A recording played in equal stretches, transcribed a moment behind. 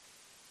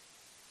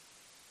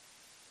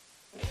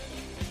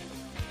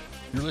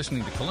You're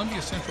listening to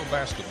Columbia Central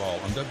Basketball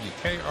on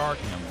WKRM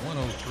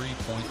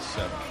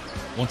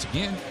 103.7. Once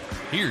again,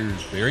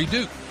 here's Barry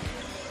Duke.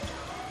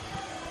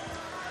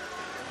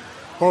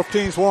 Both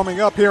teams warming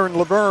up here in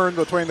LaVergne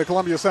between the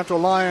Columbia Central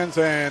Lions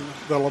and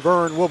the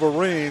LaVergne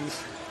Wolverines,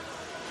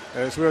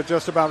 as we're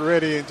just about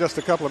ready in just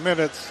a couple of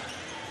minutes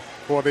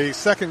for the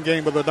second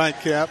game of the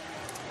nightcap,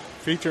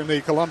 featuring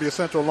the Columbia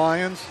Central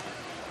Lions,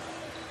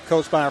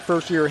 coached by our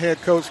first-year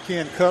head coach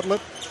Ken Cutlip,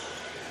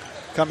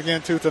 coming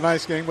into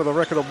tonight's game with a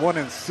record of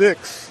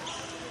 1-6.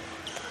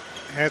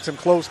 Had some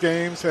close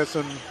games, had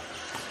some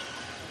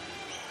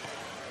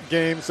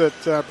games that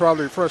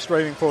probably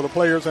frustrating for the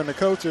players and the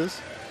coaches.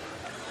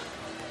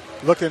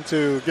 Looking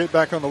to get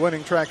back on the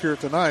winning track here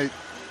tonight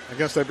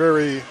against a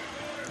very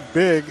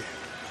big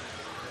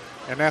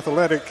and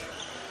athletic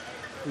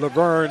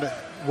LaVergne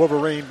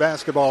Wolverine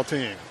basketball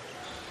team.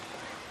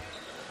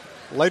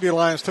 Lady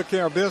Lions took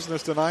care of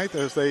business tonight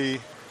as they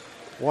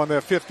won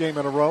their fifth game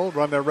in a row,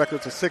 run their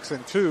record to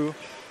 6-2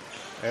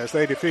 as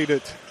they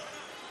defeated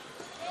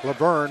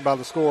LaVergne by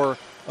the score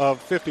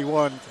of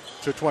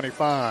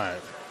 51-25.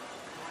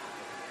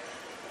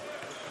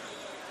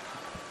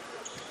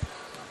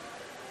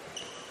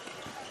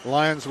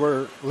 Lions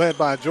were led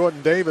by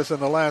Jordan Davis in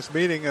the last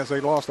meeting as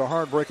they lost a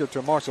heartbreaker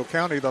to Marshall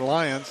County, the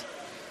Lions.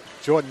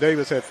 Jordan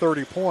Davis had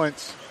 30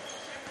 points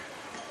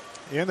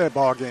in that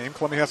ball game.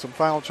 Columbia had some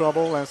foul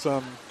trouble and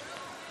some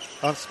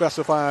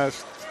unspecified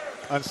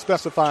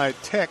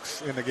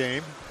techs in the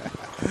game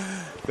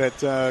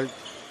that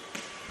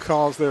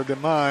caused their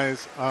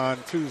demise on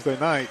Tuesday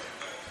night.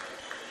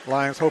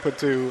 Lions hoping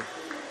to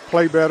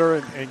play better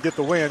and get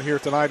the win here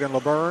tonight in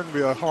LaVergne.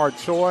 Be a hard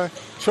chore,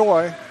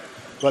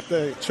 but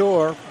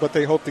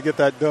they hope to get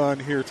that done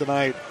here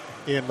tonight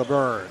in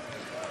LaVergne.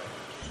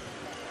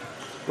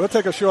 We'll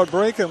take a short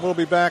break and we'll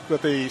be back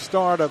with the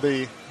start of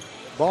the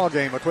ball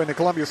game between the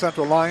Columbia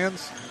Central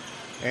Lions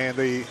and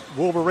the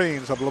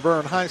Wolverines of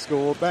LaVergne High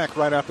School, back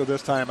right after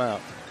this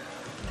timeout.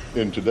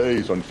 In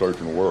today's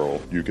uncertain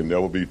world, you can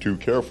never be too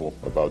careful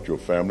about your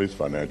family's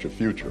financial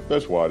future.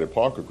 That's why the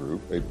Parker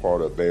Group, a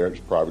part of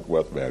Baird's Private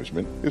Wealth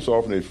Management, is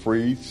offering a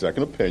free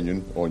second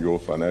opinion on your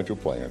financial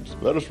plans.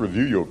 Let us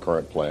review your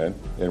current plan,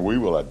 and we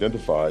will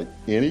identify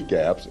any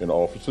gaps and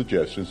offer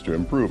suggestions to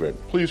improve it.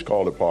 Please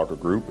call the Parker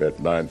Group at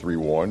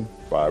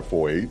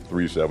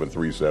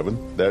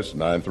 931-548-3737. That's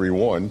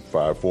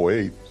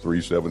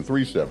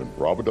 931-548-3737.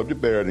 Robert W.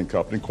 Baird &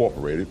 Company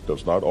Incorporated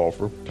does not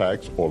offer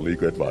tax or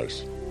legal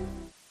advice.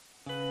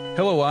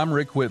 Hello, I'm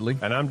Rick Whitley.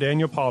 And I'm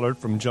Daniel Pollard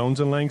from Jones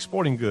 & Lang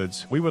Sporting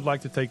Goods. We would like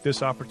to take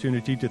this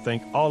opportunity to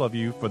thank all of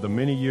you for the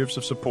many years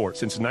of support.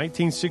 Since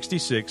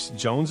 1966,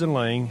 Jones &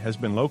 Lang has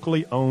been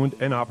locally owned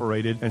and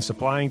operated and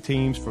supplying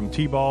teams from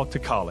T-ball to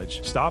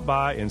college. Stop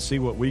by and see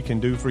what we can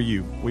do for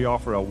you. We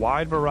offer a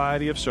wide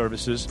variety of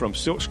services from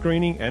silk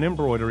screening and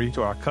embroidery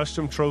to our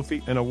custom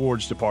trophy and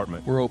awards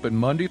department. We're open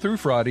Monday through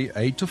Friday,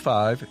 8 to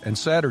 5, and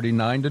Saturday,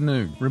 9 to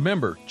noon.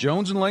 Remember,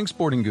 Jones & Lang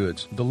Sporting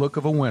Goods, the look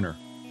of a winner.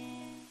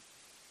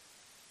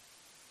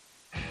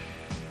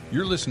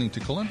 You're listening to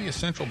Columbia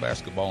Central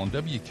Basketball on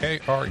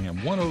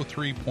WKRM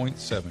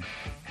 103.7.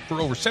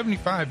 For over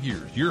 75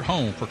 years, you're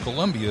home for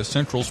Columbia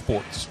Central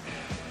Sports.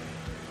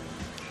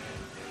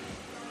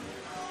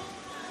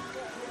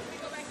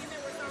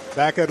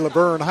 Back at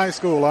LaVergne High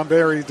School, I'm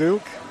Barry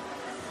Duke.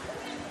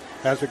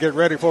 As we get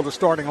ready for the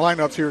starting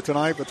lineups here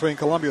tonight between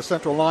Columbia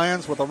Central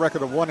Lions with a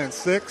record of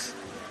 1-6,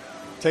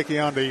 taking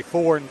on the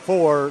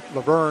 4-4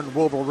 LaVergne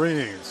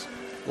Wolverines.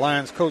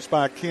 Lions coached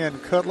by Ken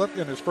Cutlip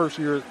in his first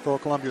year for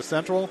Columbia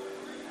Central,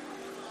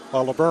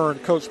 while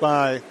LaVergne coached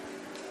by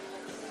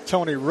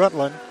Tony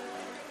Rutland.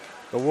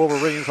 The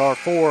Wolverines are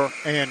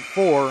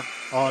 4-4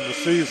 on the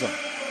season.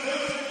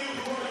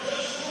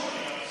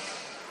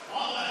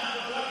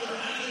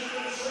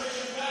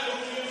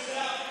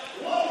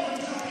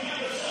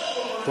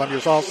 Columbia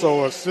is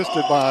also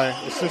assisted by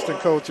assistant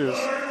coaches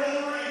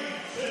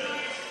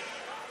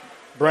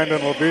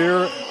Brandon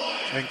LeBeer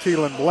and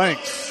Keelan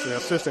Blanks, the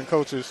assistant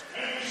coaches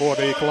for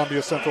the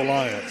Columbia Central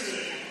Lions.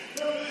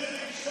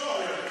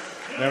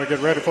 Now we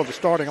get ready for the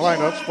starting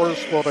lineups.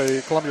 First for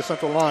the Columbia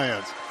Central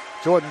Lions,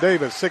 Jordan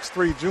Davis,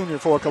 6'3" junior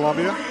for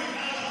Columbia.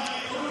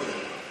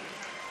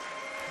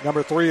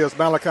 Number 3 is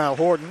Malachi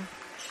Horton.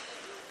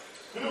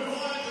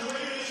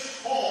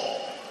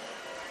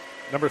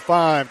 Number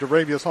 5,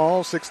 Daravius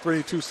Hall,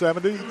 6'3",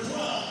 270.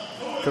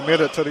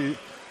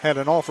 Had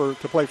an offer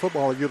to play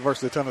football at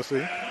University of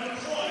Tennessee.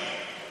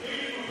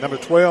 Number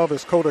 12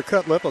 is Coda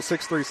Cutlip, a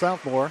 6'3"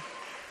 sophomore.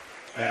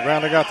 And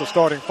rounding out the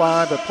starting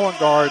 5 at point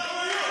guard,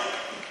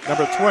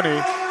 number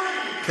 20,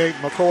 Kate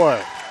McCoy,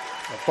 a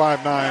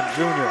 5'9"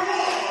 junior.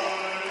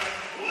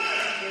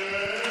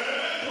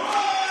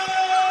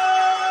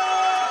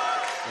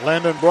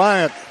 Landon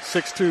Bryant,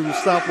 6'2"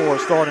 sophomore,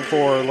 starting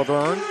for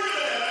LaVergne.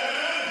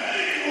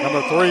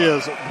 Number 3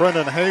 is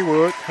Brendan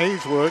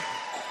Hayeswood,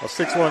 a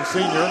 6'1"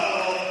 senior.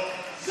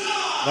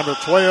 Number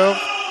 12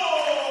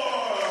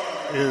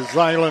 is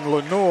Zylan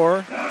Lenore,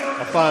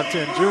 a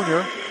 5'10"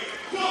 junior.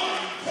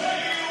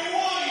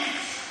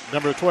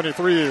 Number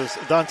 23 is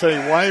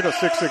Dante White, a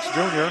 6'6"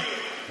 junior.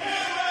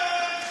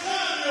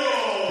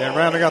 And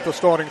rounding out the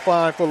starting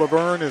five for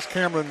LaVergne is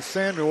Cameron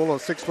Samuel, a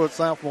 6-foot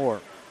sophomore.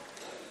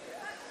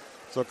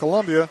 So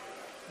Columbia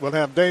will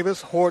have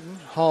Davis, Horton,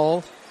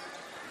 Hall,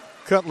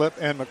 Cutlip,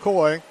 and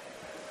McCoy.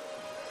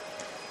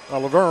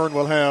 LaVergne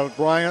will have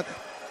Bryant,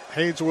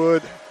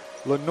 Hageswood,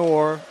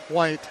 Lenore,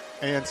 White,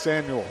 and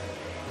Samuel.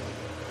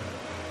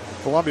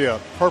 Columbia,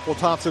 purple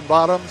tops and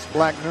bottoms,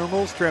 black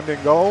numerals trimmed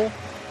in gold.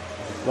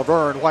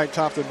 LaVergne, white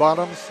tops and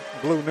bottoms,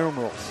 blue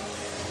numerals.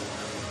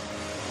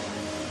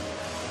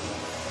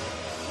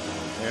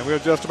 And we're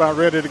just about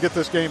ready to get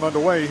this game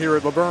underway here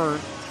at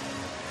LaVergne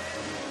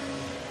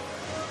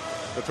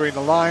between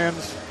the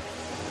Lions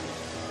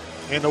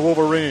and the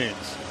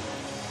Wolverines.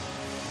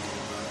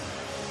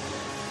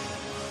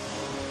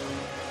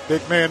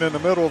 Big man in the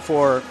middle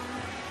for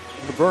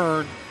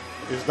LaVergne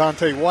is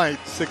Dante White,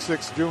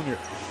 6'6" junior.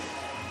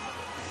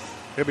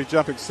 He'll be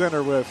jumping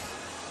center with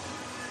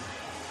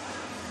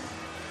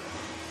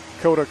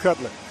Coda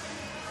Cutlip.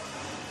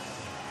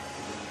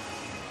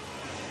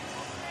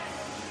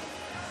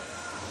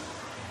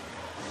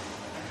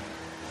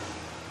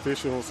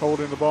 Officials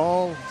holding the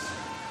ball.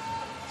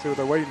 See what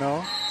they're waiting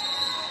on.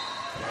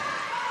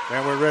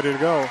 And we're ready to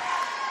go.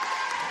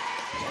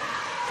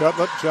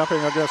 Cutlip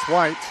jumping against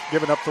White,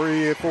 giving up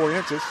 3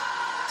 inches.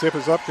 Tip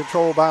is up,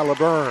 controlled by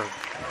LaVergne.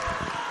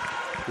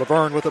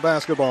 LaVergne with the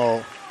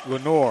basketball.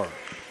 Lenore.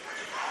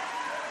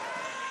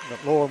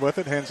 Lenore with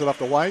it, hands it up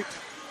to White.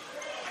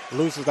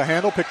 Loses the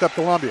handle, picked up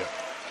Columbia.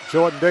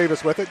 Jordan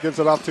Davis with it, gives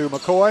it off to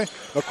McCoy.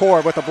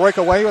 McCoy with the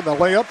breakaway and the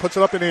layup, puts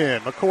it up and in.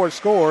 McCoy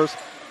scores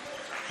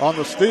on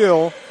the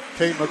steal.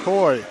 Kate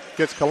McCoy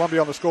gets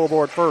Columbia on the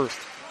scoreboard first.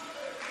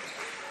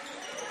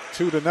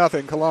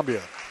 2-0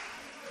 Columbia.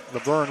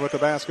 LaVergne with the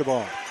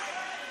basketball.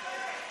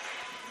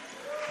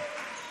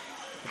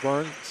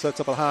 LaVergne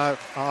sets up a high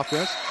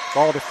offense.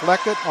 Ball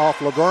deflected off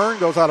LaVergne,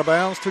 goes out of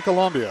bounds to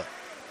Columbia.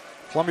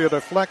 Columbia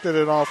deflected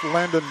it off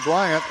Landon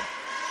Bryant.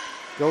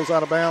 Goes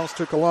out of bounds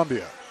to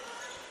Columbia.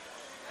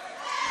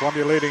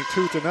 Columbia leading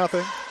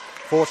 2-0,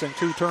 forcing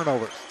 2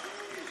 turnovers.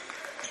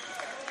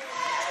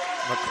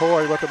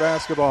 McCoy with the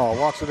basketball,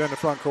 walks it in the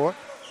front court.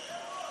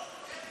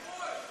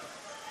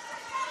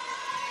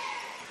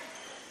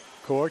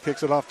 McCoy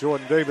kicks it off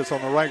Jordan Davis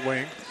on the right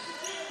wing.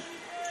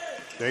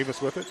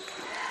 Davis with it.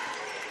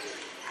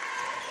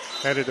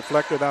 Had it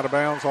deflected out of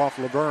bounds off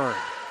LaVergne.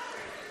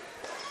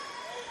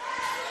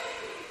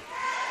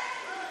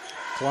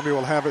 Columbia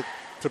will have it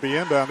to be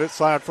inbounded,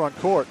 side front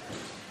court.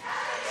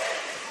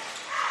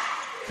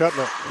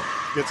 Cutlip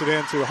gets it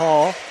into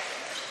Hall.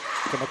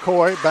 To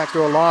McCoy, back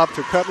to a lob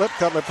to Cutlip.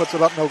 Cutlip puts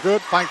it up, no good.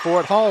 Fight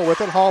for it, Hall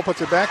with it. Hall puts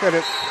it back at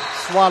it,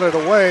 swatted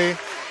away,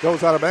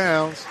 goes out of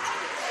bounds.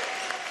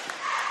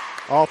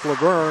 Off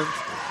LaVergne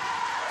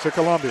to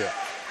Columbia.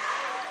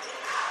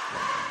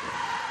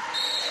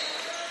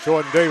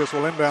 Jordan Davis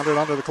will inbound it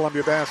under the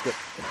Columbia basket.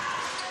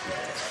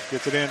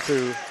 Gets it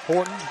into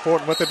Horton.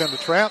 Horton with it in the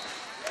trap.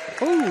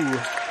 Ooh,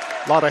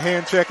 a lot of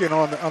hand checking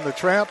on the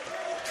trap.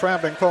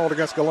 Trap being called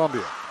against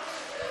Columbia.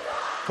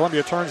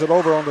 Columbia turns it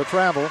over on the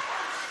travel.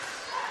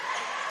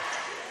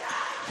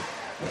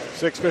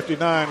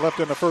 6:59 left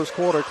in the first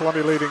quarter.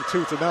 Columbia leading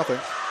 2-0.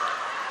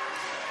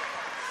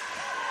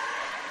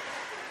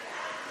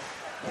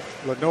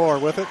 Lenore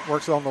with it,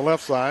 works on the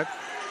left side.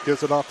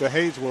 Gives it off to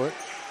Hageswood.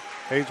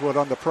 Hageswood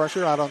under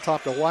pressure, out on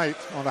top to White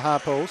on the high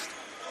post.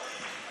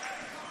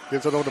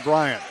 Gives it over to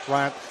Bryant.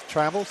 Bryant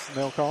travels,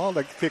 no call.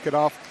 They kick it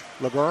off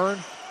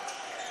LaVergne.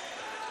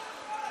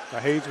 To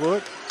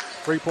Hageswood.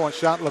 3-point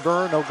shot,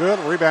 LaVergne, no good.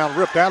 Rebound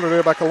ripped out of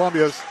there by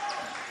Columbia's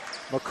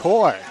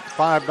McCoy.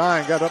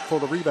 5'9", got up for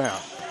the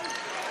rebound.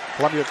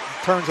 Columbia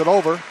turns it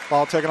over.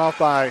 Ball taken off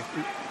by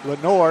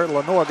Lenore.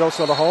 Lenore goes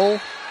to the hole.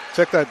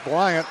 Check that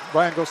Bryant.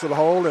 Bryant goes to the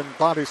hole and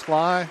bodies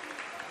fly.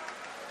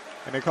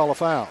 And they call a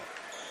foul.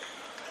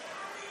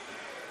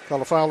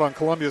 Call a foul on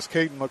Columbia's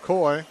Caden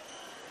McCoy.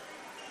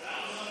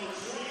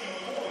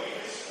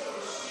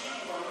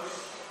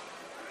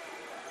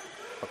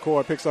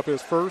 McCoy picks up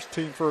his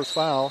team first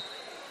foul.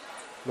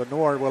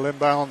 Lenore will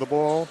inbound the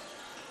ball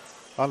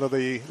under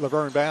the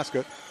LaVergne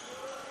basket.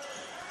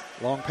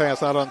 Long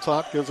pass out on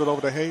top, gives it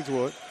over to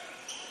Hageswood.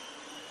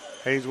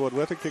 Hageswood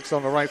with it, kicks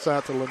on the right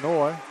side to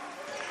Lenore.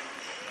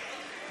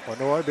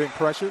 Lenore being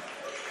pressured.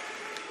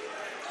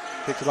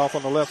 Kicks it off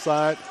on the left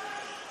side.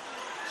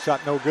 Shot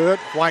no good.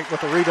 White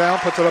with the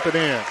rebound, puts it up and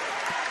in.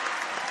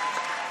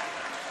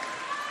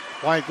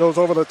 White goes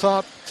over the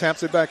top,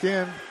 taps it back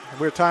in, and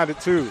we're tied at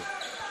 2.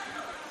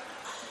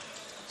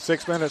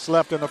 6 minutes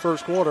left in the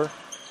first quarter.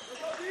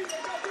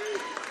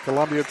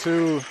 Columbia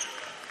 2.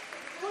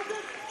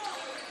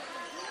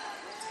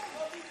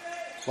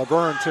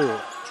 LaVergne 2.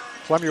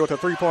 Columbia with a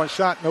 3-point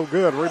shot, no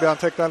good. Rebound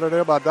taken out of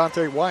there by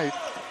Dante White.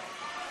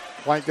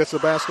 White gets the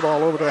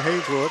basketball over to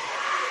Hageswood.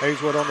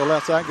 Hageswood on the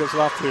left side, gives it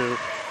off to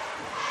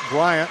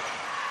Bryant.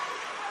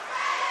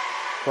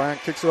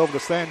 Bryant kicks it over to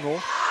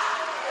Samuel.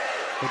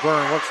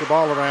 LaVergne works the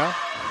ball around.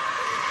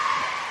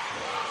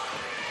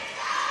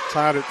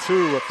 Tied at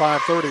 2 with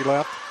 5:30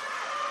 left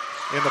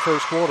in the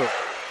first quarter.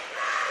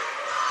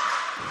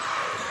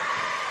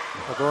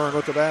 LaVergne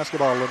with the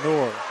basketball.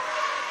 Lenore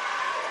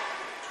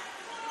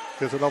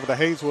Gives it over to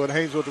Hayeswood.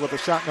 Hayeswood with a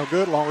shot, no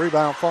good. Long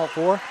rebound, fought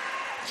for.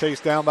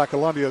 Chased down by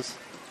Columbia's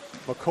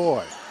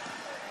McCoy.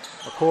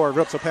 McCoy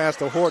rips a pass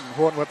to Horton.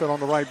 Horton with it on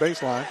the right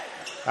baseline.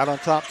 Out on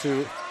top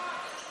to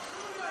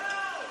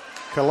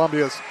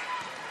Columbia's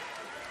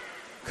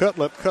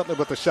Cutlip. Cutlip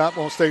with the shot,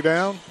 won't stay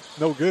down.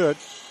 No good.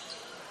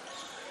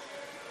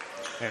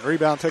 And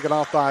rebound taken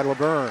off by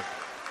LaVergne.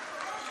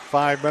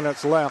 5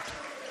 minutes left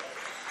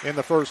in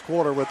the first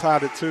quarter. We're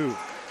tied at 2.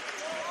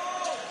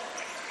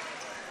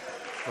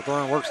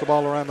 LaVergne works the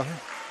ball around the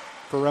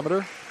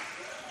perimeter.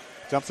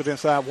 Jumps it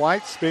inside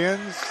White.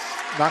 Spins.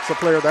 Knocks the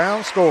player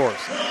down. Scores.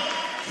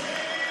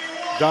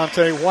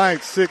 Dante White,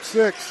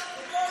 6'6".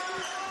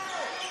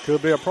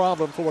 Could be a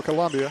problem for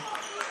Columbia.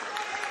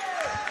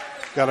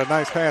 Got a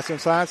nice pass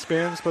inside.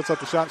 Spins. Puts up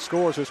the shot.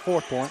 Scores his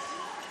 4th point.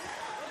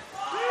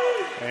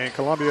 And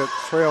Columbia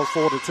trails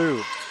 4-2.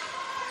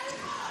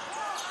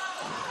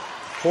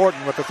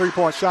 Horton with the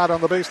 3-point shot on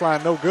the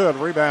baseline. No good.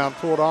 Rebound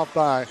pulled off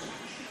by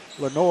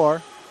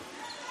Lenore.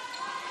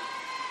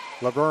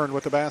 LaVergne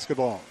with the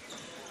basketball.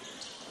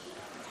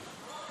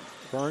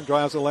 LaVergne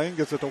drives the lane,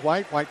 gives it to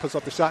White. White puts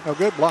up the shot, no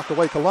good. Blocked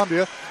away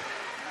Columbia.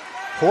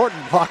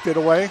 Horton blocked it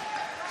away.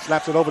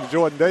 Slaps it over to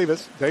Jordan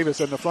Davis.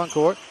 Davis in the front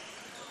court.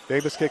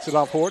 Davis kicks it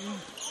off Horton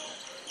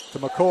to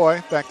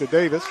McCoy. Back to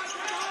Davis.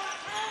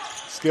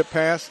 Skip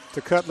pass to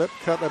Cutlip.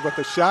 Cutlip with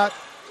the shot.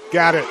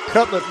 Got it.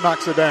 Cutlip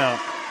knocks it down.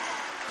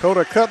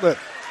 Coda Cutlip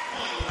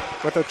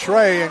with a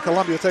tray, and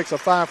Columbia takes a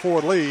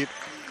 5-4 lead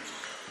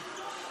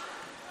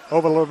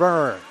over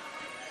LaVergne.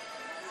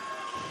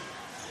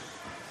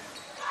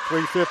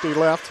 3:50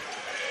 left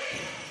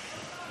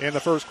in the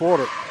first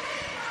quarter.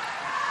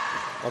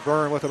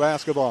 LaVergne with the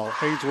basketball.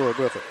 Hayeswood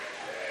with it.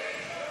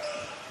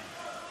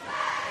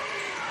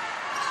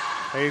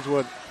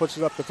 Hayeswood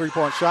pushes up the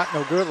 3-point shot.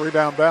 No good.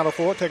 Rebound battle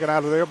for it. Taken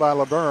out of there by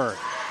LaVergne.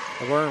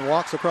 LaVergne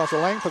walks across the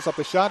lane. Puts up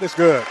the shot. It's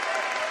good.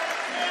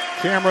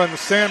 Cameron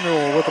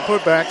Samuel with the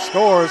putback.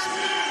 Scores.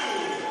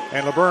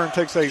 And LaVergne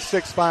takes a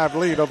 6-5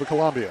 lead over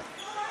Columbia.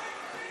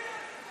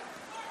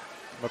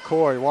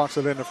 McCoy walks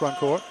it in the front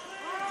court.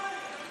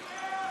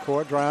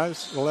 Court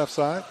drives to the left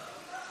side.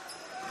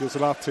 Gives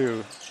it off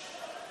to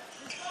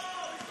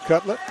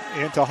Cutlip.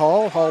 Into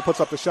Hall. Hall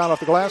puts up the shot off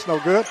the glass. No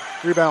good.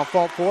 Rebound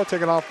fought for.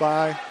 Taken off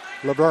by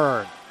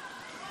LaVergne.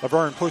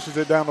 LaVergne pushes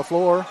it down the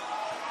floor.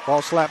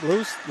 Ball slapped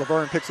loose.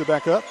 LaVergne picks it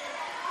back up.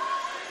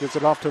 Gives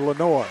it off to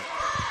Lenore.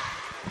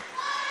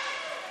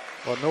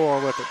 Lenore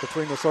with it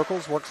between the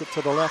circles. Works it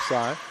to the left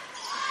side.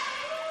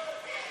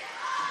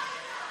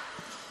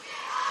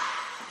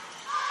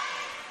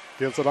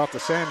 Gives it off to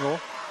Samuel.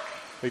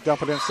 They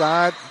dump it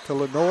inside to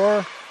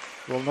Lenore.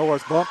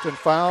 Lenore's bumped and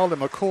fouled, and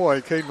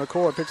Caden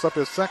McCoy picks up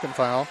his 2nd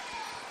foul.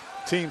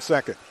 Team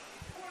 2nd.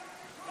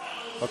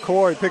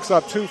 McCoy picks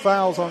up 2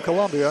 fouls on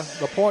Columbia,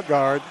 the point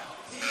guard.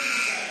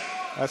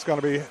 That's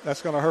going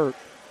to hurt.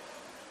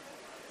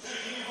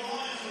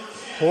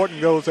 Horton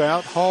goes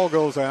out. Hall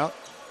goes out.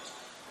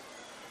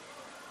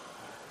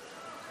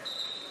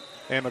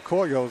 And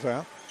McCoy goes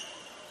out.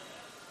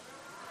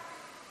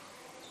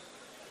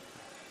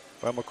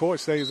 Well, McCoy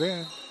stays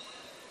in.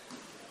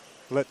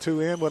 Let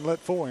 2 in, wouldn't let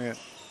 4 in.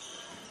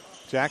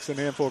 Jackson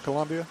in for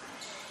Columbia.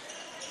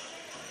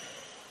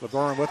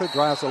 LaVergne with it,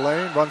 drives the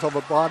lane, runs over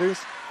bodies.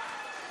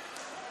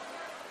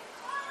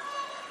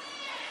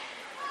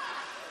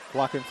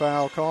 Blocking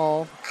foul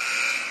call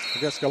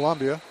against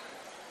Columbia.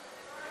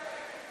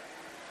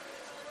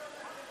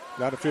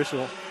 Not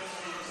official.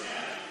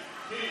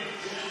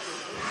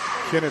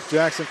 Kenneth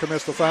Jackson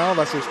commits the foul.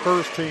 That's his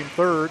first, team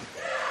 3rd.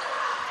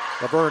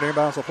 LaVergne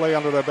inbounds the play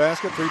under the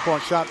basket.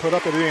 3-point shot put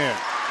up at the end.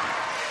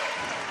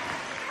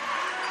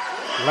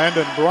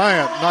 Landon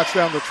Bryant knocks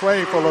down the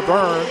tray for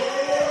LaVergne.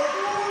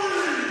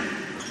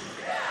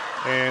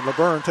 And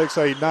LaVergne takes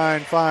a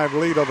 9-5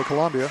 lead over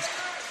Columbia.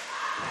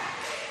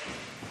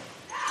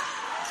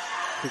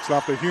 Kicks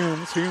off to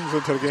Humes. Humes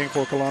into the game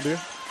for Columbia.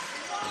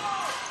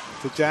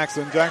 To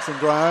Jackson. Jackson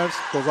drives,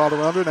 goes all the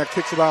way under, and that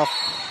kicks it off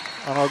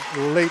on a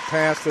late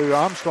pass to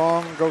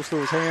Armstrong. Goes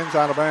through his hands,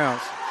 out of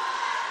bounds.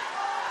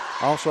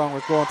 Armstrong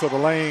was going to the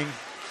lane,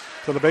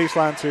 to the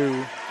baseline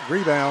to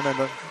rebound, and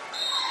the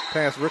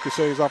pass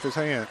ricochets off his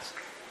hands.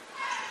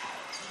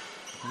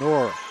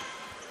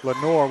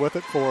 Lenore with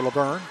it for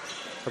LaVergne.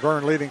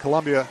 LaVergne leading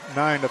Columbia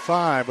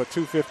 9-5 with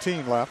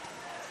 2:15 left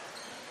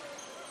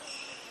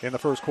in the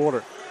first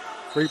quarter.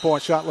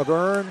 3-point shot,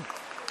 LaVergne.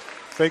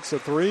 Fakes a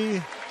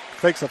 3.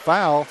 Fakes a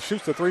foul.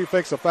 Shoots the 3.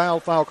 Fakes a foul.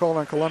 Foul call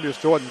on Columbia's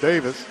Jordan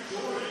Davis.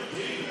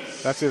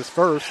 That's his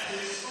first.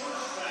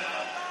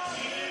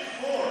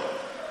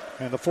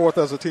 And the 4th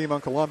as a team on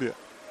Columbia.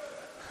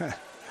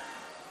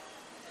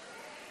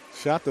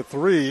 Shot the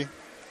 3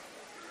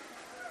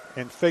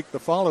 and faked the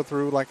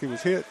follow-through like he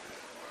was hit.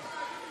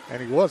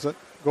 And he wasn't.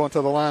 Going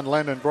to the line,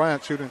 Landon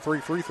Bryant shooting 3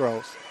 free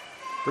throws.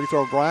 Free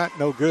throw Bryant,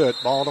 no good.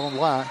 Ball don't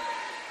lie.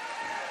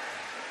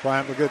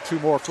 Bryant will get 2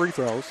 more free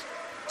throws.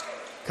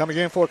 Coming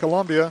in for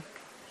Columbia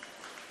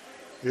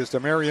is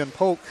Demarion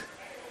Polk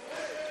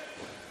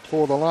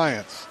for the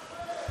Lions.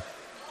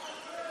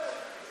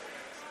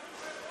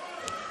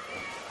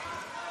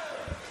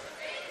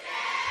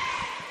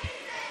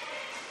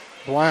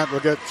 Bryant will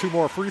get 2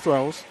 more free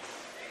throws.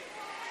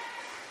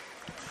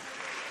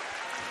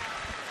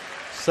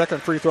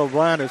 Second free throw,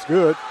 Bryant is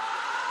good.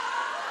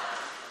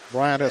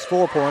 Bryant has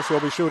 4 points. He'll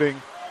be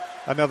shooting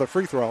another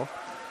free throw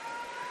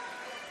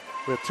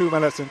with 2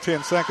 minutes and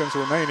 10 seconds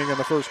remaining in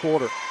the first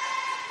quarter.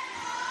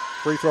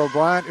 Free throw,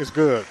 Bryant is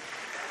good.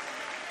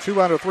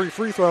 2 out of 3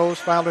 free throws,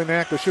 fouled in the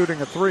act of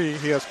shooting a 3.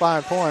 He has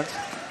 5 points.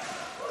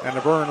 And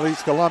LaVergne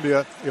leads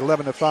Columbia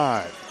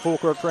 11-5. Full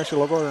court pressure,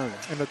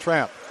 LaVergne in the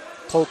trap.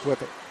 Polk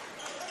with it.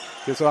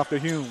 Gets it off to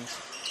Humes.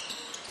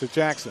 To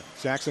Jackson.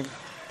 Jackson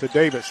to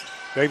Davis.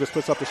 Davis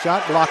puts up the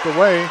shot, blocked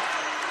away.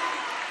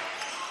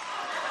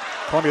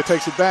 Columbia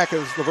takes it back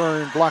as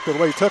LaVergne blocked it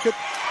away, took it.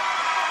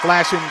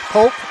 Flashing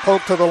Polk.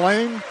 Polk to the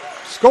lane.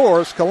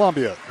 Scores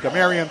Columbia.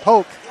 Demarion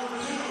Polk,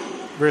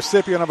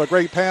 recipient of a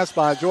great pass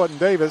by Jordan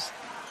Davis.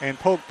 And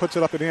Polk puts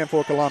it up and in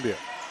for Columbia.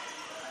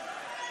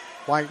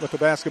 White with the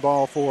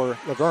basketball for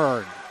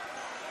LaVergne.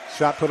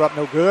 Shot put up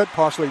no good.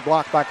 Partially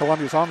blocked by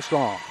Columbia's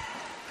Armstrong.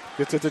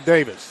 Gets it to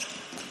Davis.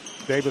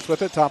 Davis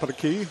with it, top of the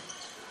key.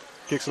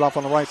 Kicks it off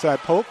on the right side,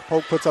 Polk.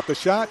 Polk puts up the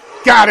shot.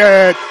 Got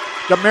it!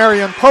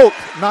 Demarion Polk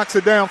knocks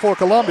it down for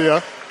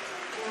Columbia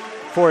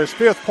for his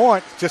 5th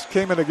point. Just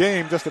came in the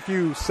game just a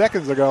few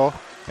seconds ago.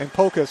 And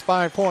Polk has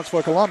 5 points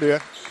for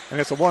Columbia. And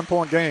it's a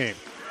 1-point game.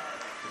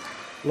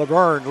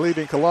 LaVergne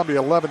leading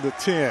Columbia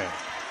 11-10.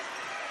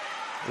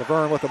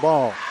 LaVergne with the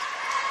ball.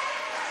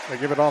 They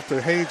give it off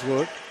to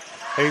Hayeswood.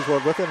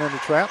 Hayeswood with it in the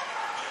trap.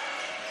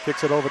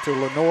 Kicks it over to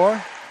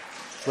Lenore.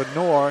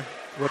 Lenore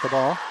with the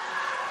ball.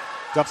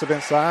 Dumps it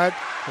inside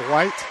to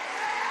White.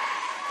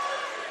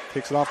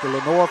 Kicks it off to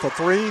Lenore for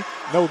 3.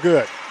 No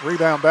good.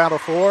 Rebound battle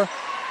for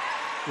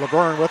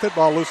LaVergne with it.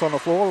 Ball loose on the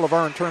floor.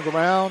 LaVergne turns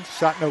around.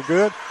 Shot no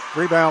good.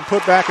 Rebound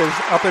putback is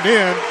up and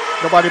in.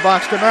 Nobody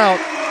boxed him out.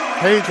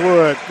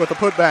 Hayeswood with the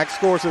putback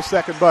scores his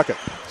 2nd bucket.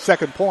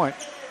 2nd point.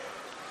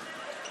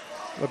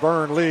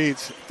 LaVergne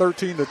leads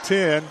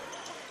 13-10.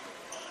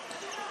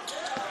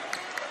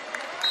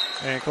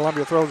 And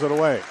Columbia throws it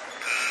away.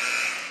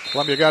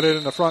 Columbia got it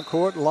in the front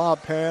court.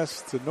 Lob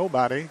pass to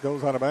nobody.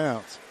 Goes out of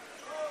bounds.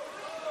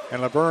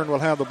 And LaVergne will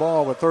have the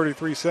ball with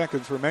 33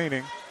 seconds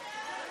remaining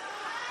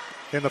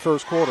in the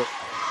first quarter.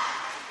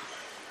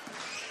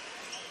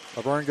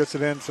 LaVergne gets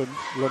it into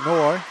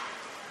Lenore.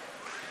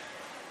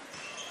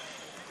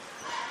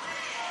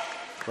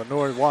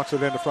 Lenore walks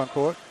it into front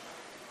court.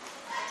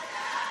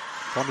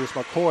 Columbia's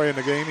McCoy in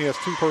the game. He has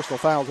 2 personal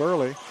fouls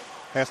early.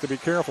 Has to be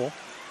careful.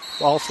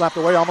 Ball slapped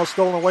away, almost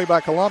stolen away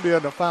by Columbia,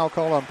 and a foul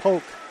call on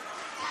Polk.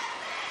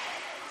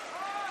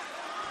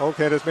 Polk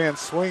had his man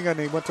swinging.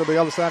 He went to the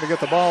other side to get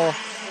the ball.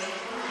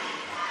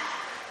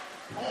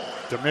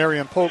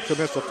 Demarion Polk to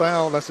miss the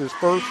foul. That's his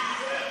 1st,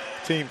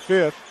 team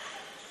 5th.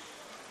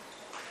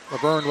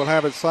 LaVergne will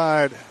have his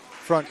side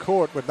front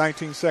court with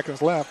 19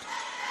 seconds left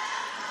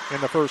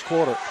in the first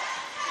quarter.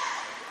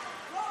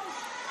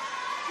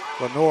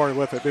 Lenore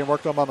with it, being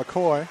worked on by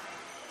McCoy.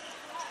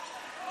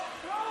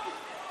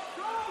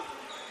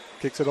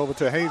 Kicks it over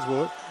to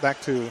Hayeswood, back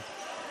to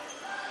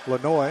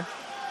Lenore.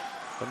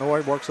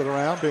 Lenore works it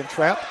around, being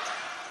trapped.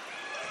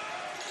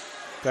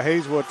 To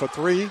Hayeswood for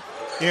 3.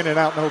 In and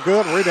out, no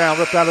good. Rebound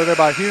ripped out of there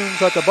by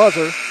Humes at the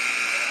buzzer.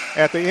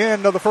 At the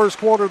end of the first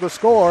quarter, the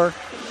score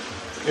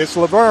is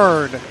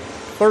LaVergne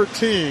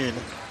 13,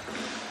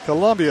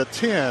 Columbia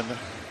 10.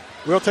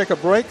 We'll take a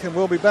break and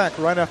we'll be back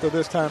right after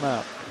this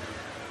timeout.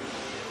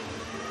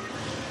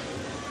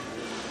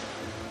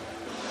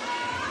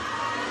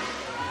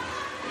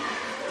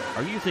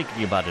 Are you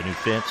thinking about a new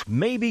fence?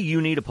 Maybe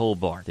you need a pole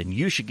barn. Then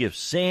you should give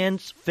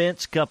Sands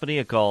Fence Company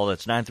a call.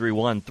 That's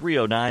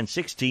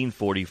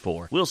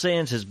 931-309-1644. Will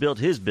Sands has built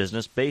his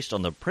business based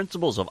on the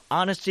principles of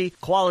honesty,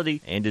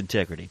 quality, and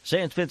integrity.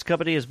 Sands Fence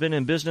Company has been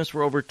in business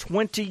for over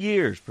 20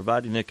 years,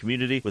 providing the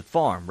community with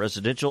farm,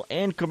 residential,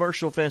 and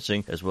commercial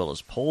fencing, as well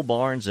as pole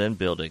barns and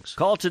buildings.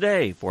 Call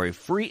today for a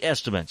free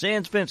estimate.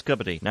 Sands Fence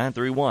Company,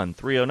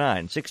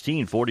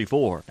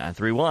 931-309-1644.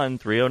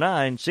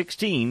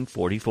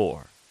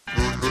 931-309-1644.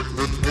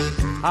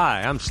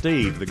 Hi, I'm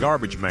Steve, the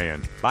garbage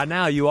man. By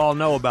now you all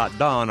know about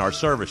Don, our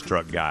service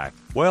truck guy.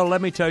 Well,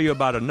 let me tell you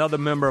about another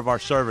member of our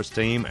service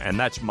team, and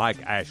that's Mike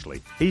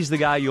Ashley. He's the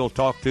guy you'll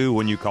talk to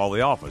when you call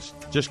the office.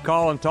 Just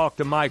call and talk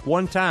to Mike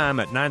one time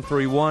at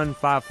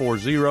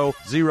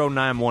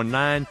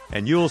 931-540-0919,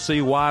 and you'll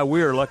see why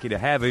we're lucky to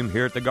have him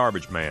here at the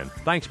Garbage Man.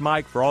 Thanks,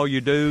 Mike, for all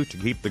you do to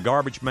keep the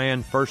Garbage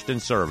Man first in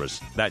service.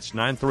 That's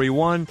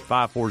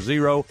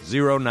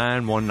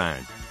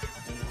 931-540-0919.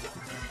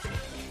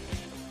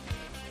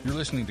 You're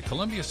listening to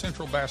Columbia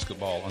Central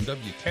Basketball on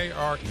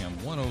WKRM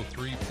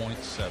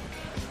 103.7.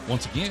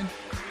 Once again,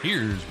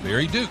 here's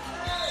Barry Duke.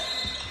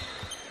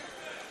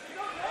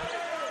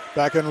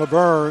 Back in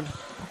LaVergne.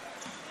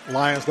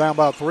 Lions down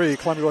by 3.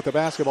 Columbia with the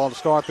basketball to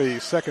start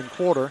the second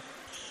quarter.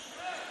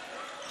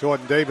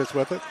 Jordan Davis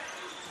with it.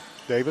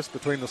 Davis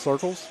between the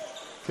circles.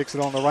 Kicks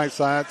it on the right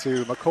side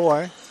to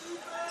McCoy.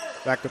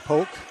 Back to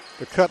Polk.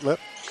 To Cutlip.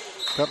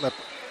 Cutlip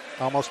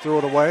almost threw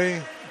it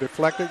away.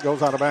 Deflected.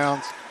 Goes out of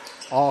bounds.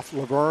 Off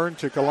LaVergne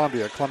to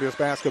Columbia. Columbia's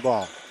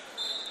basketball.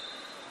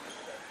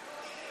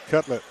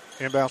 Cutlet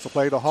inbounds the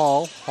play to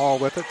Hall. Hall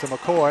with it to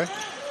McCoy.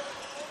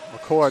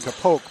 McCoy to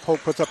Polk.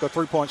 Polk puts up the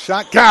three-point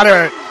shot. Got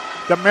it!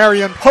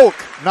 Demarion Polk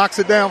knocks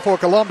it down for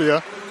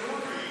Columbia.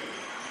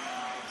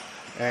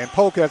 And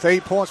Polk has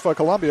 8 points for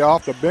Columbia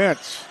off the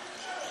bench.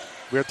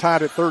 We're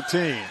tied at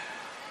 13.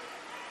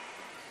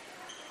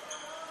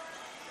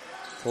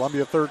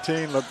 Columbia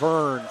 13,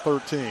 LaVergne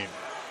 13.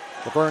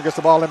 LaVergne gets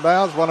the ball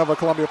inbounds. One of a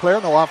Columbia player.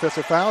 No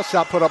offensive foul.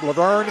 Shot put up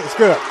LaVergne. It's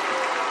good.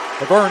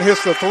 LaVergne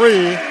hits the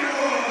three.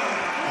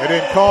 They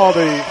didn't call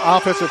the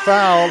offensive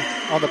foul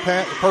on the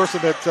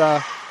person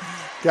that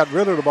got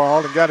rid of the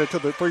ball and got it to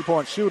the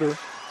three-point shooter.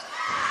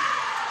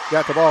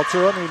 Got the ball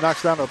to him. He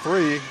knocks down a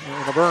three.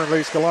 And LaVergne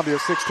leads Columbia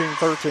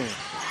 16-13.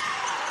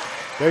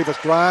 Davis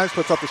drives,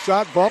 puts up the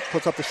shot. Bump,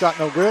 puts up the shot,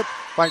 no good.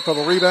 Fight for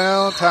the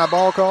rebound. Tie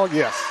ball call,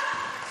 yes.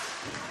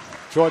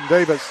 Jordan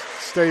Davis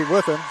stayed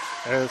with him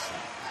as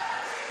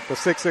the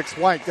 6'6"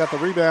 White got the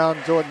rebound.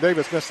 Jordan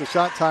Davis missed the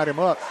shot, tied him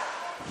up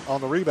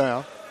on the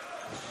rebound.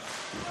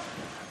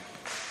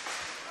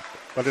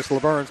 But it's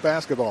LaVergne's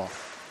basketball.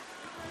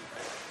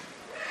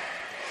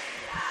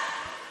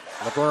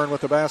 LaVergne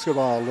with the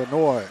basketball.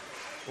 Lenoir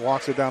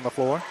walks it down the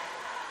floor.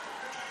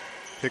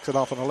 Kicks it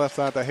off on the left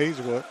side to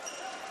Hazelwood.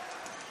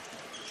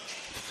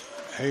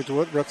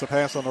 Hazelwood rips a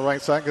pass on the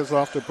right side, gives it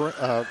off to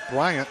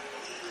Bryant.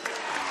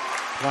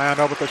 Bryant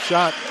up with the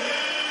shot.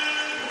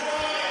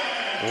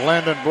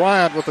 Landon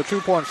Bryant with the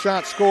 2-point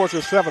shot scores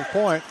his 7th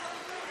point.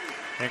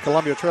 And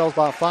Columbia trails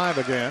by 5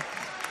 again.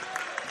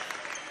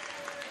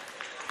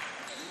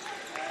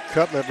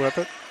 Cutlet with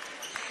it.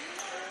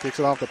 Kicks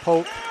it off to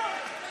Polk.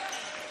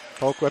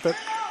 Polk with it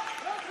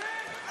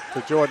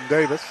to Jordan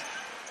Davis.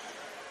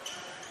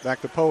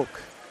 Back to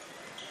Polk.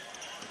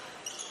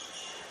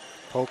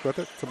 Polk with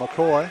it to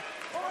McCoy.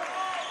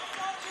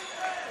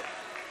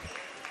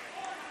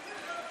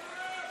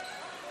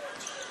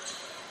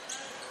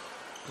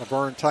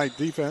 LaVergne tight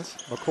defense.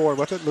 McCoy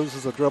with it,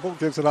 loses a dribble,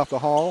 gives it off to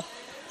Hall.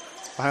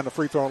 Behind the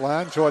free throw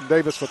line. Jordan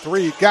Davis for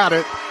three, got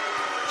it.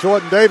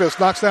 Jordan Davis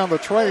knocks down the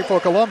tray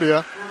for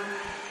Columbia.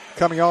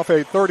 Coming off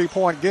a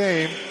 30-point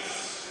game.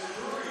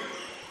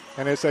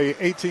 And it's a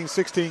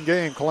 18-16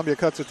 game. Columbia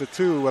cuts it to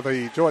 2 with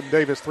a Jordan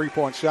Davis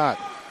 3-point shot.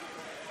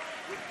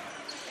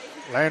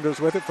 Landers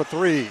with it for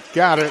 3,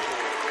 got it.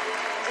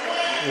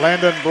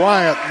 Landon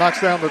Bryant knocks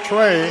down the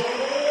tray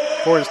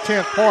for his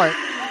 10th point.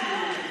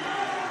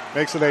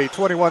 Makes it a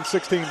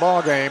 21-16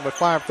 ball game with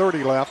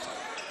 5:30 left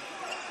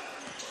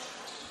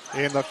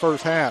in the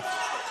first half.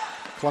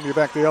 Columbia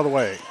back the other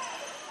way.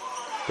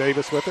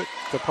 Davis with it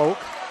to Polk.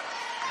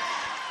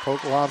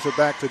 Polk lobs it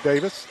back to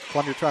Davis.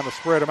 Columbia trying to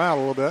spread him out a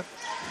little bit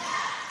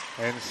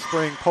and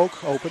spring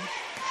Polk open.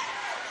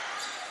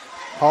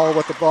 Hall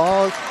with the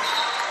ball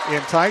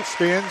in tight,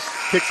 spins,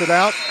 kicks it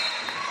out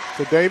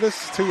to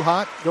Davis. Too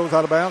hot, goes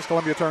out of bounds.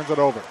 Columbia turns it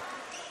over.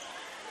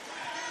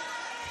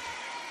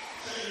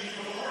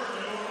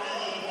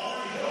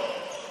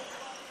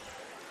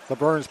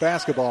 LaVergne's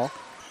basketball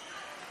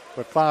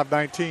with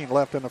 5:19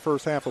 left in the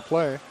first half of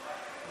play.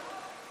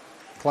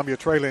 Columbia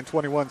trailing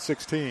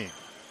 21-16.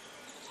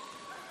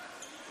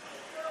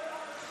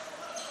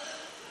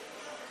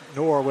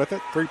 Noor with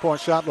it.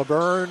 3-point shot,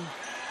 LaVergne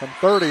from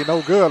 30.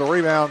 No good. A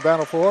rebound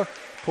battle for.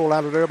 Pulled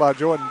out of there by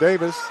Jordan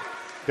Davis.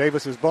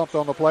 Davis is bumped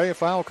on the play. A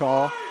foul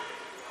call.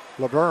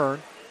 LaVergne.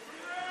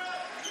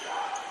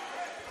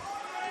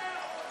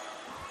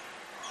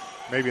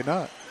 Maybe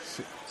not.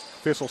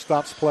 Official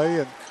stops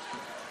play and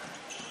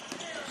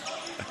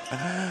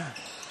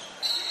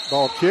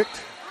ball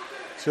kicked.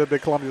 Should be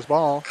Columbia's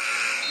ball.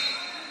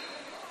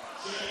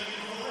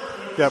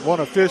 Got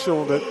one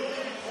official that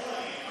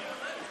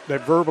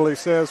verbally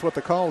says what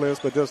the call is,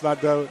 but does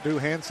not do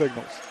hand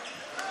signals.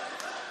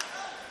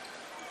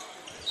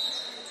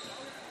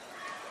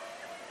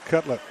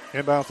 Cutlet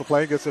inbounds the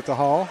play, gets it to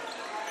Hall,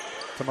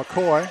 to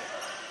McCoy.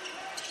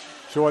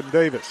 Jordan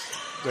Davis.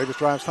 Davis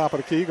drives top of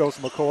the key, goes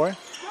to McCoy.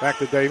 Back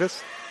to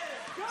Davis.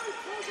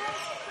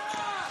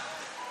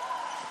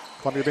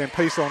 Columbia being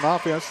paced on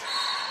offense.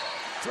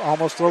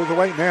 Almost throws it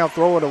away. Now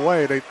throw it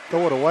away. They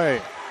throw it away.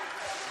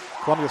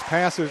 Columbia's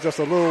pass is just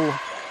a little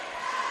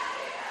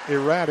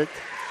erratic.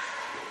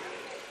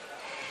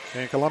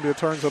 And Columbia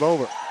turns it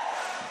over.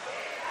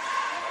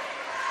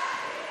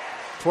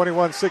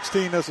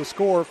 21-16 is the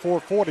score.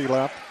 4:40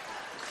 left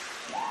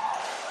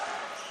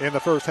in the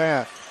first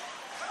half.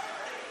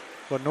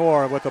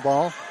 Lenoir with the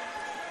ball.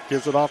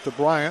 Gives it off to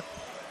Bryant.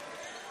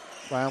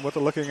 Bryant with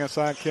it, looking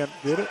inside, can't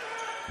get it.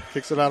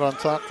 Kicks it out on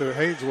top to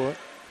Hazelwood.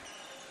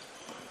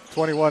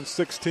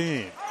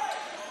 21-16.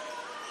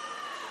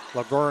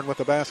 LaVergne with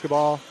the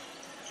basketball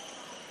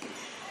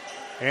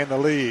and the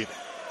lead.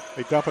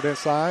 They dump it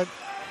inside.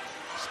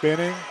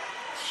 Spinning,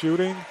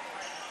 shooting,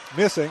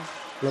 missing.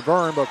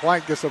 LaVergne, but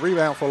White gets the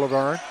rebound for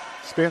LaVergne.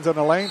 Spins in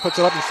the lane, puts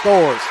it up and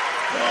scores.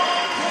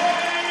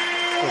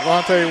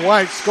 Devontae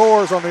White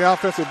scores on the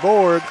offensive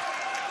board.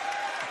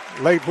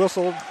 Late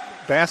whistle.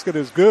 Basket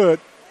is good.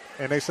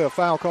 And they say a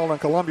foul call on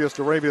Columbia's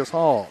Daravius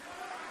Hall.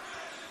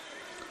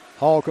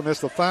 Hall commits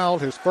the foul,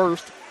 his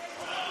first,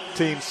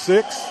 team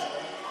 6.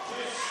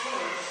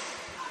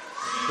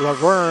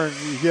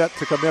 LaVergne yet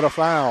to commit a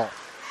foul.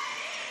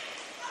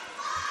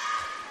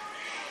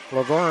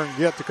 LaVergne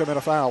yet to commit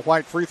a foul.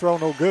 White free throw,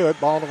 no good.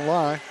 Ball on the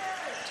line.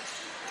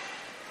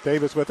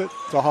 Davis with it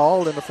to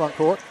Hall in the front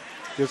court.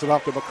 Gives it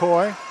off to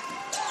McCoy.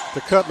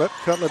 To Cutlet.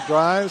 Cutlet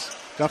drives.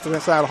 Dumps it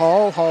inside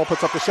Hall. Hall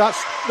puts up the shot.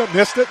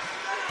 Missed it.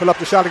 Put up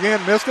the shot again.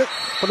 Missed it.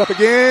 Put up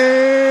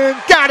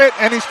again. Got it.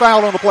 And he's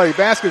fouled on the play.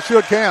 Basket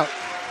should count.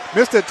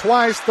 Missed it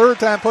twice. Third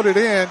time put it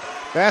in.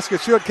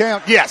 Basket should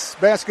count. Yes.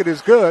 Basket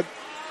is good.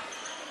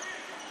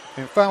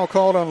 And foul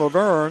called on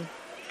LaVergne.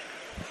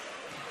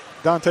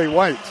 Dante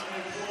White.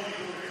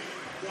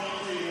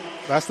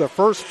 That's the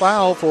first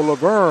foul for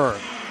LaVergne.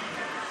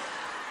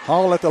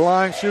 Hall at the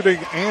line, shooting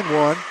and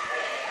one.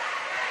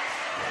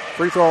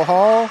 Free throw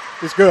Hall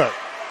is good.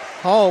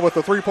 Hall with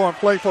the three-point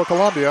play for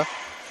Columbia.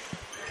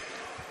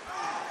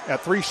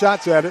 Got 3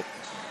 shots at it.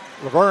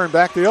 LaVergne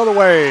back the other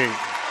way.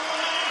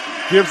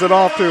 Gives it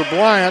off to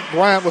Bryant.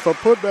 Bryant with a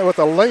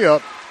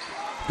layup.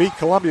 Beat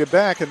Columbia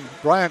back, and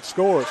Bryant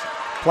scores.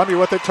 Columbia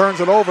with it,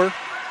 turns it over.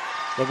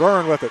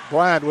 LaVergne with it.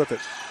 Bryant with it.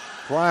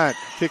 Bryant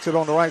kicks it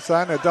on the right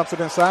side and dumps it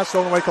inside.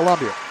 Stolen away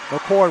Columbia.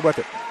 McCoy with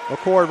it.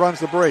 McCoy runs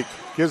the break.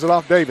 Gives it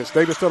off Davis.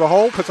 Davis to the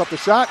hole. Puts up the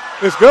shot.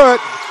 It's good.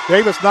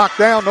 Davis knocked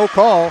down. No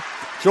call.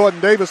 Jordan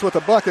Davis with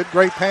the bucket.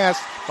 Great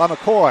pass by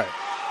McCoy.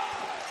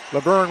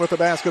 LaVergne with the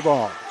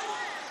basketball.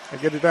 They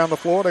get it down the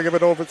floor. They give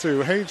it over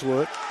to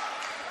Hayeswood.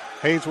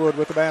 Hayeswood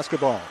with the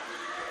basketball.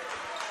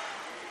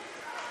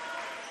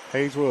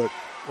 Hayeswood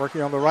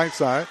working on the right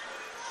side.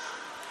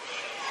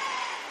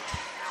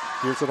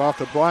 Gives it off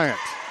to Bryant.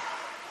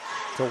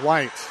 To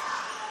White.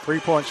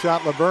 3-point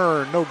shot,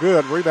 LaVergne, no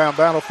good. Rebound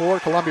battle for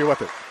Columbia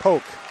with it.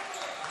 Polk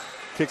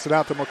kicks it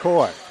out to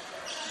McCoy.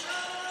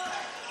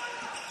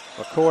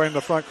 McCoy in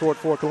the front court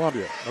for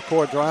Columbia.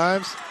 McCoy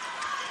drives.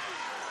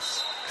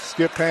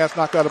 Skip pass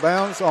knocked out of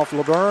bounds off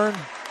LaVergne.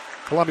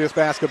 Columbia's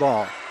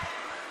basketball.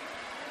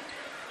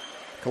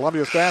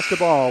 Columbia's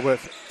basketball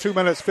with 2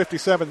 minutes,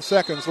 57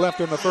 seconds left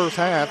in the first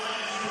half.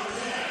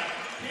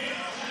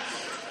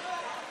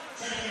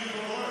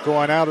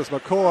 Going out is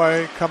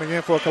McCoy. Coming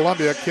in for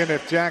Columbia,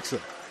 Kenneth Jackson.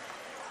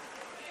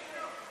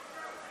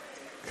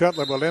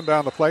 Cutler will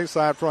inbound the play,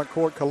 side front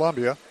court,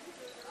 Columbia.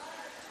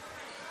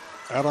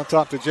 Out on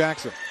top to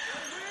Jackson.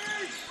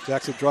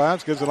 Jackson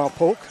drives, gives it off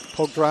Polk.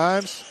 Polk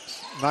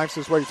drives, knifes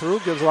his way through,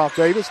 gives it off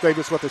Davis.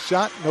 Davis with a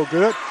shot, no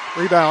good.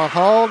 Rebound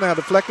Hall, now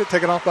deflected,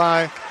 taken off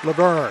by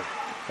LaVergne.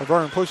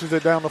 LaVergne pushes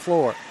it down the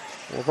floor.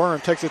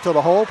 LaVergne takes it to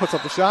the hole, puts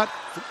up the shot.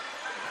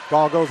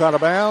 Ball goes out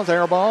of bounds,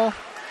 air ball.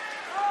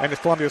 And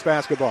it's Columbia's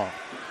basketball.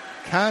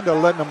 Kind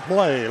of letting them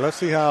play. Let's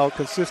see how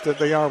consistent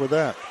they are with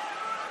that.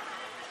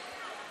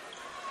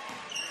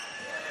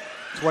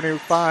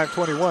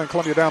 25-21,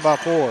 Columbia down by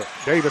 4.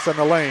 Davis in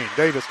the lane.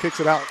 Davis kicks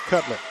it out.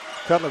 Cutler.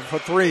 Cutler for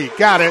 3.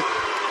 Got it.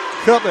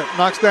 Cutler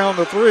knocks down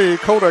the 3.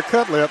 Coda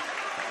Cutler.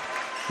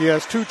 He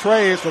has 2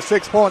 trays for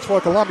 6 points for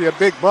Columbia.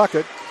 Big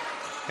bucket.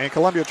 And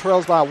Columbia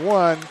trails by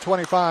 1,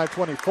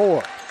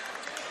 25-24.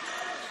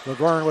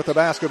 LaVergne with the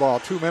basketball.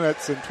 2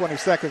 minutes and 20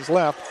 seconds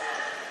left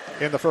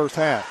in the first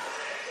half.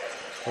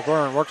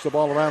 LaVergne works the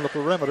ball around the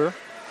perimeter.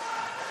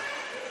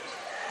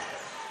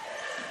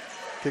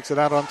 Kicks it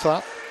out on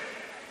top.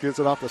 Gives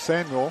it off to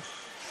Samuel.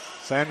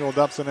 Samuel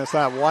dumps it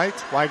inside White.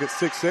 White at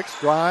 6'6",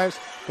 drives,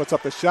 puts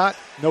up the shot.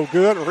 No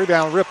good. A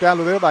rebound ripped out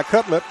of there by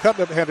Cutlip.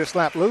 Cutlip had it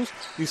slapped loose.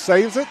 He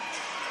saves it.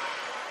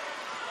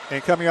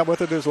 And coming up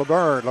with it is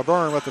LaVergne.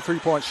 LaVergne with the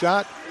 3-point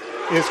shot.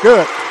 It's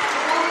good.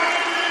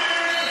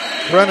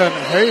 Brennan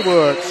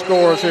Haywood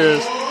scores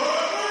his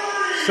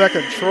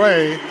second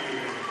tray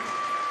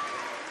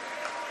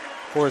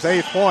for his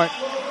 8th point.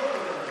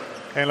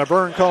 And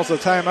LaVergne calls the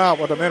timeout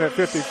with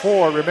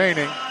 1:54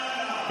 remaining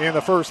in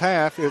the first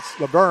half. It's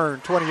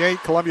LaVergne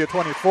 28, Columbia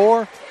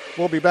 24.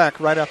 We'll be back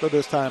right after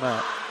this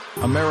timeout.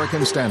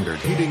 American Standard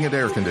Heating and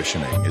Air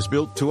Conditioning is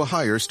built to a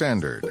higher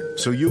standard,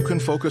 so you can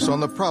focus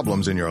on the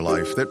problems in your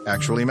life that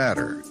actually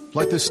matter,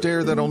 like the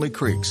stair that only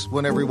creaks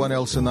when everyone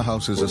else in the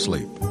house is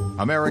asleep.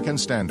 American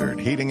Standard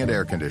Heating and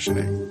Air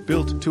Conditioning,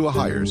 built to a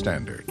higher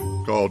standard.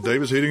 Call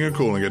Davis Heating and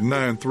Cooling at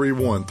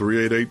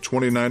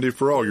 931-388-2090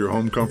 for all your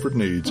home comfort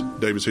needs.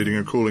 Davis Heating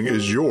and Cooling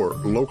is your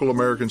local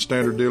American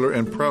Standard dealer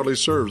and proudly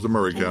serves the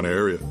Murray County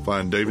area.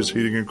 Find Davis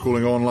Heating and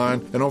Cooling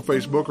online and on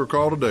Facebook or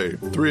call today,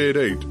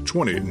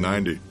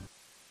 388-2090.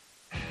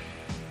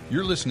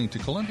 You're listening to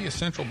Columbia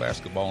Central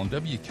Basketball on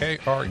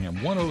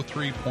WKRM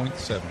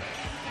 103.7.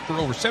 For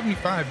over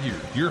 75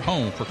 years, your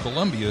home for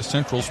Columbia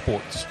Central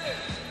Sports.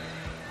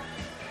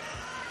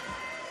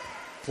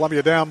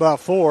 Columbia down by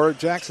 4.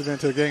 Jackson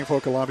into the game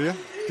for Columbia.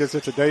 Gives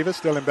it to Davis,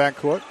 still in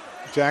backcourt.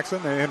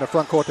 Jackson in the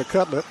front court to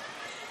Cutlip.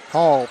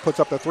 Hall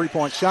puts up the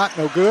 3-point shot,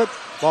 no good.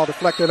 Ball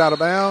deflected out of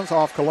bounds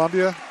off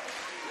Columbia.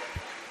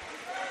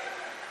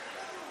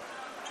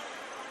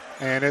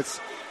 And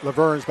it's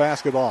LaVergne's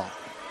basketball.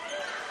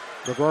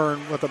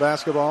 LaVergne with the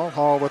basketball.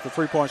 Hall with the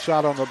 3-point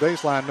shot on the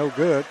baseline, no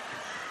good.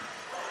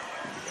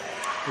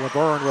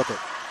 LaVergne with it.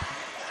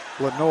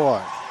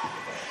 Lenoy.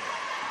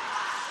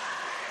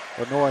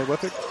 Lenoy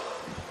with it.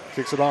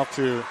 Kicks it off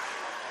to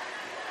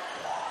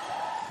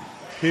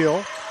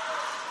Hill.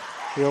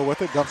 Hill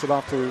with it, dumps it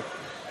off to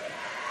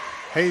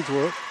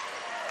Hagewood.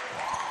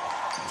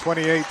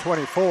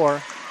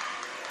 28-24.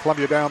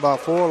 Columbia down by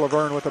 4.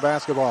 LaVergne with the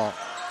basketball.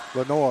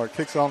 Lenore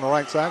kicks it on the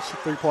right side.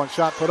 3-point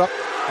shot put up,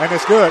 and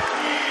it's good.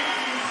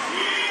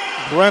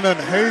 Brennan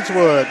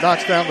Hagewood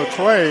knocks down the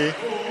tray,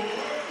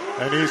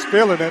 and he's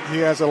feeling it. He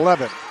has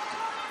 11.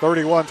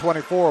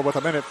 31-24 with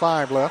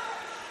 1:05 left.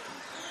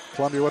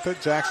 Columbia with it.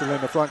 Jackson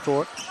in the front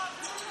court.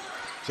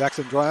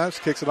 Jackson drives,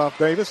 kicks it off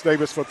Davis.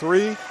 Davis for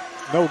 3.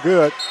 No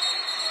good.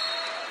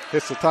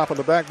 Hits the top of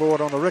the backboard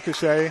on the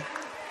ricochet.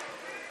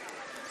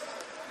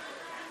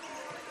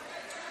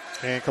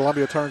 And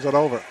Columbia turns it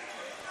over.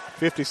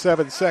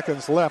 57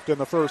 seconds left in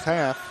the first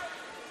half.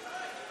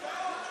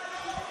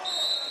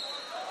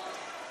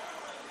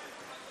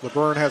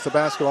 LaVergne has the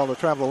basketball to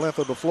travel the length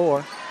of the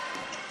floor.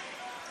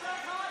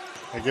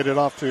 They get it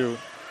off to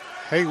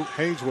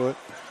Hagewood.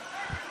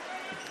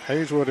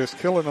 Hagewood is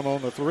killing them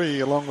on the 3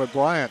 along with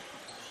Bryant.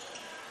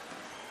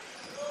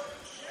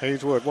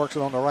 Hagewood works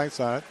it on the right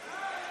side.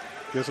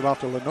 Gives it off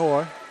to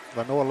Lenore.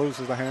 Lenore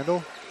loses the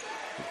handle.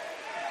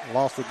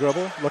 Lost the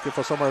dribble. Looking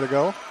for somewhere to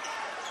go.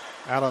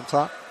 Out on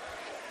top.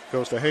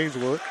 Goes to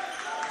Hagewood.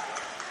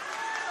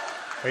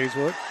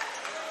 Hagewood.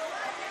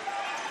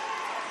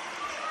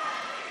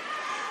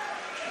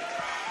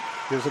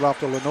 Gives it off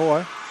to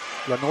Lenore.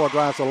 Lenore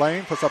drives the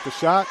lane. Puts up the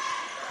shot.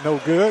 No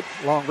good.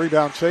 Long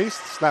rebound chase.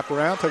 Snap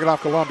around. Take it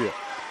off Columbia.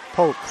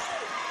 Polk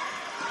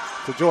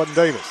to Jordan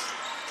Davis.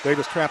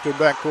 Davis trapped in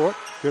backcourt.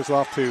 Gives it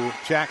off to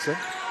Jackson.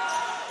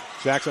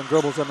 Jackson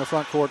dribbles in the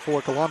front court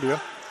for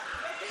Columbia.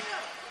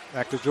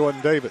 Back to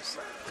Jordan Davis.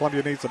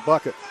 Columbia needs a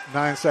bucket.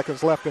 9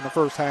 seconds left in the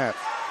first half.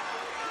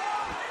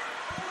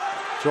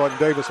 Jordan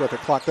Davis with the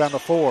clock down to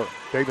 4.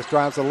 Davis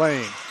drives the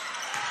lane.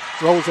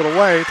 Throws it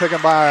away.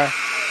 Taken by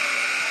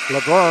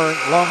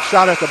LaVergne. Long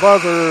shot at the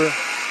buzzer.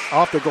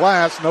 Off the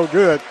glass. No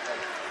good.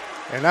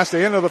 And that's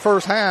the end of the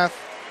first half.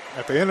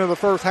 At the end of the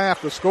first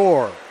half, the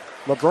score.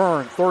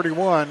 LaVergne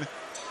 31.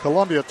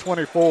 Columbia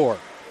 24.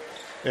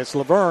 It's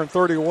LaVergne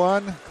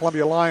 31.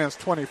 Columbia Lions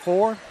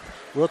 24.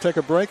 We'll take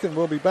a break and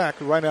we'll be back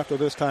right after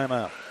this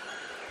timeout.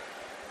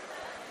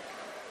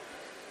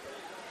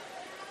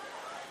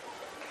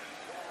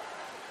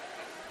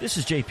 This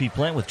is JP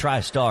Plant with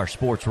TriStar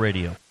Sports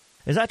Radio.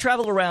 As I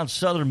travel around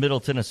southern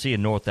Middle Tennessee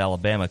and North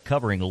Alabama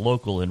covering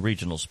local and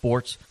regional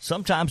sports,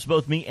 sometimes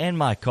both me and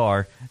my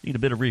car need a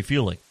bit of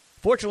refueling.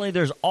 Fortunately,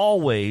 there's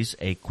always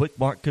a Quick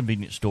Mart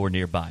convenience store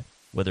nearby.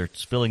 Whether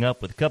it's filling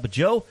up with a cup of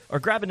joe or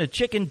grabbing a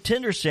chicken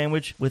tender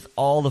sandwich with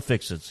all the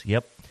fixins.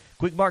 Yep,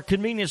 Quick Mart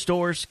convenience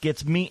stores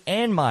gets me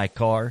and my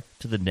car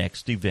to the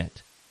next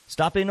event.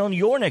 Stop in on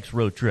your next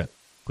road trip.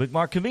 Quick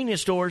Mart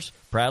convenience stores,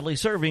 proudly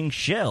serving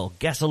Shell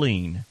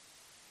gasoline.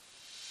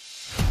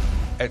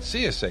 At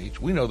CSH,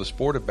 we know the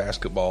sport of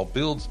basketball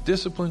builds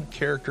discipline,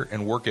 character,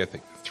 and work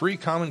ethic, 3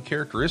 common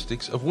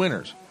characteristics of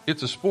winners.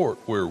 It's a sport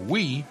where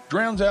we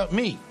drowns out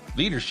me.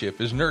 Leadership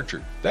is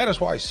nurtured. That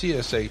is why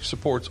CSH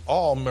supports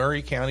all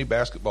Murray County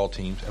basketball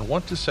teams and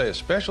want to say a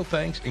special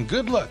thanks and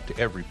good luck to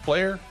every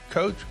player,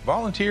 coach,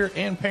 volunteer,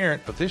 and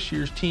parent of this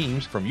year's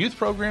teams from youth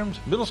programs,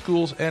 middle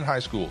schools, and high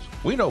schools.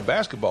 We know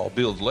basketball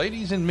builds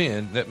ladies and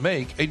men that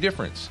make a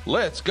difference.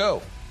 Let's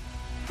go.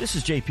 This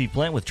is JP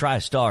Plant with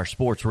TriStar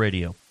Sports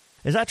Radio.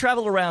 As I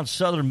travel around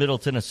southern Middle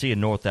Tennessee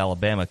and North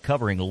Alabama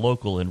covering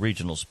local and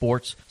regional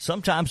sports,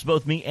 sometimes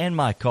both me and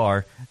my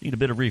car need a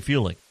bit of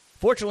refueling.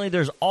 Fortunately,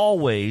 there's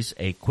always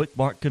a Quick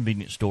Mart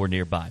convenience store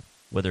nearby.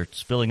 Whether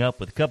it's filling up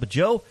with a cup of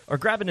joe or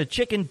grabbing a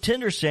chicken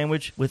tender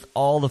sandwich with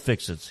all the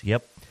fixins.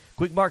 Yep,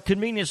 Quick Mart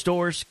convenience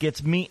stores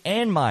gets me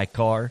and my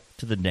car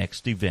to the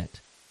next event.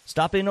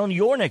 Stop in on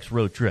your next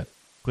road trip.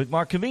 Quick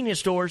Mart convenience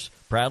stores,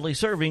 proudly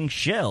serving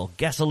Shell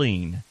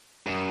gasoline.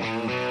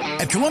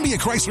 At Columbia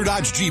Chrysler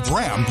Dodge Jeep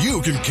Ram,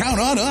 you can count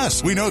on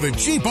us. We know that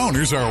Jeep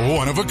owners are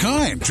one of a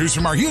kind. Choose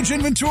from our huge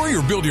inventory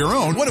or build your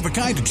own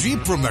one-of-a-kind Jeep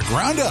from the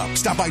ground up.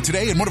 Stop by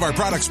today and one of our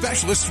product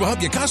specialists will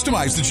help you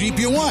customize the Jeep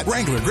you want.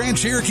 Wrangler, Grand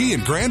Cherokee,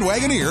 and Grand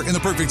Wagoneer in the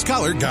perfect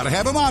color. Gotta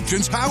have them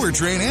options,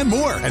 powertrain, and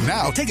more. And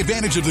now, take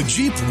advantage of the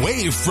Jeep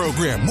Wave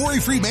program.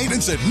 Worry-free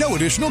maintenance at no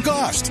additional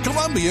cost.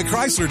 Columbia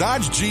Chrysler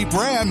Dodge Jeep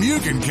Ram, you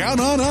can count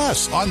on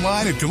us.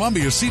 Online at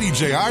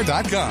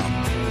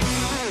ColumbiaCDJR.com.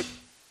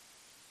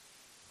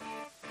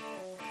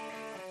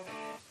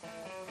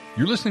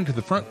 You're listening to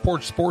the Front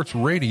Porch Sports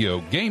Radio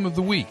Game of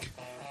the Week.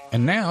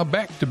 And now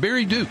back to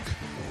Barry Duke.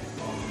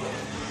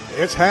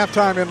 It's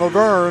halftime in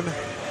LaVergne.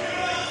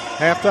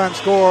 Halftime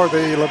score,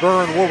 the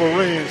LaVergne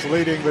Wolverines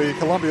leading the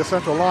Columbia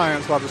Central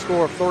Lions by the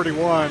score of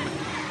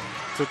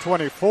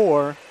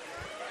 31-24.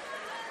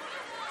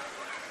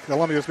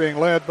 Columbia is being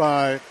led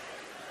by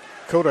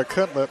Coda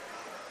Cutlip.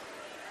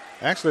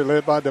 Actually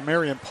led by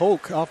Demarion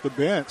Polk off the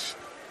bench.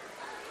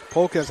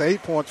 Polk has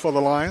 8 points for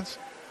the Lions.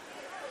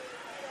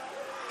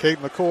 Kate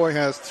McCoy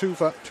has 2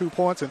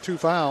 points and 2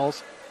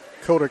 fouls.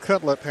 Coda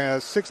Cutlip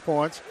has 6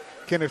 points.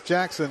 Kenneth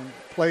Jackson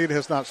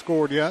has not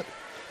scored yet.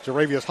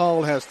 Jaravius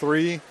Hall has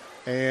 3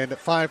 and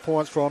 5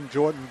 points from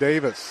Jordan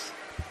Davis.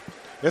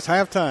 It's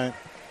halftime.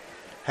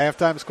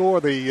 Halftime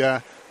score,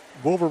 the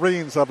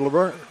Wolverines of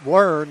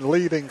LaVergne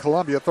leading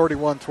Columbia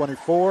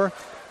 31-24.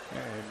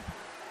 And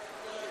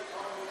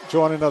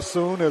joining us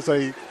soon is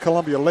a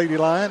Columbia Lady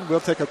Lion. We'll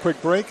take a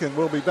quick break, and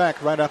we'll be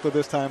back right after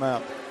this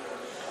timeout.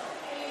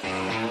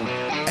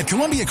 At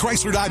Columbia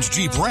Chrysler Dodge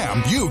Jeep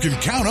Ram, you can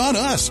count on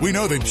us. We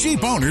know that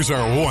Jeep owners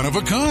are one of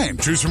a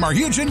kind. Choose from our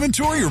huge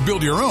inventory or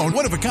build your own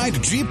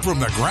one-of-a-kind Jeep from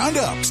the ground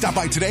up. Stop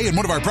by today and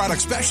one of our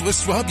product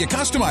specialists will help you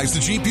customize the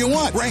Jeep you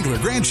want. Wrangler,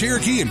 Grand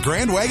Cherokee, and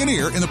Grand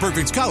Wagoneer in the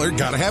perfect color.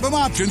 Gotta have them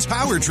options,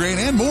 powertrain,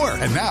 and more.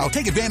 And now,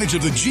 take advantage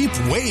of the Jeep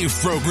Wave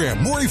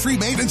program. Worry-free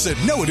maintenance at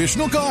no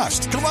additional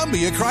cost.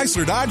 Columbia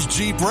Chrysler Dodge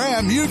Jeep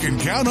Ram, you can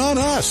count on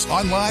us.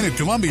 Online at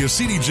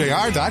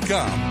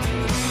ColumbiaCDJR.com.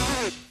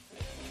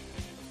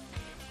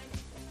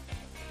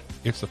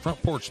 It's the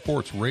Front Porch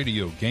Sports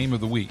Radio Game of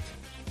the Week.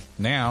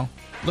 Now,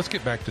 let's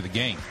get back to the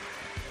game.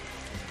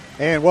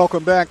 And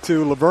welcome back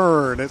to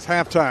LaVergne. It's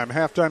halftime.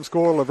 Halftime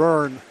score,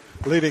 LaVergne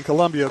leading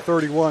Columbia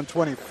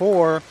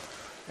 31-24.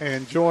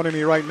 And joining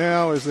me right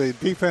now is a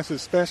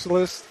defensive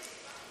specialist,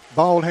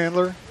 ball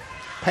handler,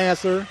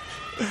 passer,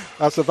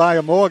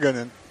 Savia Morgan.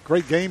 And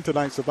great game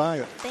tonight,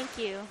 Savia. Thank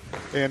you.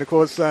 And, of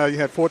course, you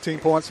had 14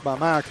 points by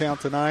my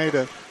account tonight.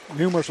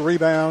 Numerous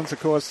rebounds, of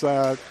course,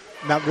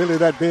 not really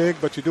that big,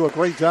 but you do a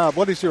great job.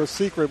 What is your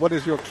secret? What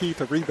is your key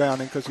to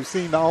rebounding? Because you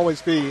seem to always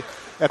be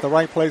at the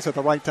right place at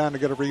the right time to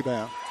get a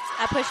rebound.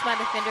 I push my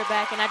defender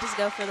back, and I just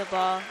go for the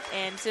ball.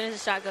 And as soon as the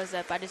shot goes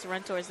up, I just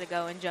run towards the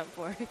goal and jump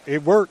for it.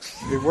 It works.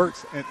 It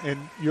works.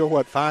 And you're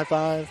what,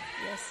 5'5"?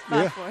 Yes,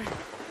 5'4".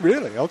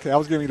 Really? Okay, I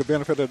was giving you the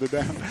benefit of the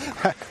doubt.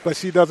 But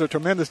she does a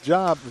tremendous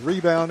job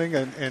rebounding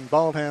and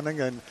ball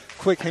handling and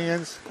quick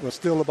hands will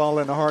steal the ball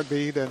in a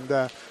heartbeat.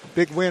 And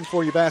big win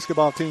for your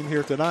basketball team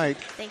here tonight.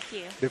 Thank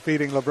you.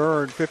 Defeating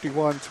LaVergne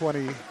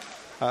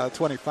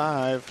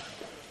 51-25.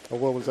 Or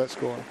what was that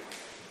score?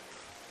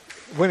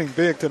 Winning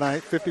big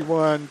tonight,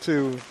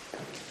 51-25.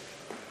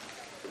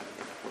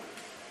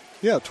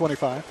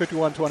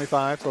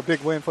 51-25. So a big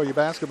win for your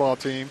basketball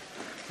team.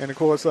 And, of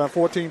course,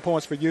 14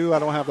 points for you. I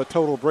don't have the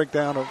total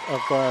breakdown of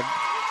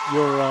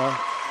your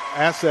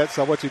assets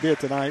of what you did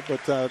tonight,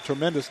 but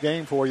tremendous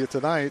game for you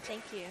tonight.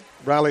 Thank you.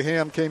 Riley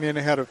Ham came in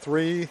ahead of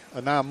 3.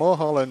 Anaya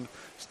Mulholland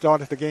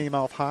started the game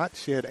off hot.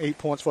 She had 8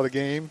 points for the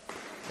game.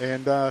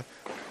 And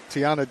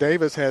Tiana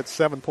Davis had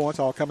 7 points,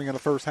 all coming in the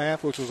first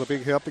half, which was a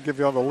big help to give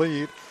you the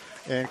lead.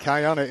 And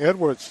Kiana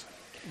Edwards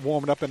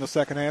warming up in the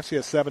second half. She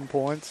had 7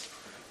 points.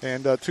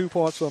 And 2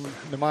 points from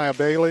Nehemiah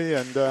Bailey.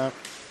 And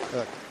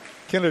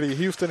Kennedy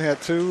Houston had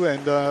 2,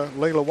 and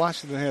Layla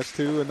Washington has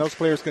 2. And those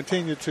players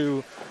continue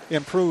to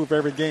improve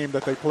every game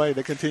that they play.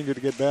 They continue to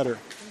get better.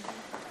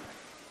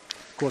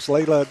 Of course,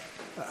 Layla,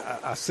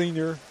 a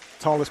senior,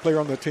 tallest player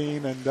on the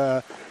team, and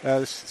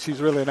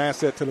she's really an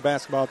asset to the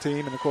basketball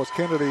team. And, of course,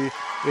 Kennedy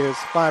is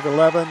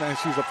 5'11", and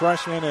she's a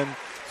freshman, and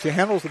she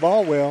handles the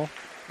ball well.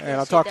 And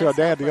I talked to her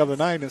dad the other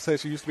night and said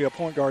she used to be a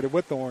point guard at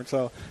Whitthorne.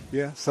 So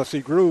she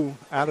grew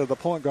out of the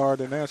point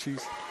guard, and now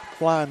she's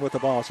flying with the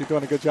ball. She's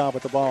doing a good job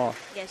with the ball.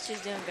 Yes,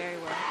 she's doing very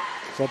well.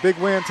 So a big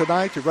win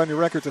tonight. You run your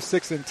record to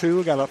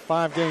 6-2. Got a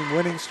 5-game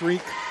winning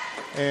streak.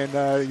 And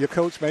your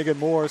coach, Megan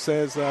Moore,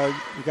 says you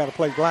got to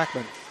play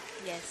Blackman.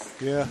 Yes.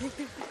 Yeah.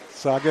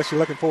 So I guess you're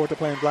looking forward to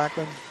playing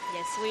Blackman?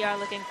 Yes, we are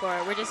looking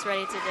forward. We're just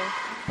ready to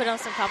put on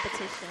some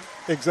competition.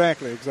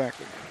 Exactly.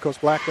 Of course,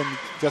 Blackman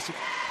just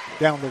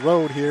down the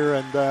road here,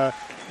 and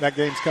that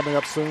game's coming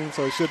up soon,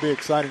 so it should be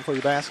exciting for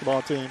your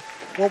basketball team.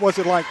 What was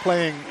it like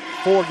playing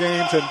 4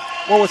 games, and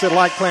what was it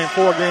like playing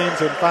 4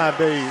 games in 5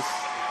 days?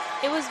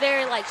 It was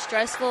very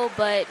stressful,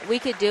 but we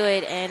could do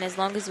it, and as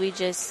long as we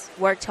just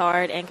worked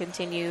hard and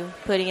continue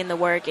putting in the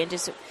work and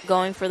just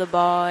going for the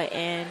ball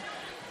and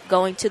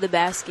going to the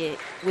basket,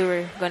 we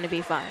were going to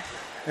be fine.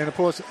 And, of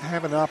course,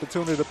 having an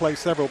opportunity to play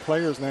several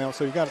players now,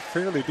 so you got a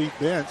fairly deep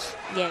bench.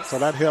 Yes. So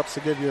that helps to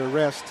give you a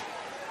rest.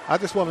 I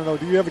just want to know,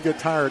 do you ever get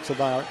tired,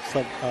 Savia?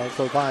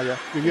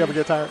 Do you ever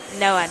get tired?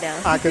 No, I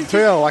don't. I can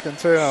tell.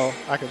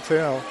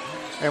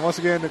 And once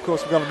again, of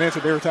course, we're going to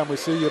mention it every time we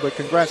see you, but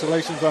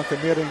congratulations on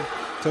committing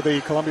to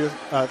the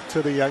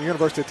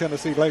University of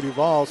Tennessee Lady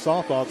Vols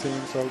softball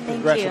team. So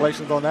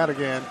congratulations on that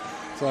again.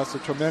 So that's a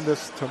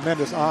tremendous,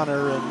 tremendous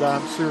honor, and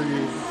I'm sure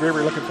you're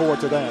very looking forward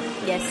to that.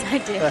 Yes, I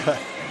do.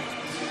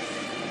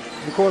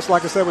 Of course,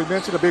 like I said, we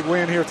mentioned a big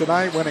win here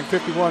tonight, winning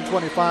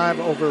 51-25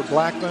 over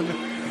Blackman.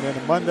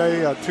 And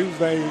then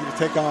Tuesday, you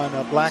take on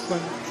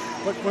Blackman.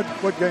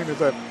 What game is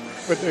that?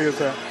 What day is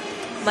that?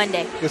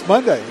 Monday. It's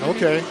Monday.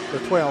 Okay, the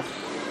 12th.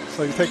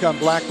 So you take on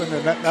Blackman,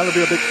 and that'll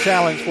be a big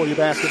challenge for your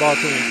basketball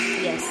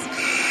team. Yes.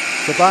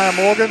 Savia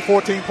Morgan,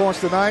 14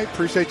 points tonight.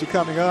 Appreciate you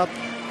coming up.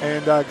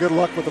 And good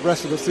luck with the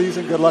rest of the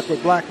season. Good luck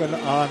with Blackman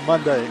on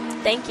Monday.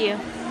 Thank you.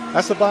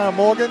 That's Savia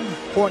Morgan,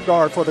 point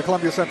guard for the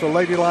Columbia Central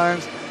Lady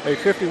Lions, a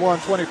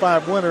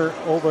 51-25 winner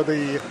over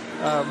the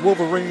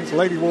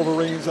Lady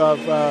Wolverines of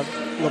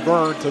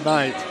LaVergne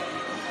tonight.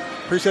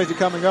 Appreciate you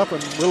coming up,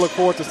 and we'll look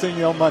forward to seeing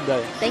you on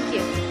Monday. Thank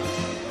you.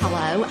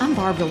 Hello, I'm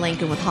Barbara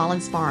Lincoln with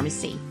Hollins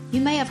Pharmacy.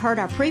 You may have heard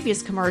our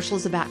previous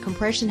commercials about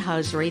compression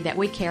hosiery that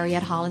we carry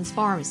at Hollins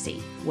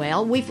Pharmacy.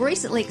 Well, we've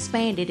recently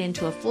expanded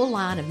into a full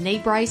line of knee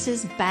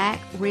braces,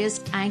 back,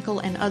 wrist, ankle,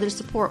 and other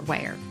support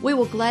wear. We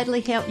will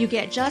gladly help you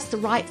get just the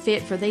right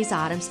fit for these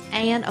items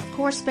and, of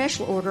course,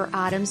 special order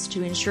items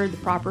to ensure the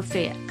proper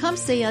fit. Come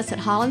see us at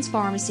Hollins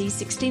Pharmacy,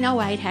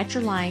 1608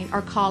 Hatcher Lane,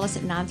 or call us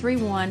at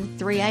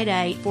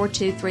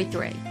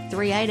 931-388-4233.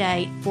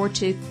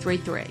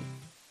 388-4233.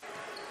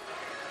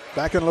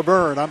 Back in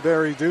LaVergne, I'm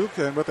Barry Duke,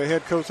 and with the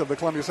head coach of the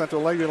Columbia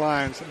Central Lady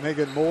Lions,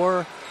 Megan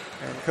Moore.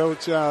 And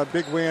Coach,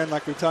 big win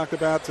like we talked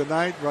about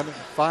tonight, running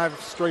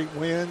 5 straight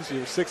wins.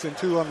 You're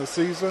 6-2 on the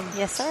season.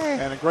 Yes, sir.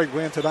 And a great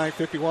win tonight,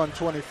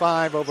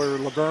 51-25 over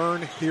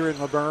LaVergne, here in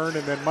LaVergne.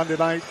 And then Monday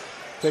night,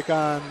 take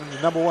on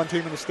the number 1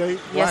 team in the state.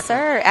 Yes,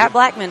 sir, at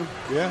Blackman.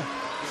 Yeah.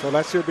 So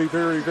that should be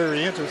very,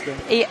 very interesting.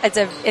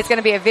 It's going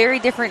to be a very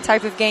different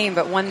type of game,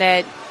 but one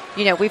that,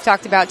 we've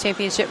talked about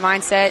championship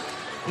mindset.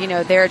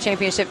 They're a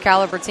championship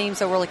caliber team,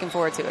 so we're looking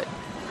forward to it.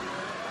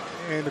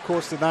 And, of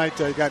course, tonight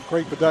you got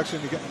great production.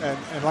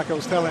 And like I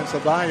was telling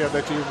Savaya,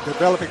 that you're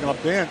developing a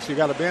bench. You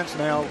got a bench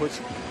now, which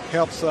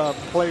helps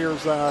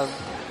players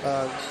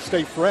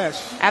stay fresh.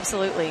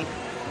 Absolutely.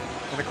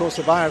 And, of course,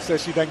 Savaya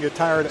says she doesn't get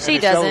tired. She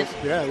doesn't.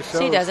 Yeah, it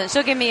shows. She doesn't.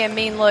 She'll give me a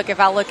mean look if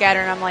I look at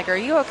her and I'm like, are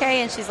you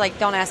okay? And she's like,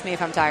 don't ask me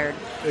if I'm tired.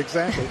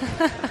 Exactly.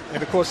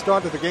 And, of course,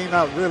 started the game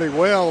out really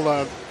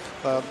well.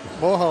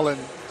 Mulholland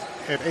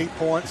at 8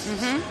 points,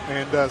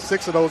 and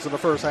 6 of those in the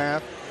first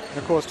half. And,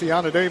 of course,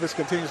 Tiana Davis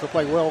continues to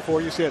play well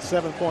for you. She had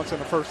 7 points in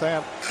the first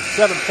half.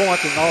 7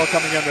 points and all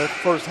coming in the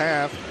first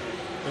half.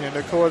 And,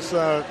 of course,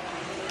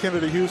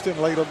 Kennedy Houston,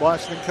 Layla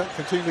Washington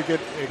continue to get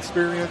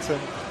experience, and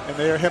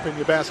they're helping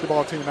your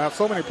basketball team out.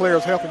 So many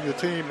players helping your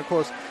team. And, of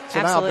course,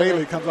 so now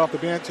Bailey comes off the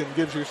bench and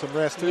gives you some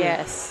rest, too.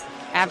 Yes.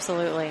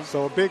 Absolutely.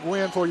 So a big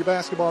win for your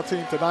basketball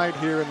team tonight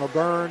here in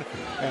LaVergne,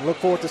 and look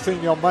forward to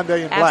seeing you on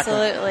Monday in Blackman.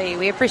 Absolutely.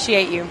 We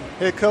appreciate you.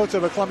 Head coach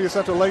of the Columbia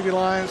Central Lady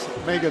Lions,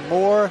 Megan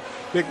Moore.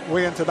 Big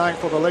win tonight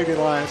for the Lady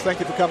Lions. Thank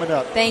you for coming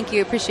up. Thank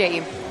you. Appreciate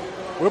you.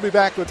 We'll be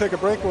back. We'll take a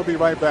break. We'll be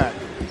right back.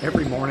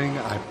 Every morning,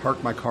 I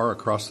park my car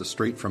across the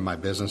street from my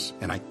business,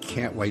 and I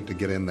can't wait to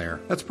get in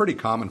there. That's pretty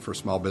common for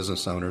small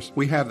business owners.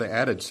 We have the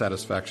added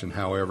satisfaction,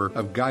 however,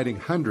 of guiding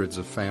hundreds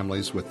of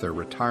families with their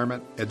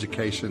retirement,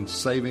 education,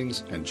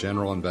 savings, and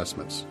general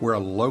investments. We're a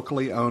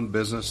locally owned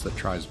business that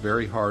tries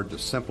very hard to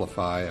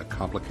simplify a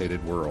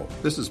complicated world.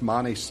 This is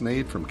Monty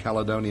Sneed from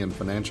Caledonian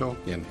Financial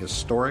in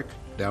historic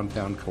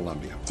downtown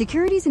Columbia.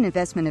 Securities and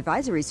investment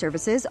advisory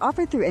services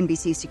offered through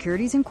NBC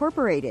Securities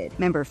Incorporated,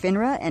 member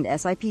FINRA and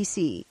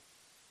SIPC.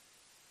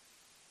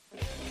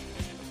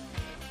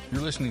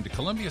 You're listening to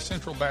Columbia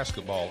Central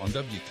Basketball on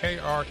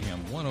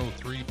WKRM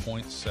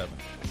 103.7.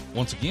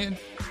 Once again,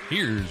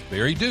 here's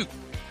Barry Duke.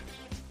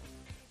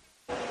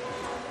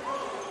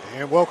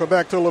 And welcome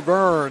back to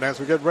LaVergne as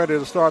we get ready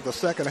to start the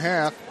second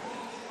half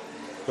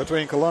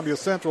between Columbia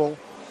Central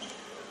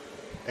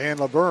and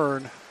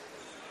LaVergne.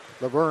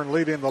 LaVergne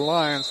leading the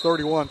Lions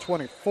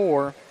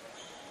 31-24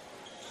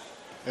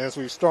 as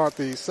we start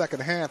the second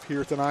half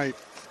here tonight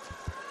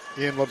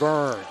in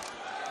LaVergne.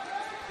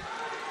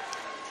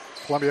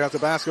 Columbia has the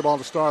basketball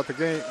to start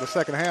the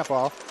second half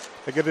off.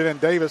 They get it in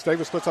Davis.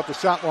 Davis puts up the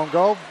shot, won't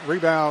go.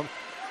 Rebound,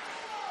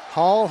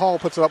 Hall. Hall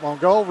puts it up,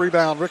 won't go.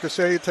 Rebound,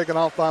 Ricochet, taken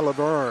off by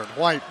LaVergne.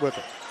 White with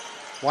it.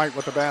 White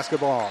with the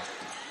basketball.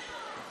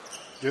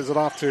 Gives it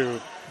off to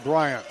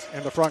Bryant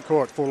in the front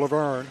court for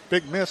LaVergne.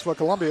 Big miss for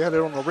Columbia. Had it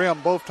on the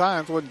rim both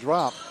times, wouldn't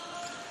drop.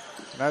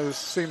 And that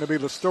seemed to be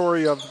the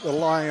story of the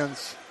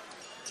Lions'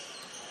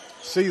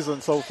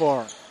 season so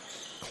far.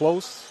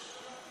 Close,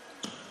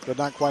 but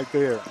not quite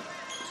there.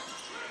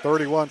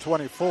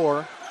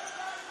 31-24.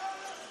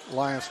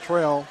 Lions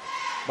trail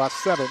by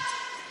 7.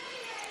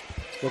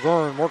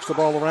 LaVergne works the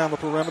ball around the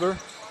perimeter.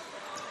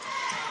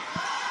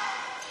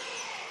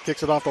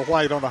 Kicks it off to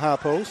White on the high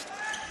post.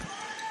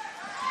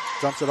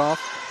 Dumps it off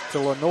to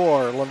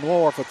Lenore.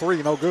 Lenore for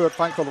 3, no good.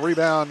 Fight for the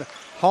rebound.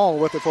 Hall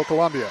with it for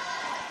Columbia.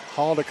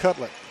 Hall to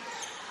Cutlet.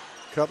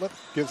 Cutlet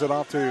gives it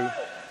off to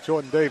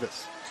Jordan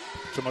Davis.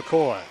 To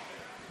McCoy.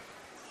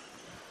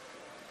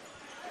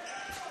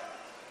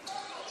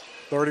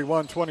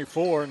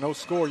 31-24, no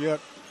score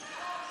yet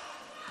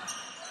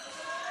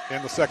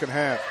in the second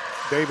half.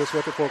 Davis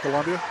with it for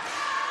Columbia.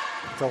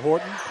 To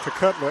Horton, to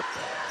Cutlet.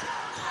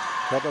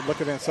 Cutlet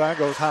looking inside,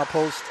 goes high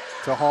post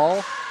to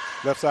Hall.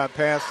 Left side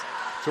pass,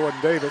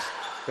 Jordan Davis.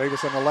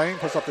 Davis in the lane,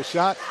 puts up the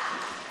shot.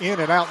 In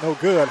and out, no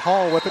good.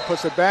 Hall with it,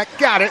 puts it back,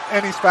 got it,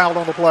 and he's fouled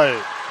on the play.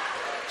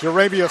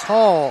 Jarabius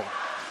Hall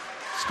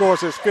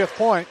scores his 5th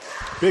point.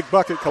 Big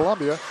bucket,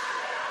 Columbia.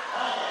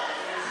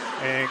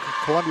 And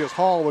Columbia's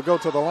Hall will go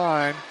to the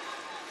line.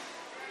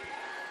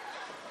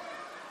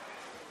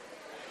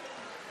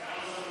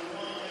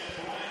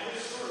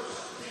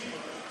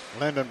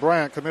 Landon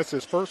Bryant commits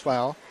his first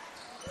foul.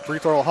 Free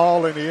throw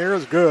Hall in the air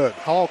is good.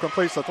 Hall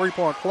completes a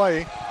 3-point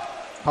play.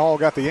 Hall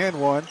got the end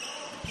one.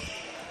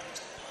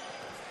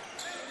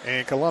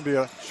 And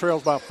Columbia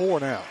trails by 4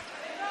 now.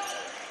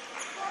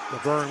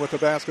 LaVergne with the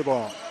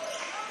basketball.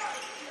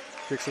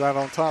 Kicks it out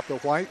on top to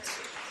White.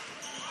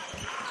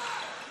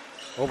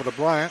 Over to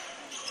Bryant.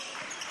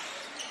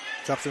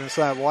 Jumps it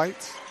inside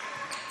White.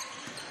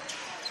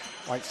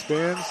 White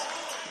spins.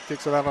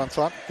 Kicks it out on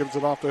top. Gives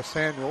it off to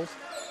Samuels.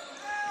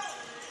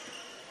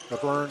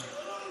 LaVergne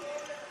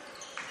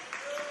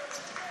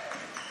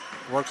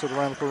works it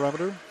around the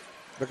perimeter.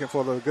 Looking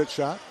for the good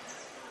shot.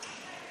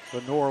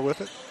 Lenore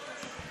with it.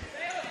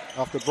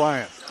 Off to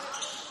Bryant.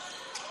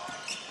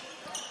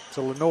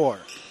 To Lenore.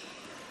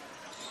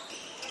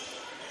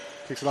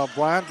 Kicks it off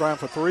Bryant. Bryant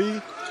for three.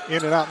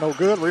 In and out, no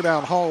good.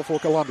 Rebound Hall for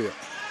Columbia.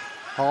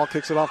 Hall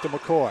kicks it off to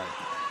McCoy.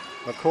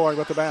 McCoy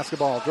with the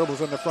basketball.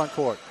 Dribbles in the front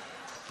court.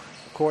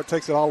 McCoy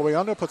takes it all the way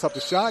under. Puts up the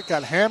shot.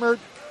 Got hammered.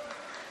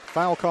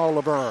 Foul call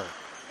LaVergne.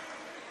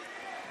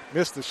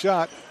 Missed the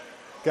shot.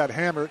 Got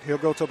hammered. He'll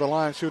go to the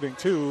line shooting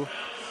two.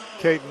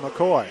 Caden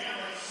McCoy.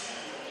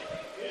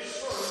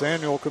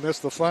 Samuel commits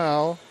the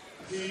foul.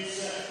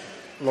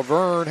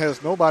 LaVergne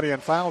has nobody in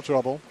foul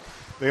trouble.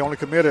 They only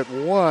committed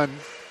one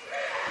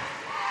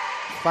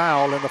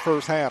foul in the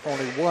first half.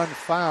 Only one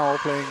foul,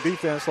 playing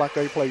defense like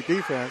they play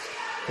defense.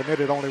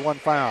 Committed only one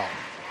foul.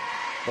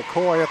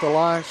 McCoy at the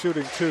line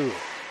shooting two.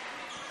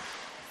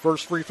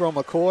 First free throw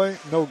McCoy,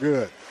 no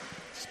good.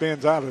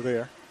 Spins out of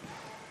there.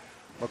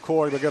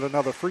 McCoy will get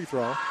another free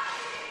throw.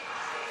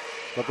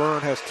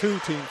 LaVergne has 2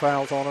 team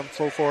fouls on him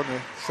so far in the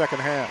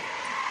second half.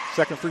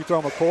 Second free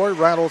throw McCoy,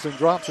 rattles and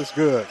drops, is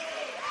good.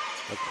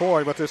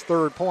 McCoy with his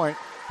third point.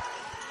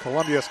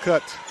 Columbia's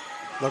cut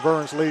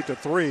LaVergne's lead to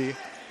 3.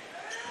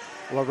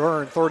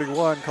 LaVergne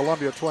 31,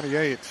 Columbia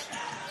 28.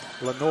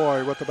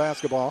 Lenoy with the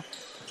basketball.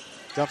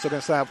 Dumps it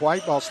inside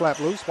White, ball slapped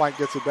loose. White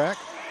gets it back.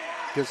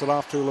 Gives it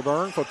off to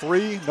LaVergne for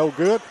 3, no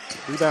good.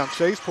 Rebound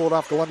chase, pulled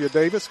off Columbia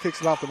Davis,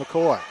 kicks it off to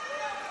McCoy.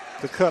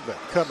 To Cutlet.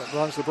 Cutlet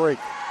runs the break.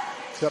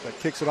 Cutlet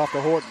kicks it off to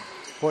Horton.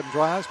 Horton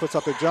drives, puts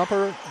up the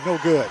jumper, no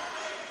good.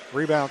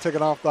 Rebound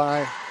taken off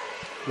by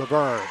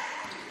LaVergne.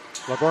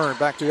 LaVergne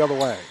back the other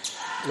way.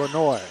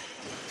 Lenoy.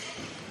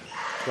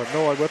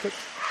 Lenoy with it.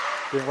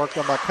 Being worked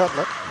on by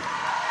Cutlet.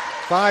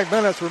 5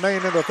 minutes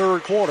remain in the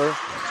third quarter.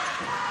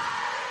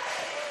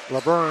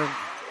 LaVergne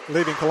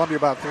leading Columbia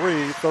by 3,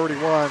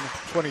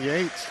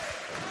 31-28.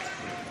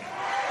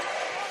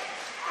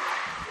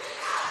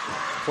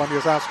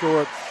 Columbia's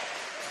outscored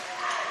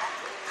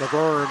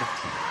LaVergne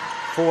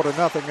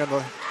 4-0 in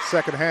the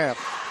second half.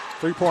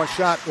 3-point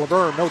shot,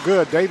 LaVergne, no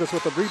good. Davis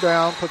with the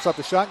rebound, puts up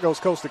the shot, goes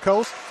coast to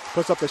coast,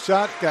 puts up the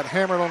shot, got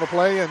hammered on the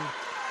play, and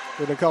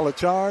when they call it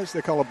charge,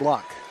 they call it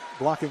block.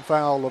 Blocking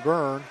foul,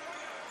 LaVergne.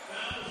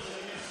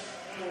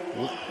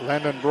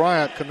 Landon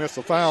Bryant commits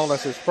a foul,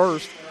 that's his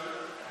first.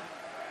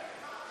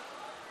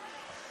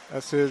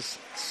 That's his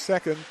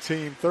second,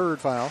 team third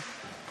foul.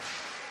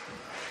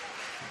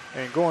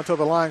 And going to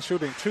the line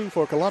shooting 2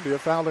 for Columbia,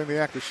 fouling the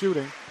act of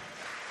shooting,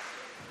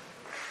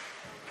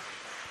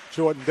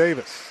 Jordan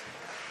Davis.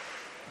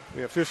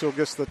 The official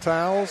gets the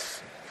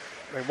towels.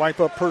 They wipe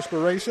up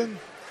perspiration.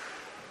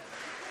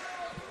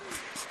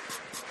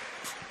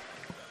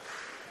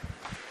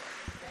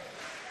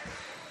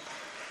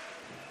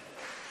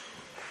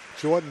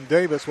 Jordan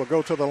Davis will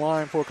go to the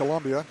line for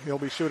Columbia. He'll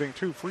be shooting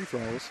 2 free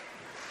throws.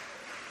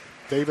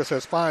 Davis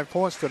has 5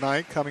 points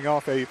tonight, coming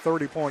off a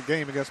 30-point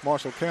game against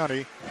Marshall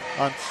County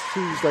on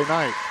Tuesday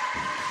night.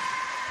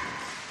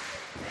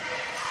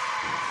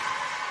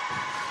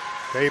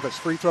 Davis'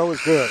 free throw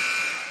is good.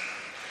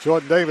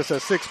 Jordan Davis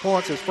has 6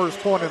 points, his first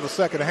point in the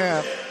second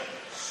half.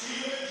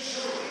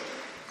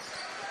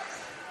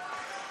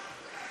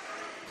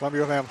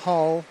 Columbia will have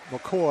Hall,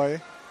 McCoy,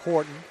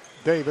 Horton,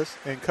 Davis,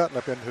 and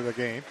Cutlip into the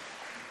game.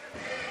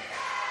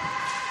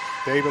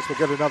 Davis will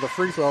get another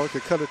free throw to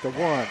cut it to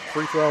 1.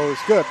 Free throw is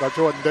good by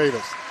Jordan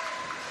Davis.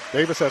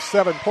 Davis has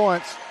 7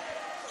 points,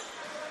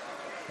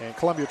 and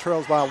Columbia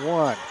trails by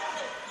 1.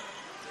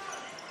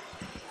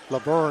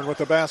 LaVergne with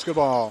the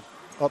basketball,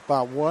 up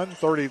by 1,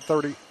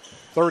 31-30.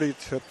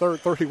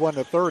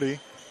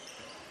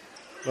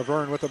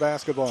 LaVergne with the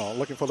basketball,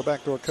 looking for the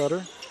backdoor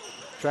cutter.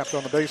 Trapped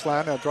on the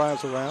baseline, now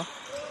drives around.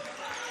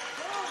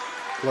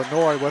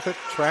 Lenoy with it,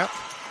 trapped.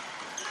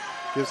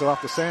 Gives it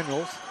off to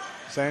Samuels.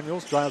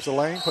 Samuels drives the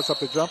lane, puts up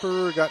the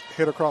jumper, got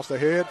hit across the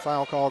head.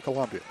 Foul call,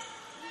 Columbia.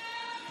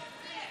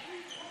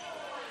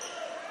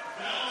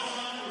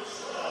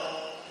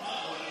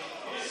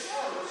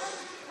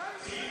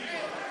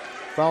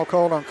 Foul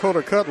called on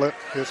Coda Cutlet,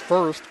 his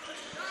first.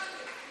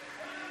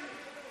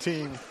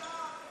 Team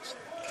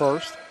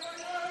first.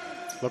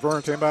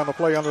 LaVergne to inbound the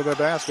play under their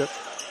basket.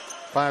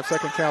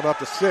 5-second count up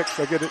to 6.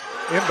 They get it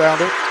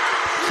inbounded.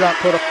 Shot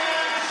put up.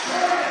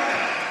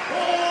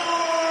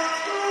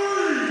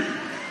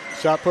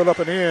 Shot put up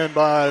and in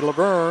by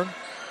LaVergne.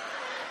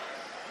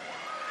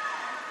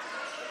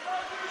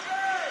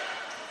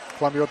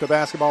 Columbia with the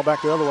basketball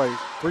back the other way.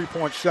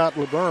 3-point shot,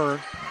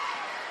 LaVergne.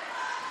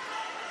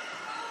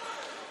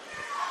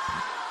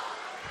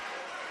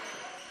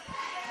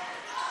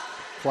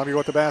 Columbia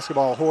with the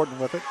basketball, Horton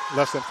with it.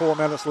 Less than 4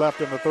 minutes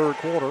left in the third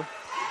quarter.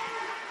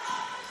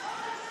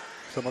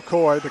 So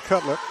McCoy to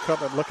Cutlet.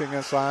 Cutlet looking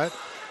inside.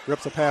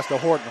 Rips a pass to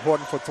Horton.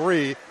 Horton for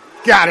 3.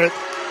 Got it.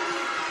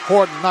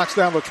 Horton knocks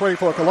down the tray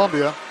for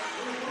Columbia.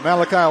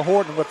 Malachi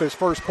Horton with his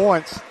first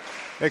points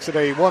makes it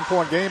a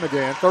 1-point game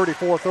again,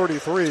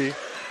 34-33.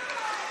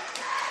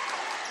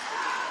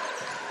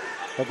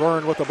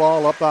 LaVergne with the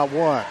ball up by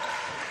 1.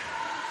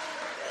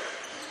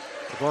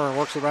 LaVergne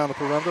works around the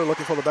perimeter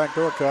looking for the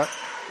backdoor cut.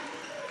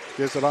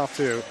 Gives it off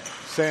to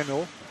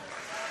Samuel.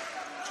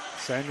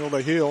 Samuel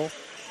to Hill.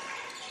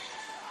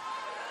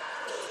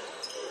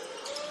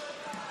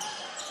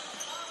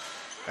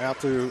 Out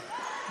to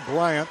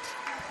Bryant.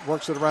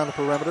 Works it around the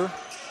perimeter.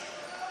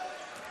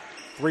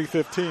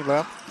 3:15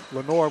 left.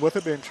 Lenore with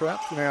it, being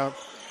trapped. Now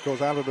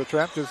goes out of the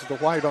trap. Gives it to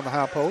White on the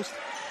high post.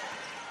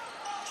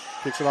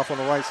 Kicks it off on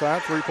the right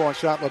side. 3-point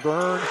shot,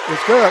 LaVergne.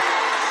 It's good.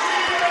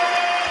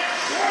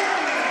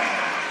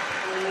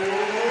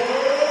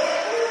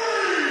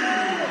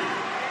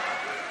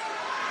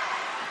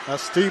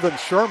 That's Steven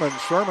Sherman.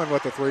 Sherman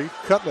with the 3.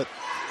 Cutlet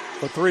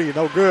for 3.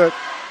 No good.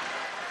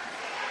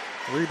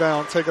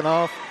 Rebound taken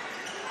off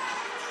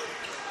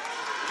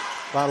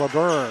by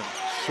LaVergne.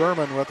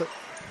 Sherman with it.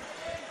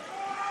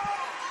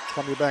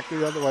 Coming back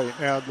the other way.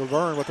 Now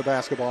LaVergne with the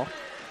basketball.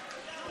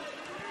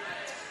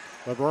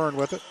 LaVergne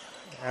with it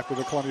after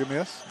the Columbia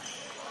miss.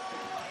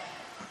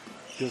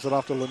 Gives it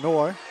off to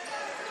Lenoir.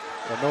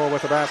 Lenoir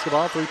with the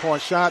basketball.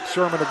 3-point shot.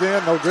 Sherman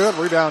again. No good.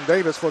 Rebound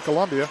Davis for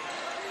Columbia.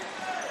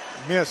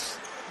 Miss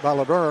by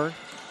LaVergne.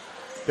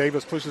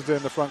 Davis pushes it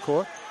in the front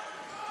court.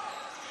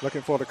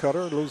 Looking for the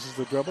cutter. Loses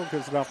the dribble.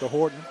 Gives it off to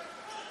Horton.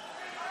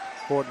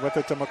 Horton with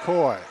it to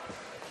McCoy.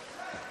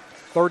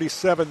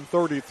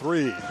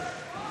 37-33.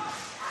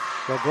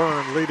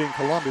 LaVergne leading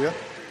Columbia.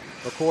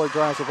 McCoy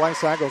drives the right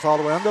side, goes all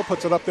the way under,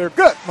 puts it up there.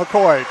 Good!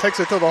 McCoy takes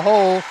it to the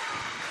hole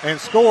and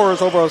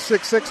scores over a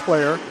 6'6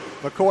 player.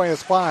 McCoy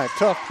is 5.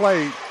 Tough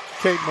play,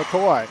 Kate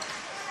McCoy.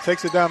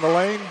 Takes it down the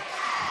lane,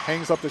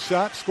 hangs up the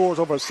shot, scores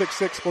over a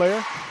 6'6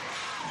 player.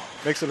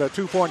 Makes it a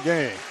 2-point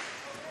game.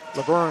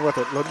 LaVergne with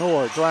it.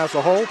 Lenoir drives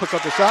the hole, puts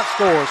up the shot,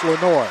 scores.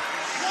 Lenoir.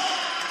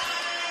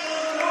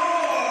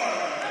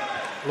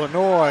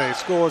 Lenoir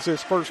scores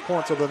his first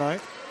points of the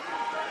night.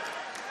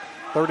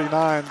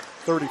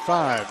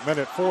 39-35,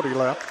 minute 40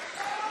 left.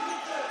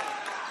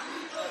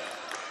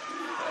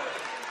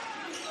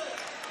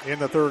 In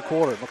the third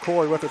quarter.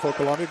 McCoy with it for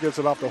Columbia, gives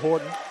it off to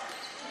Horton.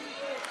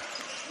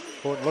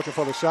 Horton looking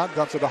for the shot,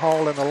 dumps it to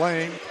Hall in the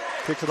lane,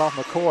 kicks it off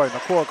McCoy.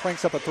 McCoy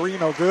cranks up a 3,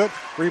 no good.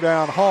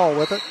 Rebound Hall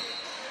with it.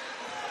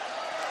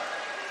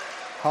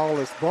 Hall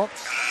is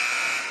bumped,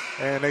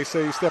 and they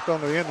say he stepped on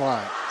the end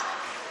line.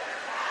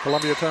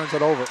 Columbia turns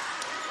it over.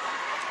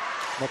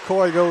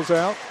 McCoy goes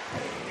out.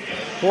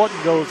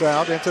 Horton goes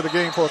out into the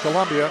game for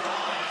Columbia.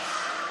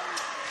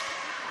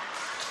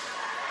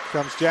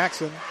 Comes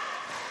Jackson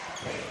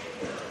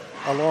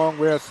along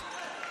with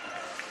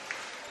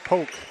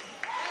Polk.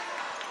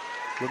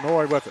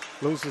 Lenoir with it.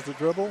 Loses the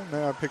dribble.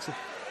 Now picks it.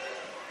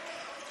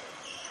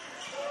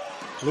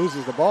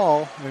 Loses the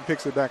ball and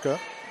picks it back up.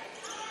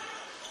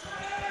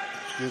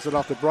 Gives it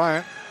off to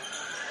Bryant.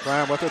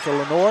 Bryant with it to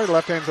Lenoir.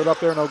 Left hands it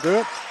up there, no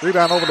good.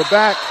 Rebound over the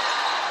back.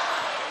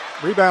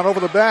 Rebound over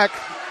the back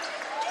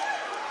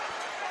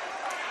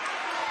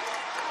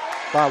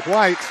by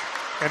White,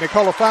 and they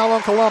call a foul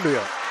on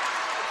Columbia.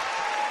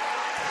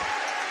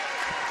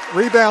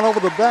 Rebound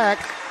over the back,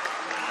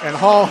 and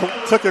Hall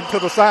took him to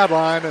the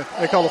sideline, and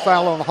they call a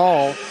foul on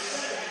Hall.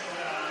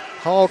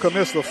 Hall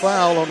commits the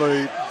foul on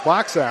the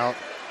box out.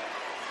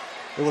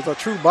 It was a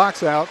true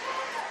box out,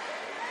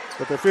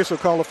 but the official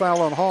called a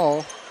foul on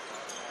Hall.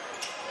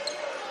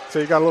 So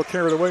he got a little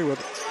carried away with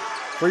it.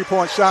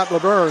 3-point shot,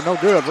 LaVergne, no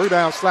good.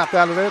 Rebound slapped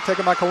out of there,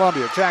 taken by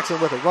Columbia. Jackson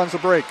with it, runs the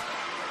break.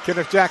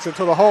 Kenneth Jackson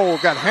to the hole,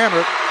 got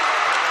hammered.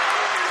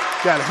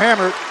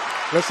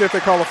 Let's see if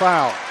they call a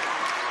foul.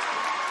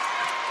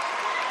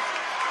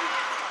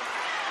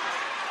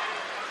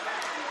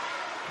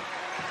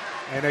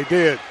 And they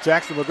did.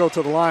 Jackson will go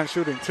to the line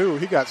shooting 2.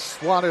 He got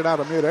swatted out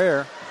of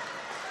midair.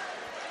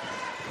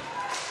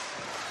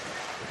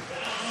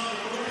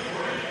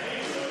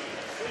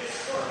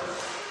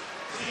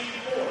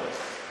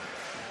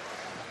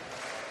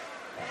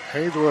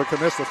 Hazelwood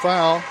commits the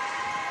foul.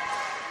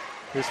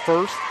 His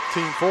first,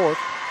 team fourth.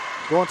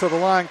 Going to the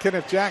line,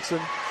 Kenneth Jackson,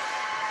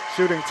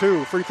 shooting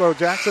 2. Free throw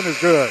Jackson is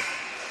good.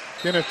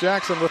 Kenneth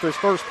Jackson with his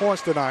first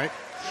points tonight.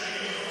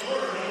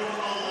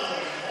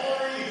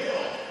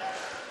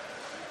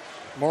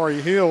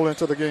 Maury Hill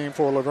into the game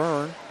for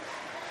LaVergne.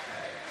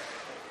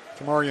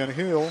 Tamarian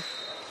Hill.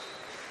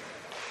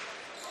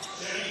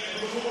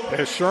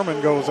 As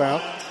Sherman goes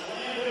out.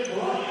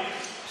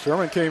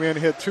 Sherman came in,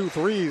 hit 2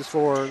 threes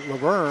for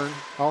LaVergne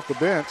off the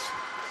bench.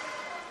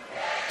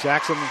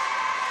 Jackson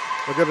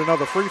will get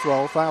another free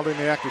throw, fouled in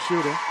the act of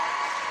shooting.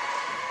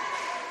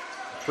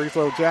 Free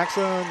throw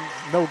Jackson,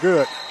 no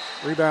good.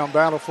 Rebound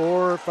battle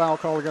for, foul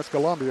call against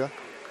Columbia.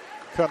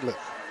 Cutlet.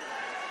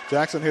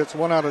 Jackson hits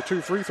 1 out of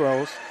 2 free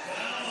throws.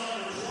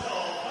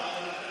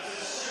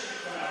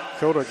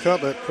 Coda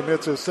Cutlet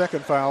commits his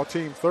second foul,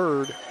 team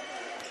third.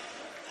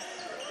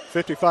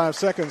 55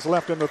 seconds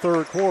left in the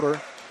third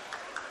quarter.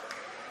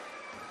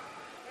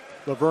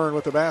 LaVergne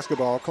with the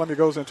basketball. Columbia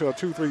goes into a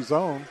 2-3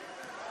 zone.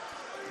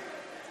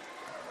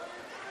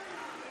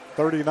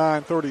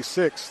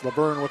 39-36.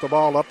 LaVergne with the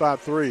ball up by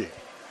 3.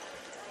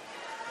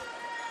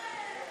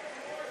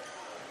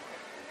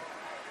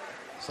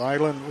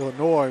 Silent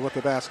Illinois with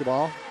the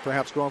basketball,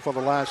 perhaps going for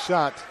the last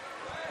shot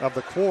of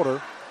the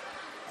quarter,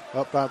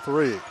 up by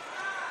 3.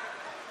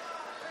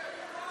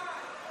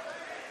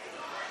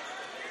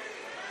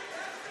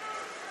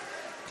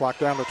 Clock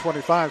down to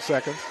 25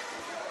 seconds.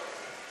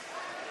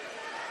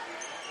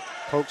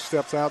 Coach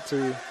steps out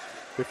to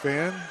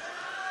defend.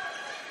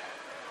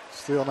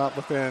 Still not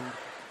within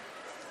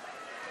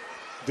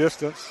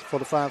distance for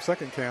the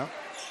 5-second count.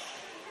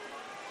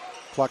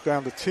 Clock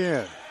down to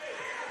 10.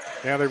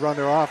 And they run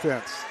their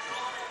offense.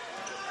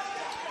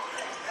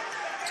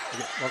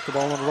 Work the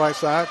ball on the right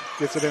side.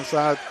 Gets it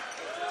inside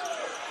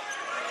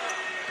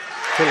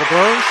to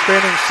LaVergne.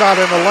 Spinning shot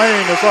in the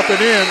lane is up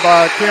and in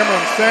by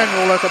Cameron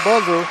Samuel at the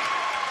buzzer.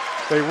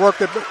 They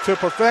worked it to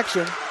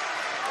perfection.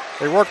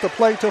 They worked the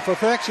play to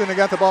perfection and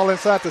got the ball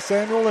inside to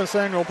Samuel, and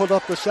Samuel put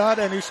up the shot,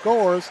 and he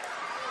scores.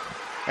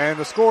 And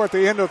the score at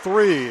the end of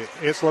 3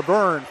 is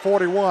LaVergne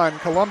 41,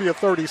 Columbia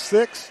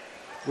 36.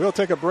 We'll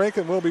take a break,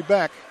 and we'll be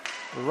back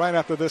right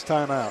after this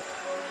timeout.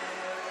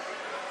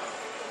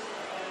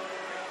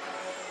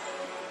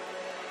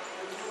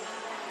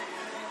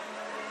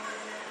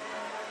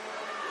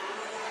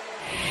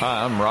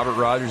 Hi, I'm Robert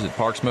Rogers at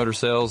Parks Motor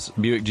Sales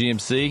Buick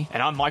GMC.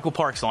 And I'm Michael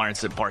Parks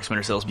Lawrence at Parks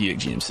Motor Sales Buick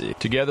GMC.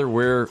 Together,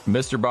 we're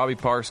Mr. Bobby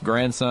Parks'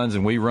 grandsons,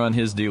 and we run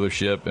his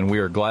dealership, and we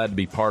are glad to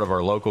be part of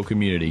our local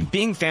community.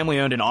 Being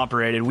family-owned and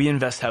operated, we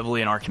invest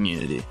heavily in our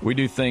community. We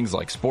do things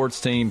like sports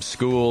teams,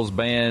 schools,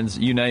 bands,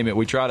 you name it.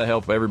 We try to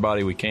help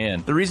everybody we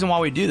can. The reason why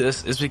we do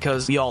this is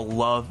because we all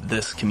love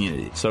this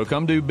community. So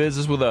come do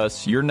business with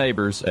us, your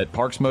neighbors, at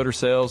Parks Motor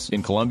Sales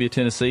in Columbia,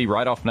 Tennessee,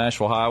 right off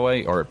Nashville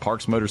Highway, or at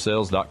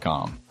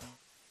parksmotorsales.com.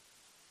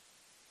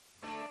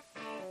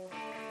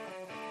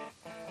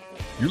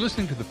 You're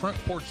listening to the Front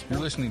Porch. You're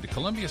listening to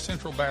Columbia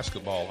Central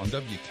Basketball on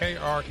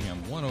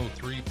WKRM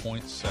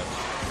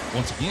 103.7.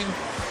 Once again,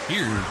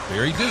 here's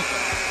Barry Duke.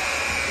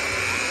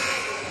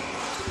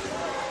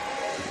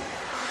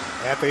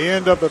 At the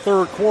end of the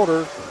third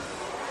quarter,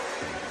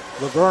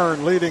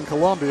 LaVergne leading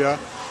Columbia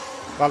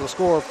by the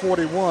score of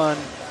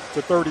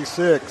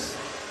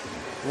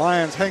 41-36.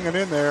 Lions hanging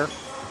in there.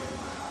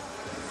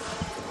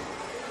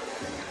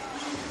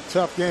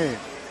 Tough game.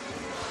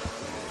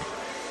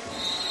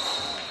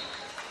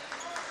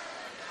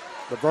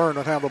 LaVergne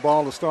will have the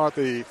ball to start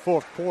the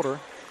fourth quarter.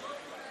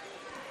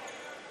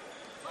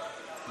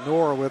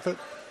 Nora with it.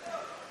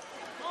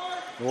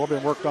 Nora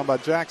being worked on by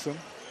Jackson.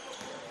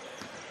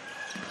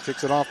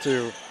 Kicks it off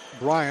to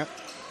Bryant.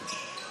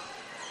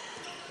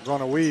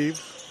 Gonna weave.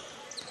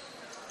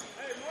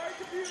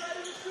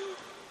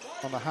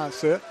 On the high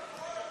set.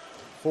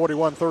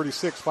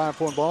 41-36,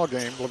 5-point ball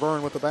game.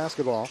 LaVergne with the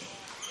basketball.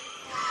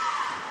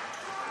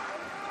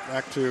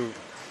 Back to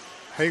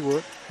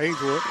Haywood.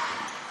 Hayeswood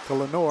to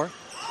Lenore.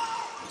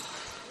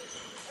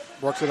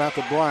 Works it out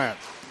to Bryant.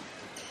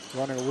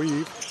 Running a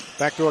weave.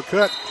 Back to a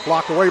cut.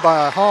 Blocked away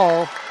by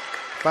Hall.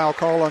 Foul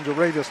call on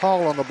Jaravius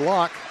Hall on the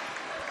block.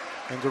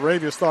 And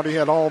Jaravius thought he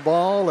had all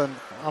ball, and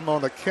I'm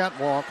on the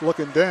catwalk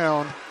looking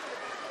down,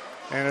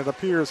 and it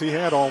appears he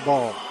had all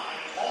ball.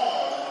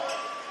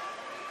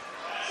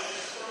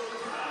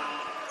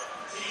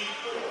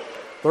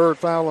 Third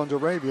foul on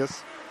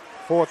Jaravius.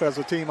 Fourth as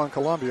a team on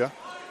Columbia.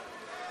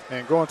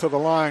 And going to the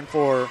line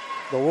for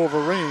the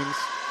Wolverines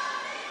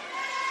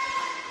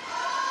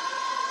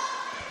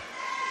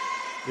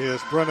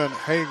is Brennan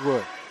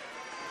Haywood.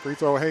 Free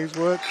throw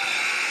Hayeswood.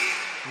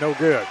 No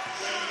good.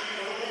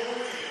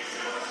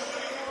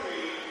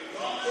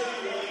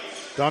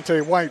 Dante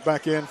White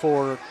back in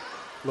for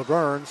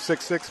LaVergne,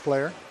 6'6"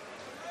 player.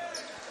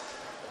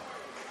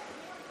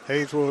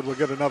 Hayeswood will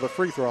get another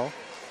free throw.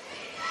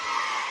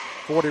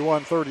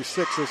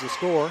 41-36 is the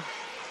score.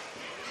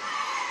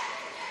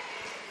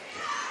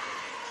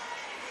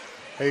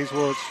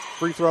 Hayeswood's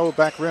free throw,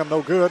 back rim,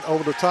 no good.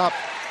 Over the top.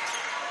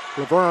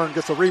 LaVergne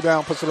gets a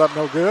rebound, puts it up,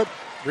 no good.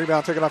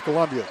 Rebound taken off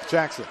Columbia.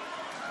 Jackson.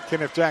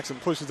 Kenneth Jackson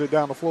pushes it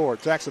down the floor.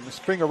 Jackson,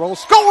 finger roll,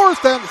 scores!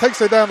 Takes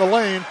it down the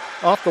lane,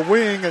 off the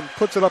wing, and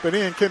puts it up and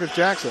in. Kenneth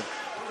Jackson.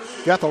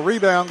 Got the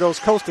rebound, goes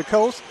coast to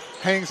coast,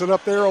 hangs it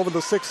up there over the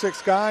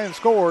 6'6" guy, and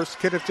scores.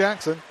 Kenneth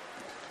Jackson.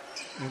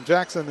 And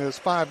Jackson is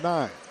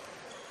 5'9".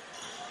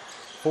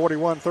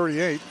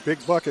 41-38,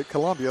 big bucket,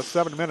 Columbia.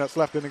 7 minutes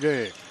left in the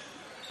game.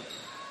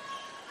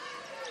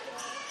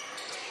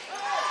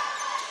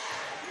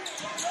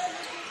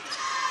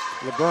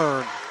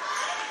 LaVergne.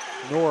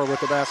 Nora with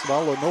the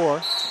basketball.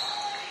 LaVergne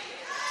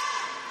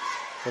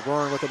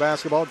with the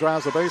basketball,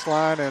 drives the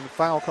baseline, and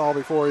foul call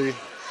before he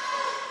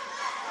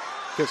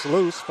gets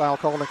loose. Foul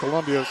call in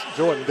Columbia's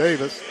Jordan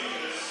Davis.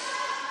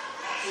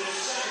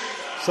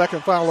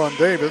 Second foul on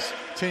Davis,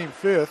 team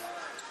fifth.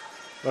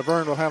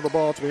 LaVergne will have the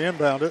ball to be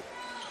inbounded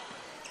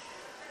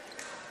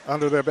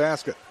under their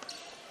basket.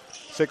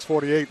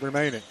 6:48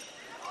 remaining.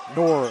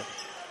 Nora,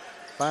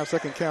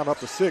 5-second count up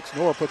to 6.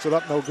 Nora puts it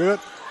up, no good.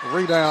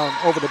 Rebound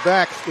over the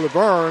back,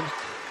 LaVergne.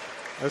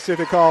 Let's see if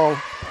they call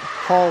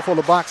for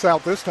the box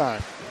out this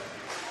time.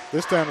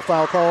 This time the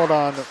foul called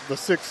on the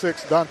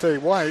 6'6" Dante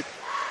White.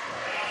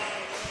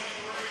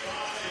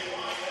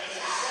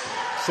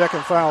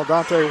 Second foul,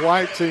 Dante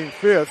White, team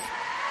fifth.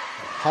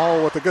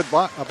 Hall with a good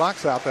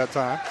box out that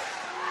time.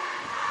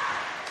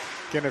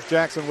 Kenneth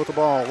Jackson with the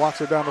ball.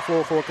 Walks it down the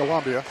floor for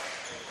Columbia.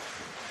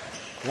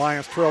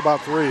 Lions trail by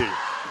 3.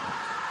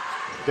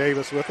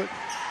 Davis with it.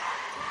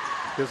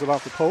 Gives it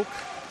off to Polk.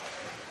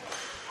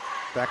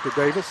 Back to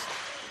Davis.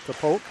 To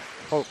Polk.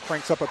 Polk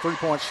cranks up a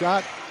three-point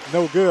shot.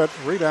 No good.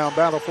 Rebound,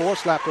 battle for,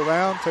 slapped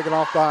around. Taken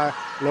off by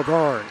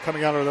LaVergne.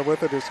 Coming out of there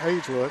with it is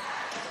Hayeswood.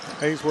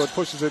 Hayeswood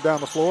pushes it down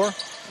the floor.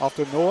 Off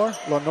to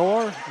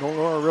Lenore.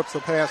 Lenore rips the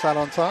pass out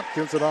on top.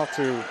 Gives it off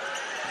to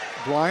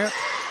Bryant.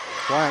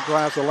 Bryant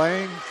drives the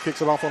lane.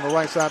 Kicks it off on the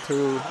right side to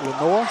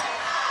Lenore.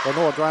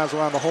 Lenore drives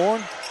around the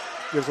horn.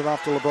 Gives it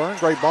off to LaVergne.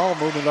 Great ball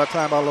movement that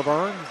time by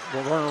LaVergne.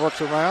 LaVergne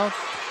works around.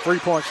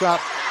 Three-point shot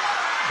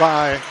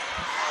by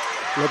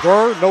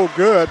LaVergne. No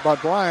good by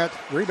Bryant.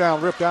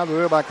 Rebound ripped out of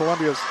there by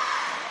Columbia's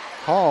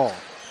Hall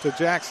to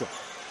Jackson.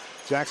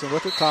 Jackson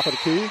with it, top of the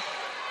key.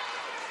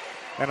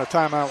 And a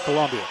timeout,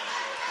 Columbia.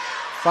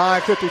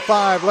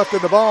 5:55 left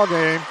in the ball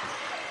game.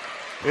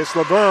 It's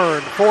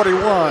LaVergne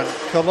 41,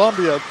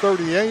 Columbia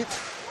 38.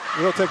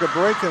 We'll take a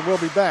break and we'll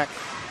be back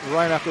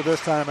right after this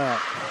timeout.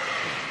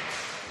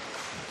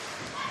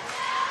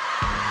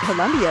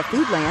 Columbia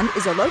Foodland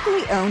is a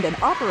locally owned and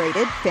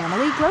operated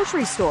family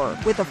grocery store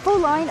with a full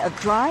line of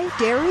dry,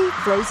 dairy,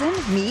 frozen,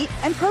 meat,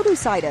 and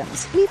produce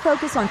items. We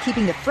focus on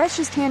keeping the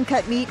freshest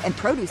hand-cut meat and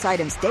produce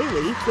items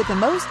daily with the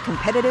most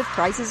competitive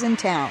prices in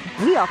town.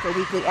 We offer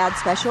weekly ad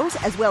specials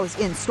as well as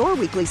in-store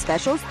weekly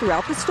specials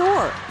throughout the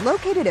store.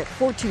 Located at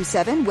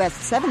 427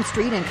 West 7th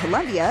Street in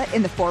Columbia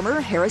in the former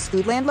Harris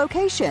Foodland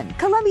location.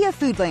 Columbia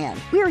Foodland.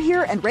 We are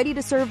here and ready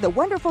to serve the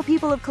wonderful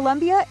people of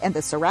Columbia and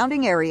the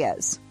surrounding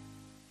areas.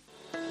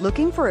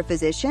 Looking for a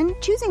physician?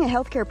 Choosing a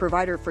healthcare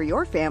provider for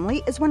your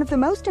family is one of the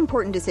most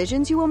important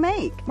decisions you will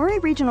make. Murray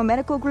Regional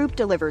Medical Group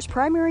delivers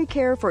primary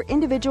care for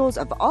individuals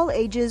of all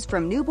ages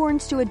from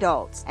newborns to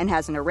adults and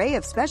has an array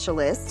of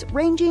specialists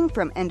ranging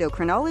from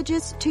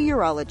endocrinologists to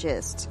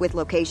urologists. With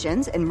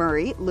locations in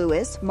Murray,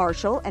 Lewis,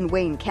 Marshall, and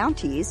Wayne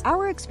counties,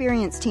 our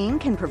experienced team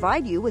can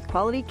provide you with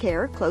quality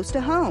care close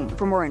to home.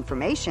 For more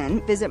information,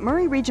 visit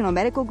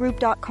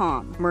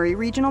murrayregionalmedicalgroup.com. Murray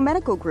Regional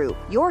Medical Group.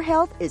 Your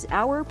health is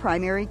our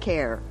primary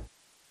care.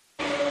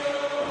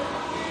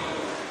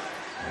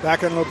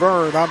 Back in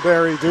LaVergne, I'm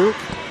Barry Duke.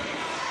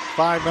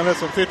 5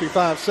 minutes and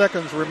 55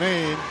 seconds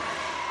remain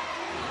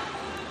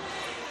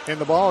in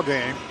the ball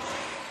game.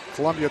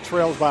 Columbia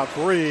trails by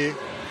 3,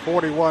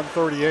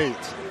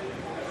 41-38.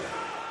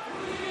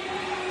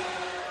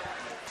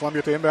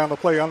 Columbia to inbound the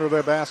play under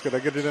their basket.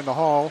 They get it in the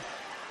Hall.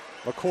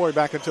 McCoy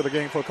back into the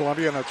game for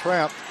Columbia in a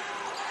trap.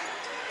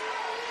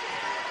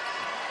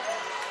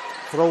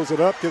 Throws it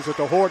up, gives it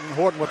to Horton.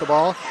 Horton with the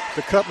ball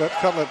to Cutlet.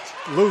 Cutlet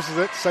loses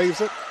it, saves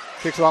it.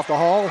 Kicks it off to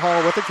Hall.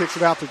 Hall with it. Kicks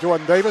it out to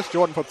Jordan Davis.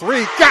 Jordan for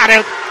 3. Got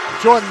it!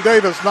 Jordan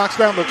Davis knocks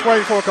down the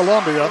 20 for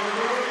Columbia.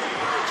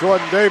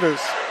 Jordan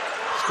Davis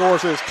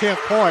scores his 10th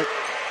point.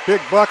 Big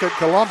bucket,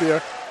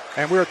 Columbia.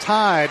 And we're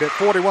tied at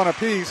 41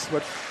 apiece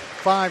with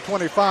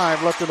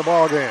 5:25 left in the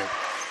ball game.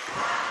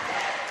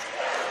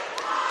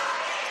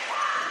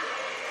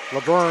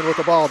 LaVergne with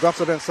the ball.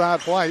 Dumps it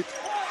inside White.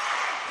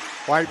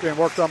 White being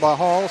worked on by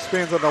Hall.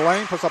 Spins in the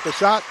lane. Puts up the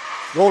shot.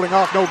 Rolling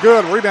off, no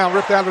good. Rebound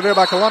ripped out of there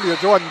by Columbia.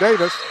 Jordan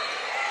Davis.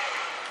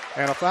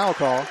 And a foul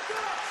call.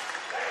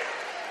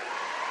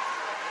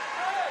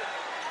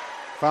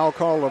 Foul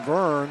call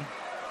LaVergne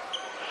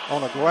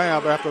on a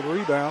grab after the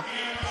rebound.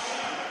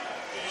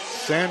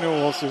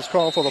 Samuels is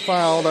called for the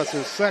foul. That's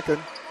his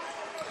second.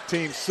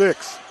 Team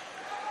 6.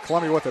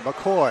 Columbia with it.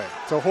 McCoy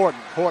to Horton.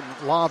 Horton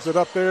lobs it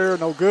up there.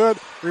 No good.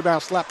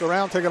 Rebound slapped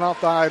around. Taken off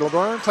by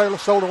LaVergne. Taylor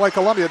sold away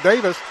Columbia.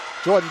 Davis.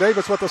 Jordan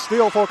Davis with the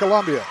steal for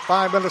Columbia.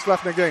 5 minutes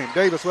left in the game.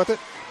 Davis with it.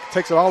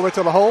 Takes it all the way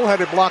to the hole.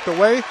 Had it blocked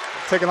away.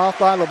 Taken off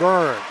by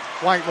LaVergne.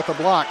 White with the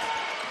block.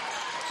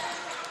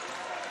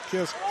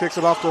 Kicks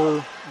it off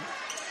to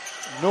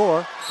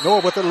Noor.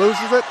 Noor with it.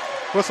 Loses it.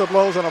 Whistle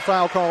blows and a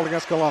foul call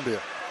against Columbia.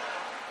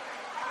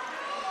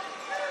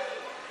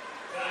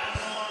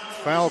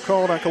 Foul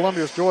called on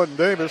Columbia's Jordan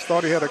Davis.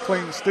 Thought he had a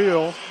clean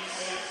steal.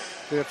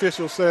 The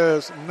official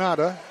says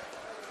nada.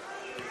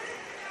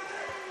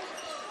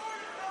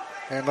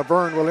 And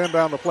LaVergne will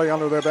inbound the play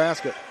under their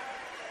basket.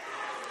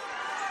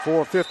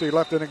 4:50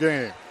 left in the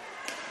game.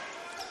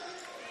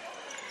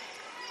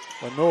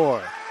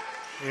 Lenore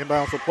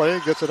inbounds the play,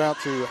 gets it out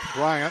to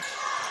Bryant.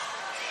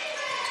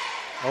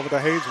 Over to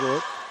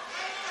Hayeswood.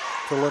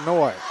 To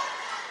Lenore.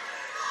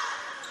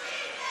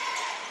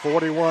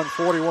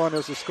 41-41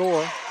 is the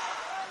score.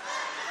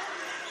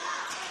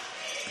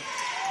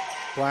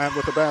 Bryant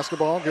with the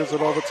basketball, gives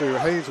it over to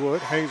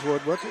Hayeswood.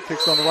 Hayeswood with it,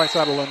 kicks on the right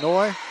side of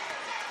Lenore.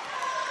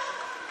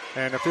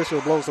 And the official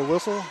blows the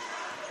whistle.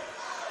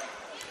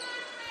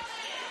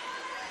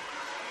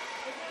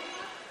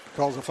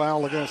 Calls a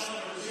foul against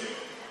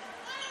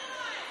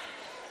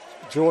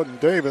Jordan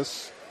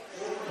Davis.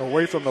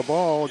 Away from the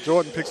ball,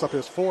 Jordan picks up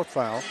his 4th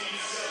foul.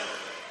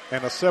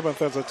 and a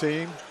 7th as a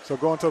team. So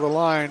going to the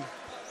line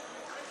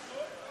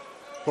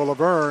for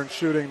LaVergne,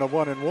 shooting the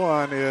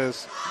 1-and-1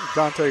 is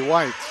Dante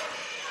White.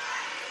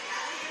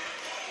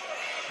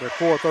 With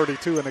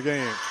 4:32 in the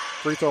game.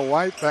 Free throw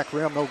White, back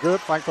rim, no good.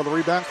 Fight for the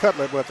rebound,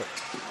 Cutlet with it.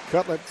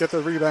 Cutlet gets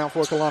the rebound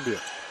for Columbia.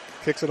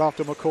 Kicks it off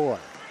to McCoy.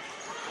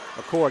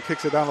 McCoy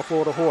kicks it down the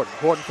floor to Horton.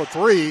 Horton for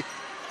three.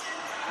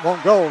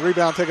 Won't go.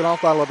 Rebound taken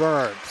off by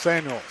LaVergne.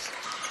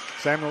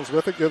 Samuels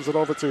with it, gives it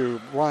over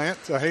to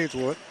Bryant, to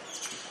Hayeswood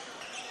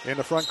in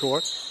the front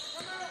court.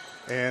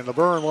 And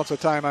LaVergne wants a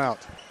timeout.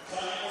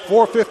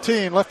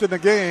 4:15 left in the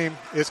game.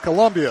 It's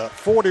Columbia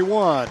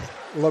 41,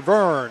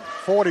 LaVergne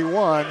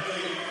 41.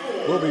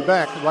 We'll be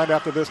back right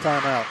after this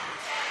timeout.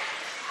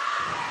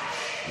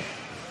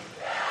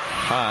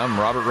 Hi, I'm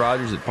Robert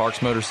Rogers at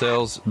Parks Motor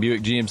Sales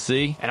Buick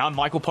GMC. And I'm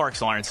Michael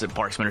Parks Lawrence at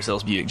Parks Motor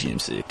Sales Buick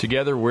GMC.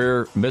 Together,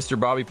 we're Mr.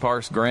 Bobby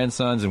Parks'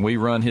 grandsons, and we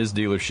run his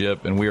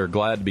dealership, and we are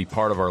glad to be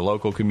part of our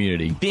local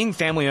community. Being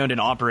family-owned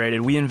and operated,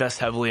 we invest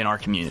heavily in our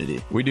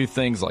community. We do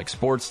things like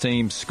sports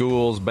teams,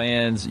 schools,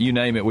 bands, you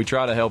name it. We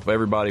try to help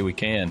everybody we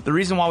can. The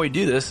reason why we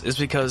do this is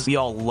because we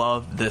all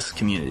love this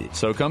community.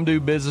 So come do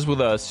business with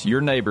us,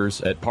 your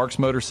neighbors, at Parks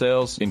Motor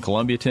Sales in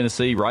Columbia,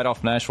 Tennessee, right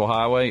off Nashville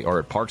Highway, or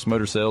at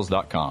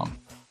parksmotorsales.com.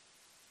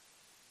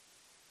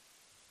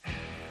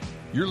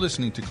 You're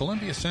listening to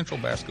Columbia Central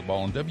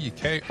Basketball on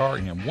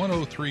WKRM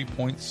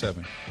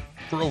 103.7.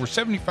 For over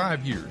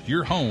 75 years,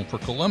 you're home for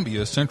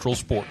Columbia Central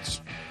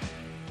Sports.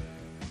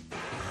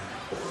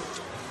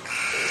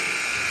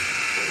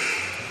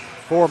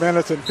 Four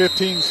minutes and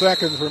 15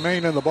 seconds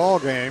remain in the ball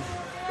game.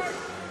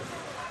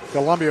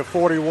 Columbia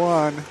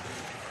 41,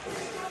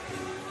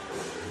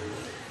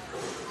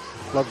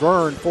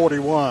 LaVergne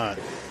 41.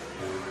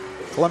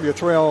 Columbia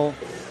trailed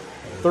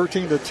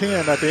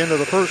 13-10 at the end of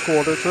the first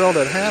quarter, trailed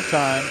at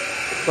halftime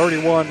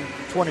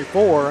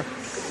 31-24,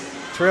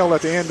 trailed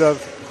at the end of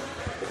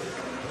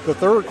the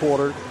third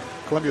quarter.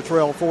 Columbia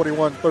trailed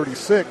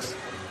 41-36,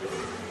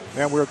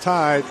 and we're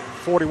tied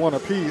 41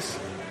 apiece.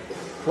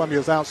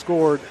 Columbia's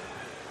outscored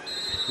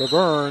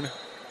LaVergne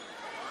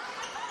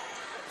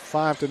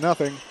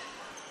 5-0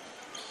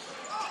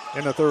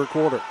 in the third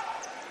quarter.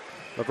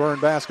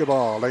 LaVergne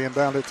basketball. They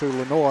inbound it to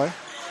Lenoy.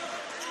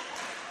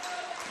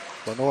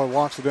 Lenoy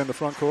walks it in the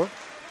front court.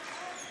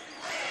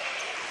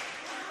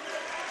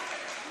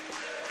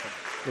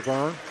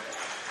 LaVergne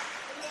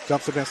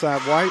dumps it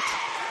inside White.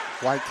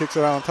 White kicks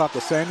it out on top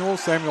to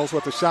Samuels. Samuels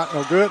with the shot,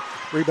 no good.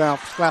 Rebound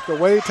slapped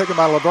away, taken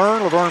by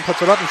LaVergne. LaVergne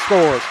puts it up and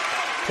scores.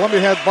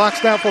 Columbia had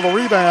boxed out for the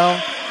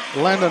rebound.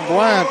 Landon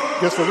Bryant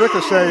gets the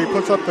ricochet,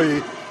 puts up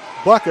the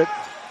bucket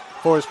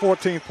for his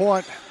 14th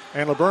point,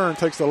 and LaVergne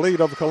takes the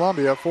lead of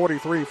Columbia,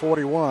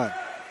 43-41.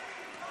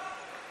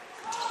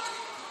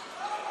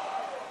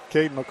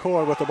 Caden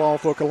McCoy with the ball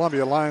for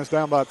Columbia. Lions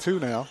down by 2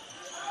 now.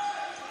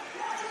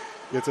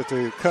 Gets it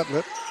to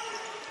Cutlet.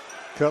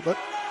 Cutlet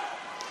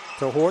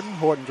to Horton.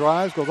 Horton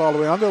drives, goes all the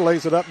way under,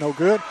 lays it up, no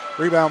good.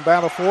 Rebound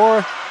battle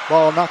for.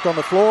 Ball knocked on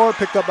the floor,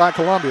 picked up by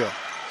Columbia.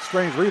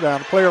 Strange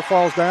rebound. The player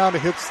falls down,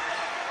 hits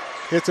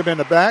him in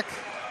the back.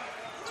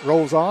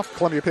 Rolls off.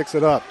 Columbia picks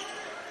it up.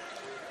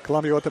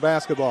 Columbia with the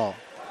basketball.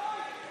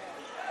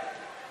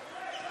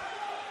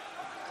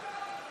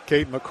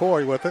 Caden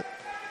McCoy with it.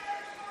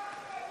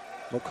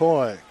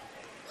 McCoy.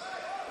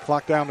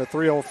 Clock down to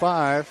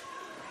 3:05.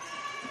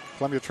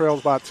 Columbia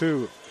trails by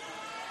 2.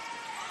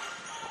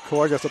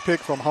 McCoy gets a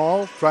pick from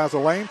Hall. Drives the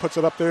lane. Puts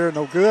it up there.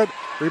 No good.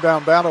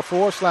 Rebound battle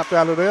for. Slapped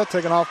out of there.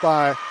 Taken off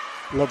by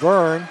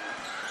LaVergne.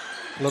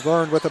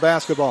 LaVergne with the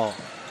basketball.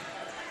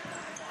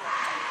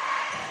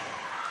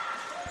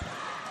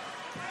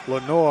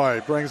 Lenoy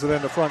brings it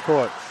into front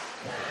court.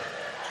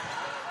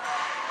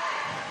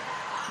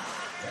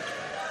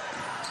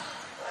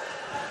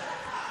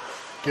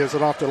 Gives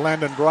it off to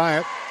Landon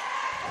Bryant.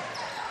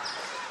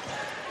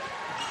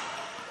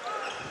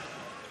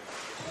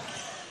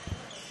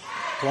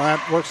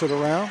 Bryant works it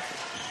around.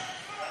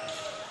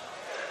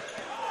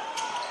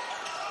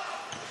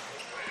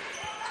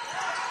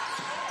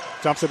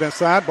 Jumps it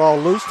inside. Ball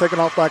loose. Taken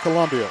off by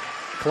Columbia.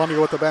 Columbia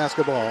with the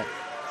basketball.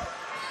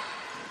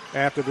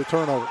 After the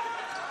turnover.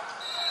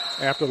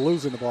 After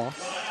losing the ball.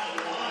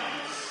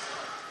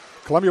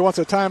 Columbia wants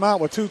a timeout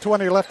with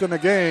 2:20 left in the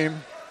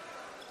game.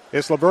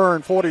 It's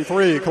LaVergne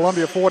 43,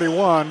 Columbia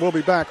 41. We'll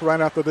be back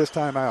right after this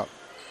timeout.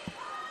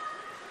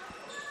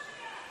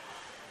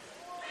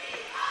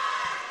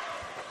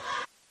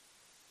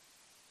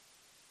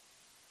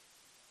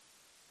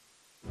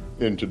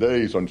 In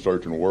today's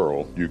uncertain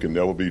world, you can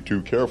never be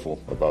too careful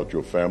about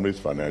your family's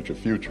financial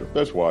future.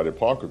 That's why the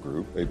Parker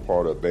Group, a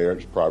part of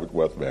Baird's Private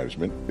Wealth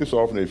Management, is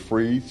offering a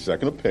free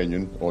second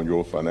opinion on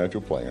your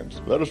financial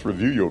plans. Let us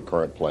review your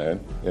current plan,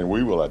 and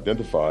we will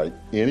identify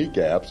any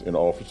gaps and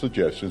offer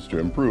suggestions to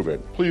improve it.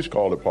 Please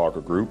call the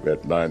Parker Group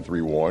at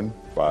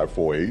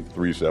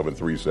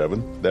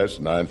 931-548-3737. That's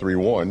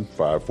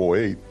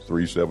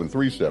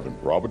 931-548-3737.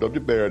 Robert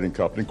W. Baird &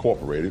 Company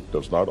Incorporated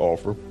does not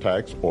offer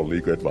tax or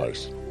legal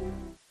advice.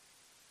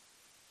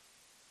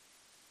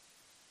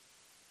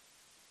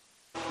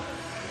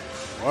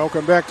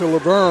 Welcome back to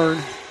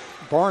LaVergne.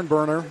 barn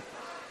burner.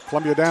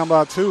 Columbia down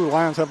by 2.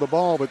 Lions have the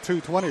ball with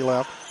 2:20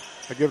 left.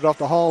 They give it off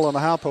to Hall on the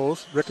high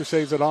post.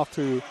 Ricochets it off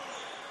to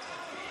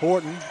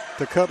Horton,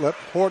 to Cutlip.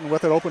 Horton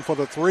with it, open for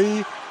the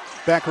 3.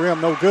 Back rim,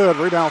 no good.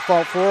 Rebound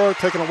fought for,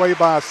 taken away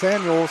by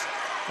Samuels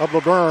of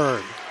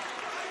LaVergne.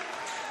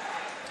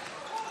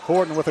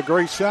 Horton with a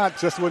great shot,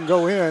 just wouldn't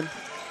go in.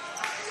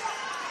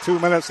 2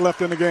 minutes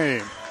left in the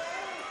game.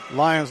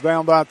 Lions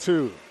down by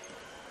 2.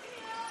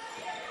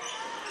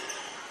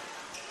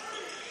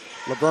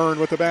 LaVergne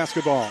with the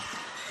basketball.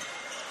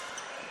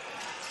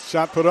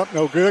 Shot put up,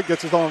 no good.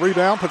 Gets his own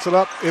rebound, puts it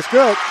up. It's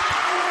good.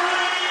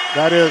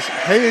 That is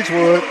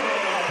Hazewood.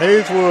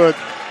 Hazewood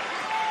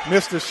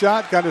missed the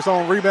shot, got his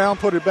own rebound,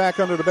 put it back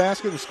under the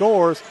basket and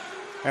scores.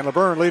 And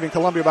LaVergne leading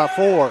Columbia by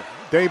 4.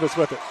 Davis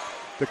with it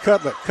to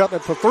Cutlip.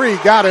 Cutlip for 3,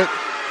 got it.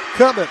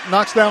 Cutlip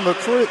knocks down the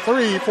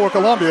 3 for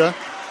Columbia.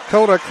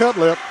 Coda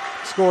Cutlip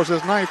scores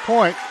his 9th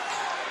point.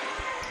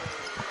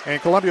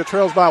 And Columbia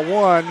trails by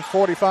 1,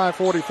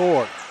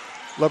 45-44.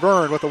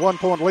 LaVergne with a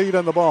 1-point lead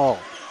in the ball.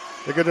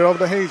 They get it over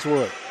to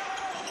Hazewood.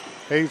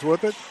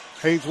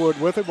 Hazewood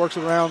with it, works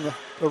it around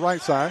the right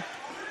side.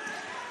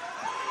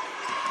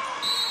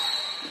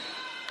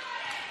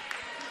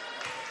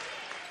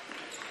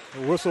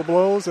 The whistle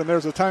blows, and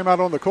there's a timeout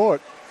on the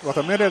court. With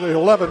a minute and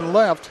 11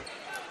 left.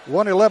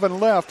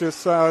 1:11 left.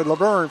 It's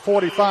LaVergne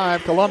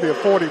 45, Columbia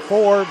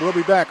 44. We'll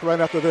be back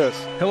right after this.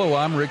 Hello,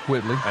 I'm Rick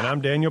Whitley. And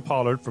I'm Daniel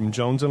Pollard from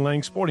Jones &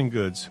 Lang Sporting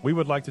Goods. We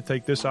would like to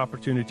take this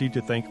opportunity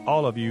to thank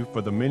all of you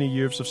for the many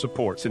years of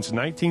support. Since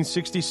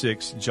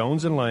 1966,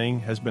 Jones & Lang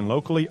has been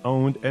locally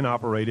owned and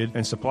operated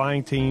and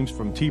supplying teams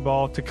from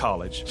T-ball to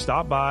college.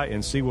 Stop by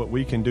and see what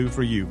we can do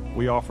for you.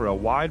 We offer a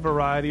wide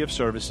variety of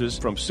services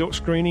from silk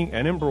screening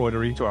and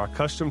embroidery to our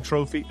custom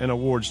trophy and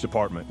awards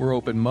department. We're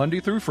open Monday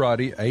through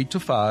Friday, 8 to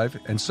 5,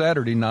 and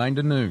Saturday, 9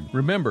 to noon.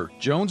 Remember,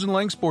 Jones &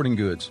 Lang Sporting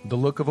Goods, the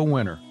look of a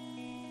winner.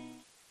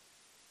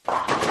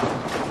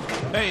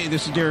 Hey,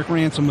 this is Derek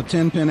Ransom with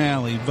 10 Pin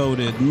Alley,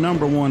 voted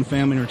 #1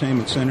 family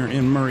entertainment center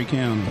in Murray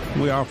County.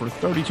 We offer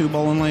 32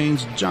 bowling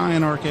lanes,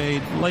 giant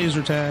arcade,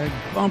 laser tag,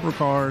 bumper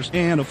cars,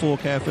 and a full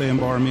cafe and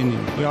bar menu.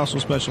 We also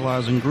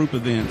specialize in group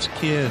events,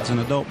 kids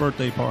and adult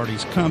birthday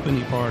parties,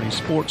 company parties,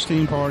 sports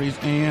team parties,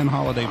 and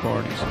holiday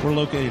parties. We're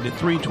located at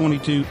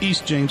 322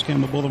 East James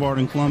Campbell Boulevard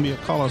in Columbia.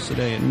 Call us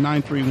today at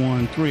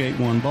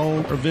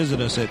 931-381-BOWL or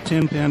visit us at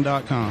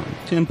 10pin.com.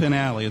 10 Pin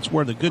Alley, it's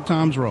where the good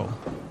times roll.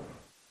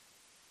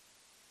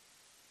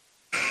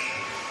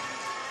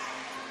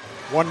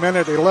 1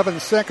 minute, 11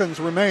 seconds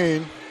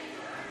remain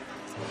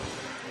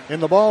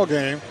in the ball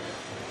game,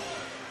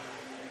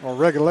 or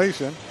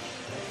regulation.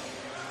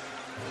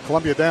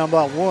 Columbia down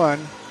by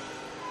 1.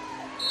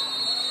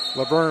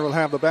 LaVergne will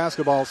have the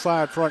basketball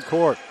side front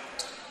court.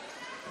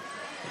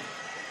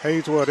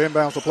 Hazewood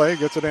inbounds the play,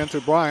 gets it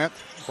into Bryant.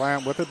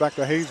 Bryant with it, back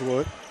to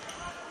Hazewood.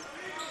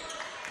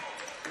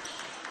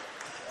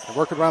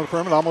 Working around the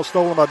perimeter, almost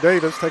stolen by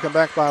Davis, taken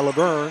back by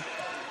LaVergne.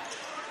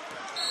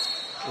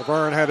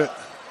 LaVergne had it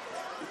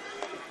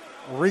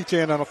reach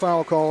in on a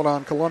foul called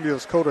on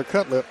Columbia's Coda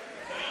Cutlip.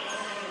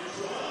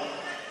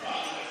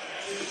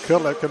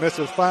 Cutlip commits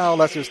his foul.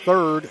 That's his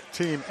 3rd,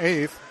 team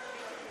 8th.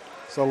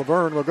 So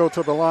LaVergne will go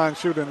to the line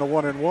shooting the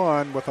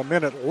 1-and-1 with a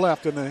minute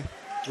left in the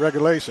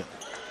regulation.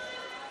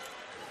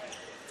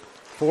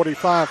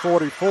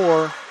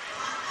 45-44.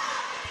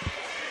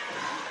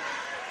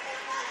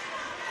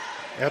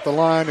 At the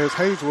line is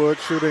Hazewood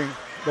shooting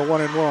the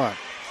 1-and-1.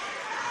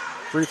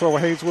 Free throw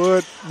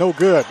Hazewood, no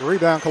good.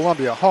 Rebound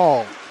Columbia.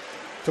 Hall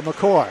to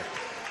McCoy.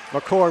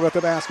 McCoy with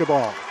the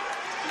basketball.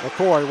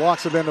 McCoy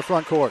walks it in the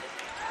front court.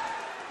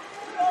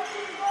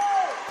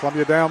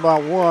 Columbia down by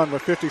 1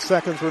 with 50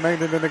 seconds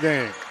remaining in the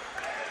game.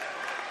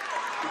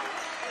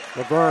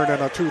 LaVergne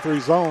in a 2-3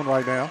 zone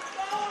right now.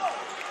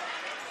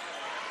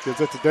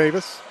 Gives it to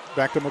Davis.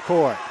 Back to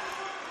McCoy.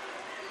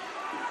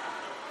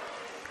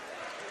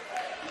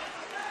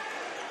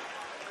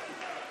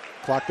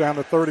 Clock down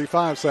to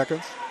 35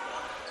 seconds.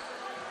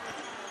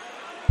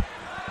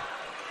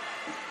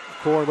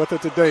 McCoy with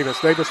it to Davis.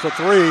 Davis for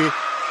 3.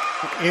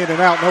 In and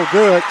out, no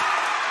good.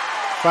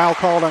 Foul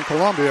called on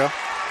Columbia.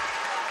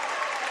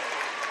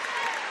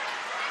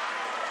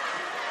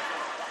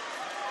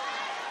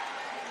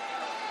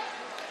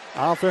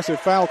 Offensive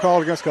foul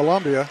called against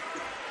Columbia.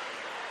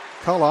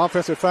 Call an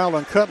offensive foul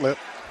on Cutlip.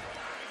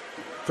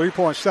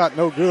 3-point shot,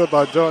 no good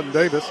by Jordan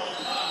Davis.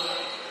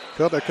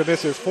 Cutlip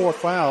commits his 4th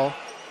foul.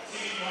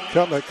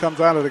 Cutlip comes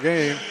out of the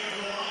game.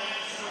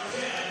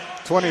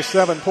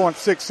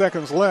 27.6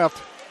 seconds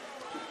left.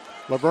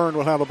 LaVergne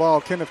will have the ball.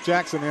 Kenneth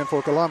Jackson in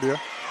for Columbia.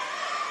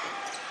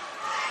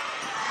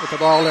 With the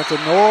ball into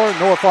Noor.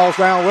 Noor falls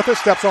down with it,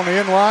 steps on the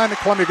end line.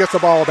 Columbia gets the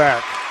ball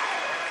back.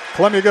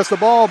 Columbia gets the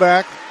ball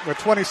back with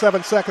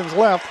 27 seconds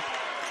left.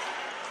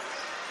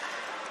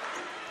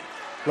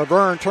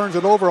 LaVergne turns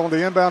it over on the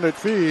inbounded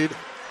feed.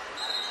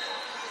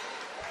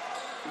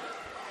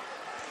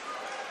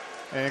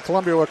 And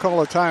Columbia will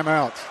call a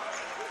timeout.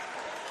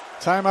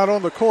 Timeout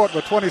on the court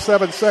with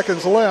 27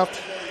 seconds left.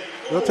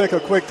 We'll take a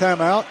quick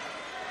timeout,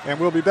 and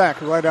we'll be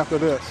back right after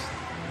this.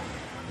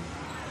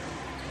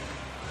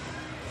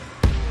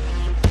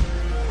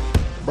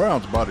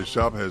 Brown's Body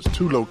Shop has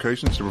 2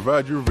 locations to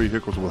provide your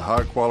vehicles with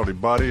high-quality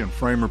body and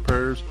frame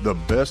repairs, the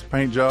best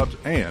paint jobs,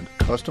 and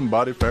custom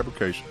body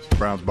fabrications.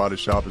 Brown's Body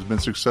Shop has been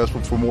successful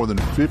for more than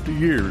 50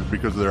 years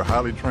because of their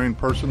highly trained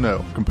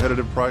personnel,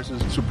 competitive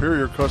prices,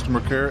 superior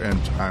customer care,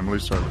 and timely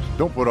service.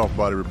 Don't put off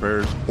body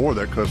repairs or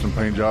that custom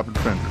paint job at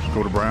Fenders.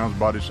 Go to Brown's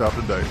Body Shop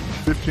today.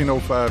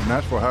 1505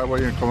 Nashville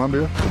Highway in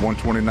Columbia, to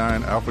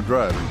 129 Alpha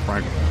Drive in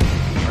Franklin.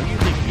 Are you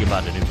thinking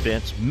about a new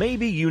fence?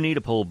 Maybe you need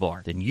a pole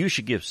barn. Then you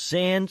should give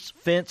Sands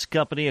Fence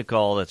Company a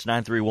call. That's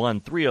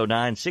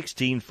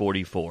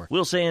 931-309-1644.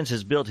 Will Sands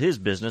has built his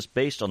business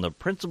based on the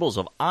principles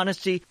of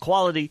honesty,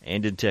 quality,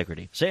 and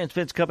integrity. Sands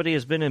Fence Company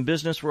has been in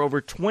business for over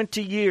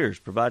 20 years,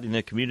 providing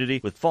the community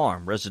with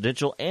farm,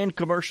 residential, and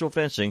commercial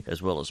fencing, as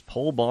well as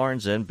pole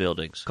barns and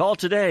buildings. Call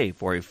today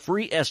for a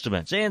free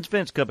estimate. Sands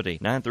Fence Company,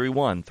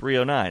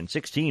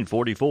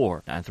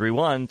 931-309-1644.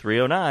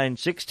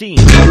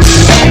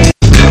 931-309-1644.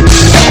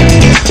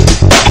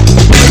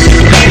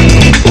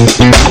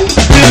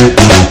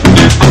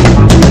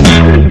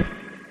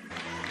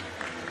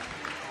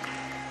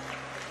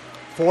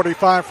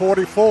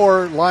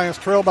 45-44, Lions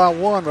trail by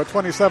 1 with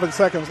 27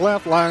 seconds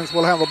left. Lions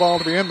will have the ball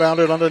to be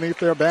inbounded underneath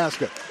their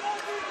basket.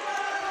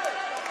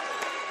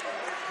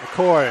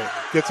 McCoy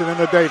gets it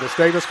into Davis.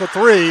 Davis for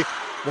 3.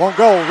 Won't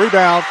go.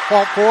 Rebound.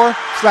 Fault for.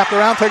 Slapped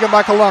around. Taken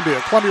by Columbia.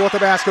 Columbia with the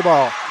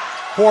basketball.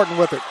 Horton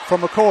with it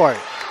from McCoy.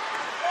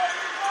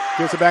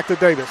 Gives it back to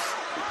Davis.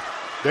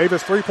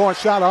 Davis 3-point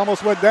shot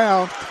almost went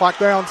down. Clock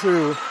down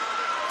to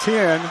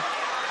 10.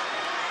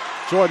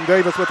 Jordan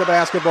Davis with the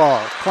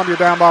basketball. Columbia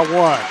down by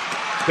 1.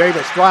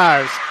 Davis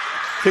drives.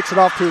 Kicks it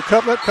off to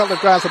Cutlet. Cutlet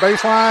drives the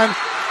baseline.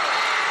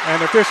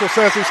 And the official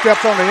says he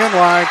steps on the end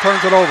line.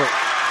 Turns it over.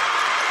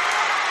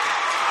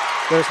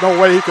 There's no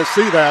way he could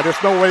see that.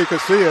 There's no way he could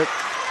see it.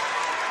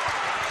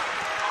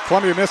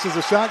 Columbia misses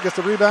the shot. Gets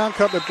the rebound.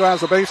 Cutlet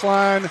drives the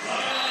baseline.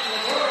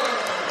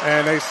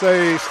 And they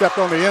say he stepped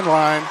on the end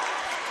line.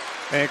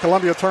 And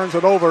Columbia turns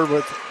it over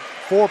with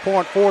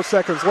 4.4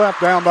 seconds left,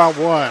 down by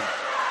 1.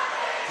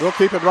 We'll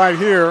keep it right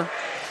here.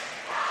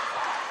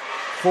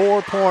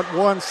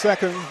 4.1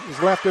 seconds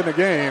left in the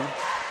game.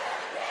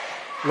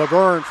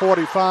 LaVergne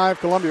 45,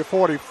 Columbia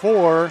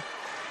 44.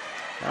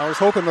 I was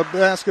hoping the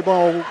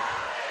basketball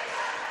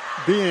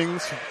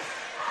beings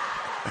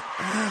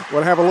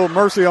would have a little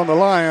mercy on the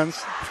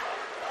Lions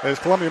as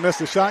Columbia missed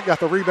the shot, got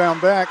the rebound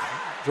back,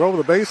 drove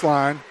the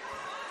baseline.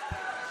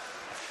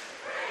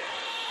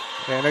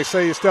 And they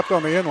say he stepped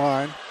on the end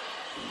line.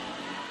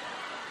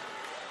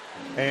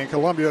 And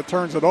Columbia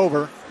turns it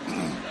over.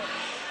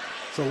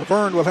 So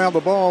LaVergne will have the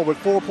ball with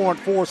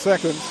 4.4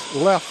 seconds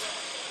left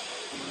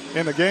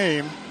in the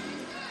game.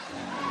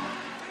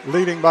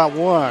 Leading by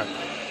 1.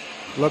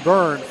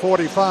 LaVergne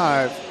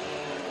 45.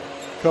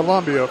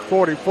 Columbia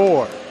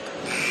 44.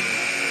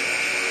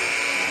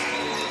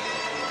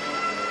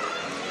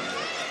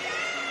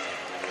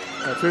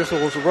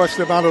 Officials rushed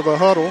him out of the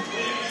huddle.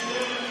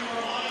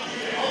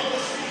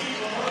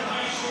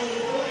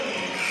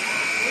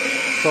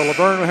 So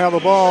LaVergne will have the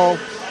ball.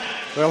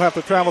 They'll have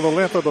to travel the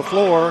length of the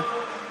floor.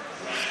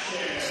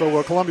 So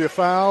will Columbia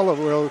foul, or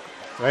will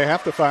they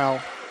have to foul?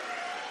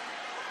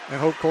 And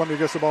hope Columbia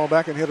gets the ball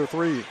back and hit a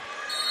 3.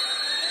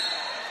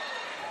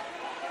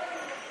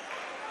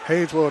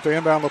 Hayes will to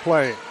inbound the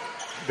play.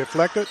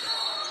 Deflected.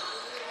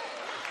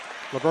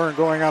 LaVergne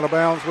going out of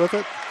bounds with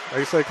it.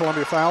 They say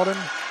Columbia fouled him.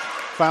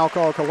 Foul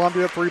call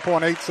Columbia,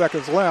 3.8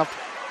 seconds left.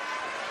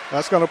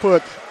 That's going to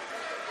put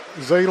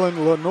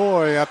Zaylen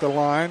Lenoy at the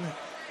line.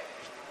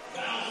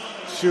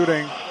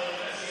 Shooting.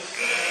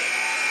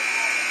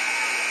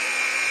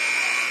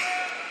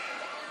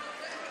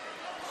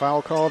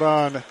 Foul called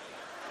on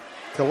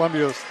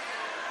Columbia's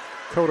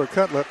Coda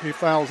Cutlet. He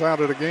fouls out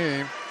of the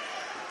game.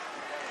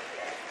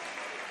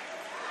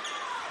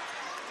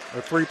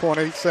 With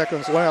 3.8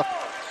 seconds left.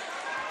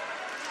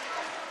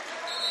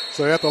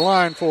 So at the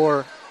line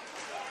for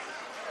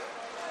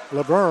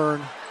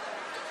LaVergne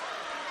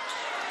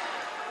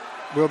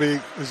will be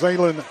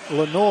Zaylen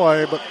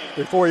Lenoy, but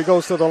before he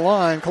goes to the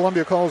line,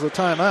 Columbia calls a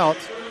timeout.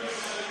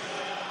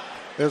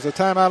 There's a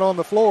timeout on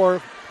the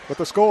floor with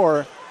the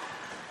score.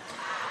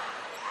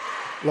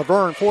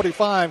 LaVergne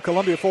 45,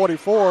 Columbia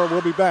 44.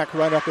 We'll be back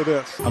right after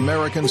this.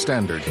 American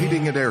Standard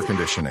Heating and Air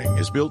Conditioning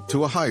is built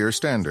to a higher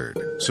standard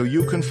so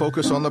you can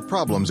focus on the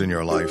problems in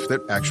your life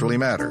that actually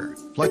matter,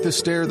 like the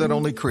stair that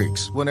only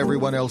creaks when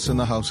everyone else in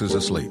the house is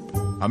asleep.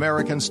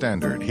 American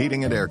Standard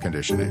Heating and Air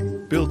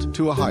Conditioning, built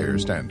to a higher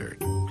standard.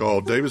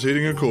 Call Davis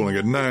Heating and Cooling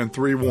at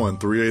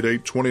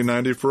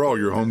 931-388-2090 for all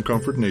your home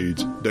comfort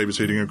needs. Davis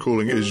Heating and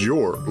Cooling is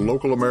your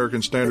local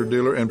American Standard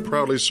dealer and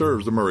proudly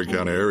serves the Murray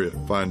County area.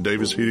 Find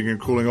Davis Heating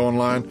and Cooling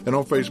online and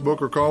on Facebook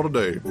or call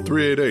today,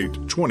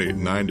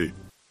 388-2090.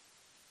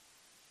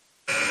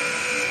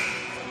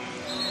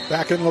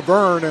 Back in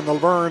LaVergne, in the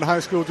LaVergne High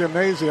School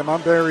Gymnasium,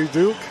 I'm Barry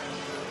Duke.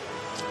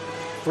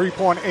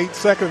 3.8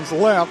 seconds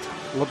left.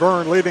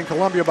 LaVergne leading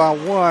Columbia by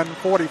 1,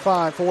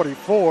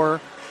 45-44.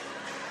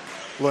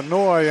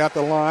 Lenoy at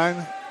the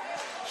line,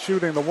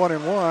 shooting the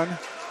 1-and-1.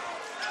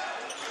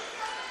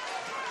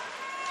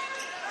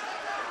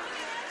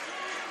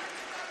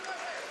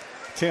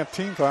 10th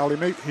team foul.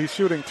 He's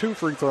shooting 2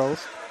 free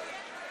throws.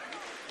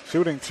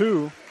 Shooting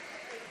 2.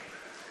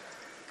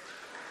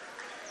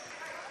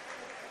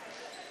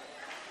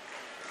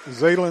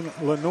 Zaylen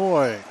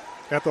Lenoy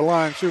at the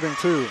line shooting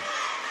 2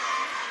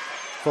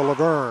 for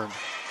LaVergne.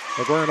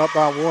 LaVergne up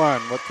by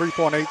 1 with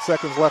 3.8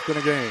 seconds left in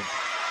the game.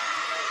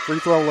 Free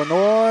throw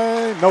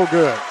Lenoy, no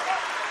good.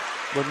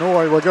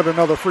 Lenoy will get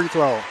another free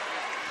throw.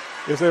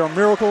 Is there a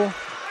miracle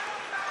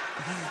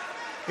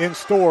in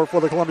store for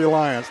the Columbia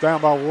Lions?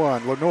 Down by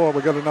 1. Lenoy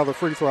will get another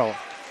free throw.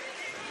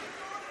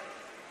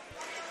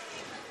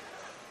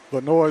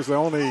 Lenoy is the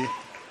only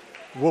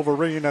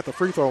Wolverine at the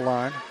free throw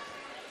line.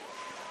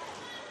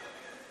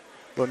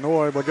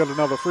 Lenoy will get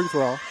another free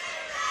throw.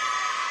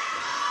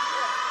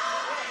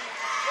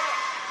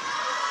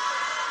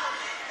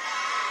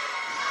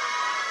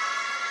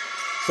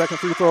 Second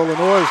free throw,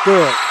 Lenoy is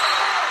good.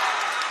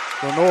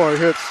 Lenoy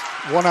hits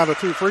 1 out of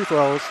 2 free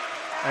throws,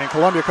 and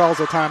Columbia calls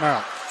a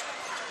timeout.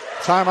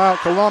 Timeout,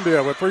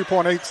 Columbia, with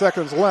 3.8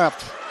 seconds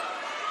left.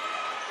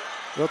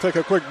 We'll take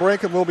a quick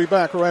break, and we'll be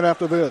back right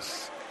after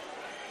this.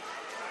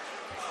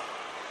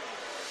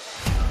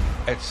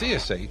 At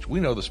CSH, we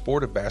know the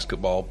sport of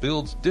basketball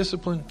builds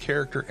discipline,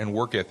 character, and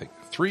work ethic,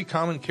 3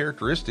 common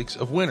characteristics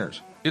of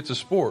winners. It's a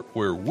sport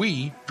where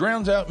we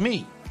drowns out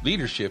me.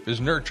 Leadership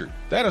is nurtured.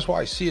 That is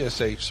why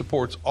CSH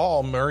supports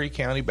all Murray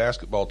County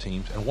basketball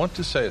teams and want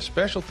to say a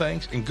special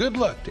thanks and good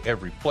luck to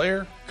every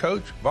player,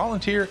 coach,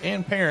 volunteer,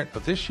 and parent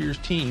of this year's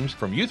teams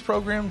from youth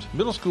programs,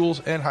 middle schools,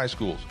 and high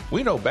schools.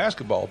 We know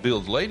basketball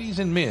builds ladies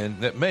and men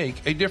that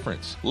make a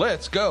difference.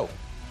 Let's go.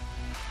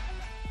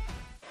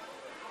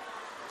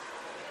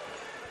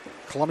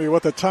 Columbia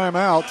with a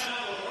timeout.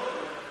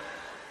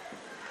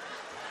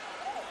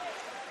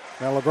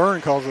 Now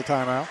LaVergne calls a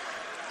timeout.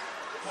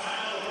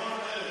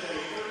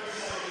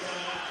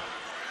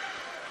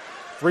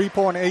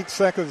 3.8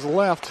 seconds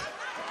left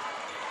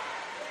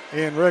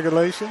in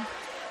regulation.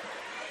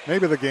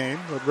 Maybe the game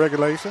with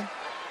regulation.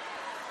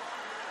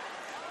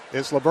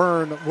 It's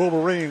LaVergne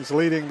Wolverines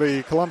leading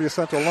the Columbia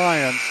Central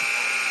Lions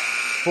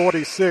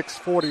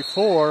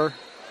 46-44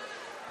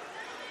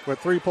 with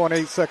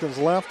 3.8 seconds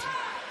left.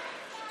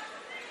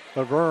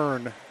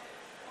 LaVergne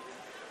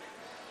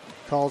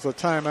calls a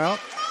timeout.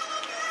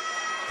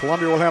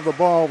 Columbia will have the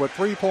ball with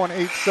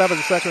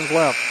 3.87 seconds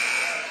left.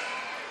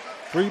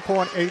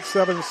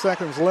 3.87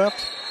 seconds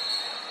left.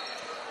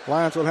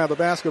 Lions will have the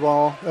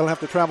basketball. They'll have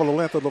to travel the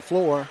length of the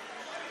floor.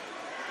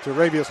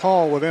 Jaravius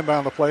Hall will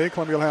inbound the play.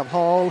 Columbia will have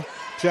Hall,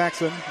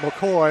 Jackson,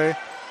 McCoy,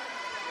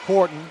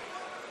 Horton,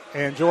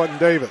 and Jordan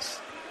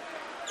Davis.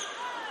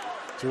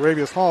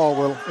 Jaravius Hall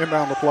will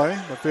inbound the play.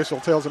 The official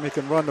tells him he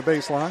can run the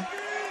baseline.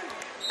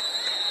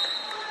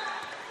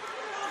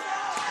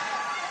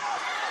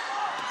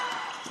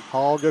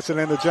 Hall gets it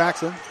into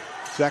Jackson.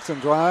 Jackson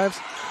drives.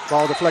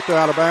 Ball deflected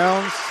out of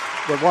bounds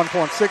with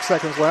 1.6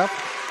 seconds left,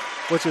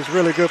 which is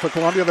really good for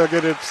Columbia. They'll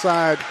get it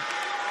side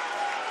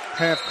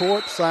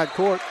court,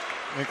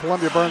 and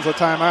Columbia burns a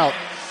timeout.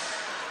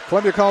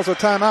 Columbia calls a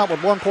timeout with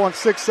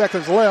 1.6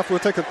 seconds left. We'll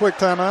take a quick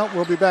timeout.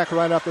 We'll be back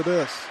right after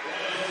this.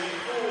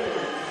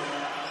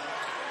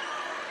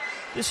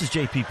 This is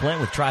JP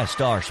Plant with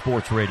TriStar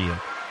Sports Radio.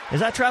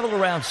 As I travel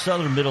around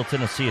southern Middle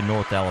Tennessee and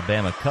North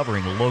Alabama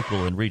covering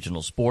local and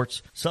regional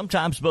sports,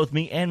 sometimes both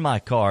me and my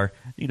car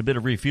need a bit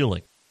of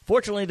refueling.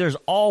 Fortunately, there's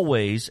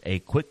always a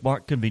Quick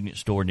Mart convenience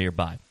store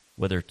nearby,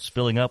 whether it's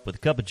filling up with a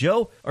cup of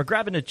joe or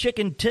grabbing a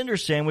chicken tender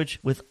sandwich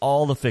with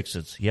all the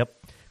fixins.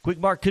 Yep, Quick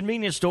Mart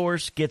convenience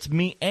stores gets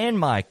me and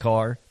my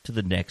car to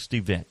the next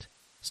event.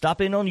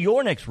 Stop in on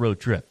your next road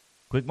trip.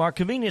 Quick Mart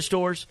convenience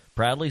stores,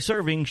 proudly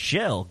serving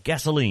Shell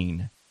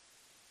gasoline.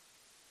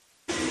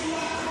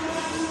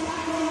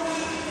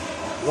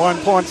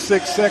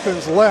 1.6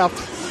 seconds left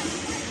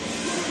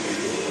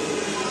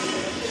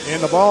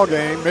in the ball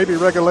game. Maybe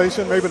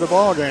regulation, maybe the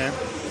ball game.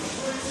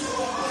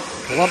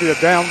 Columbia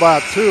down by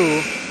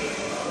 2.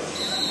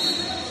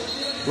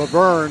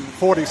 LaVergne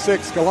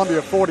 46,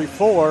 Columbia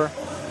 44.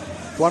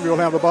 Columbia will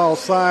have the ball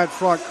side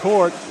front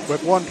court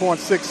with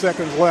 1.6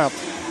 seconds left.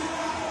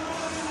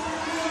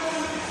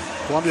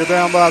 Columbia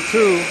down by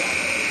 2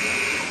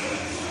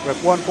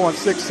 with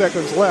 1.6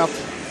 seconds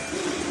left.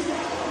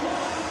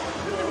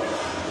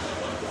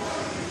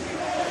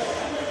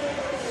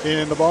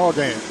 In the ball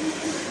game.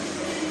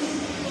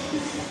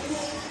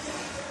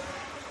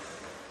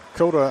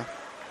 Coda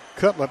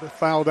Cutlet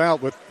fouled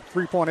out with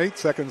 3.8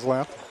 seconds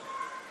left.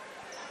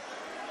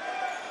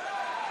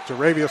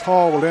 Jaravius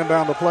Hall will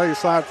inbound the play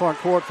side front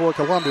court for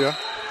Columbia.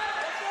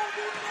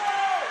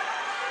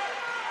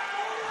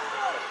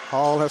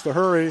 Hall has to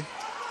hurry.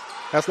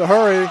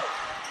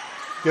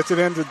 Gets it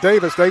into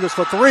Davis. Davis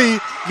for 3.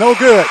 No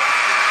good.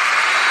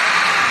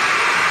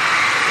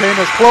 Came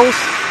as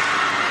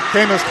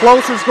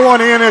close as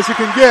going in as you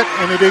can get,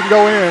 and it didn't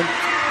go in.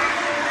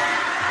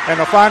 And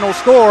the final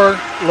score,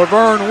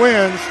 LaVergne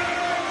wins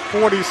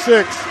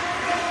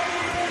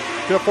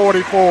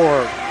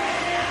 46-44.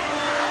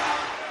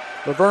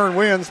 LaVergne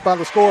wins by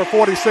the score of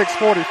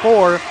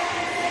 46-44.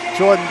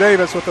 Jordan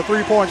Davis with the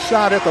 3-point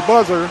shot at the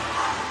buzzer.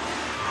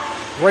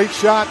 Great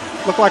shot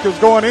looked like it was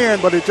going in,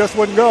 but it just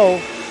wouldn't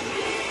go.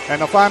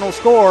 And the final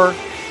score,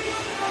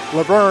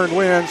 LaVergne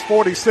wins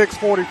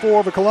 46-44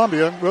 over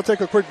Columbia. We'll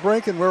take a quick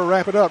break and we'll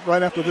wrap it up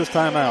right after this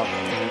timeout.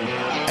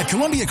 At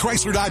Columbia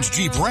Chrysler Dodge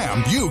Jeep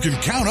Ram, you can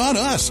count on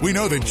us. We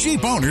know that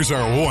Jeep owners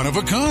are one of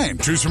a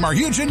kind. Choose from our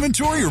huge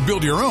inventory or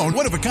build your own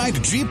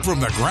one-of-a-kind Jeep from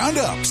the ground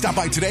up. Stop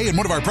by today and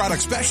one of our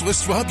product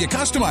specialists will help you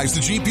customize the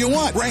Jeep you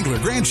want. Wrangler,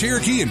 Grand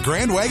Cherokee, and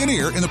Grand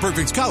Wagoneer in the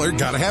perfect color.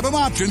 Gotta have them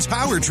options,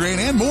 powertrain,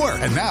 and more.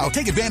 And now,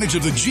 take advantage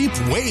of the Jeep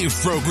Wave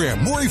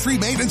program. Worry-free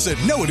maintenance at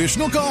no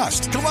additional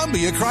cost.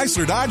 Columbia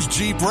Chrysler Dodge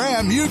Jeep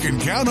Ram, you can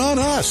count on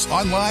us.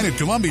 Online at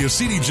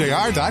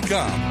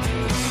ColumbiaCDJR.com.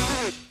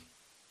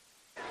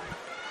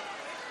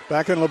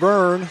 Back in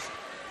LaVergne.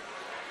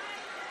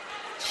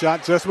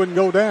 Shot just wouldn't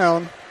go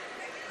down.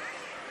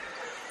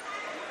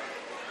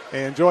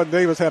 And Jordan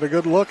Davis had a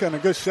good look and a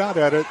good shot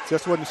at it.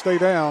 Just wouldn't stay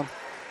down.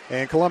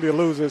 And Columbia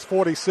loses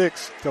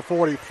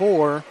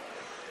 46-44.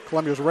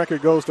 Columbia's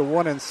record goes to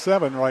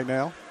 1-7 right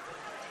now.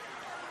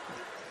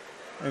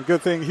 And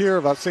good thing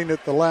here, I've seen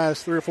it the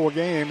last 3 or 4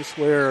 games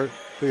where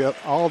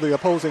all the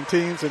opposing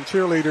teams and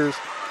cheerleaders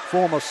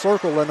form a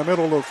circle in the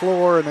middle of the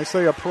floor and they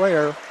say a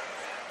prayer,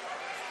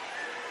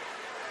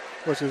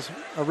 which is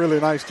a really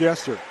nice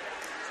gesture.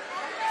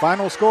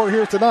 Final score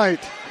here tonight,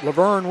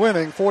 LaVergne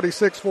winning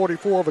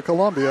 46-44 over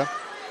Columbia.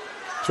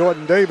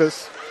 Jordan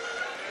Davis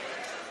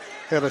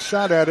had a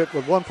shot at it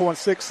with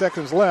 1.6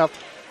 seconds left.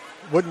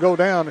 Wouldn't go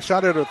down. A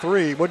shot at a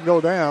 3, wouldn't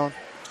go down.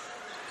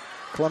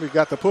 Columbia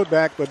got the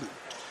putback, but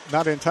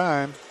not in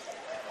time.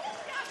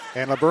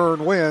 And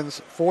LaVergne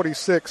wins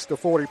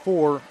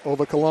 46-44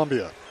 over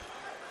Columbia.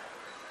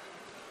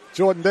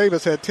 Jordan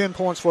Davis had 10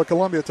 points for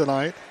Columbia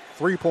tonight.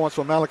 3 points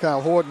from Malachi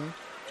Horton.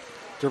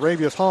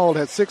 Jaravius Hall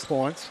had 6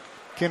 points.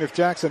 Kenneth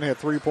Jackson had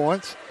 3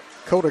 points.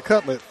 Coda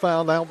Cutlet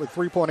fouled out with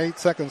 3.8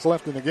 seconds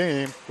left in the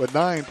game with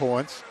 9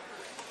 points.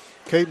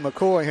 Caden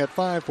McCoy had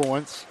 5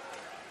 points.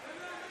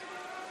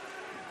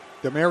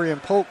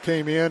 Demarion Polk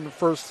came in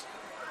first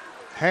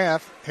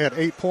half, had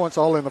 8 points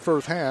all in the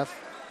first half.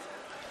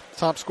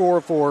 Top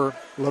scorer for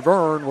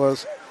LaVergne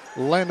was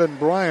Landon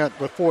Bryant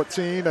with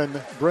 14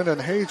 and Brendan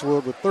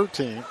Hagewood with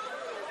 13.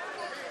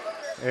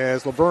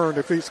 As LaVergne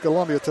defeats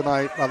Columbia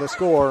tonight by the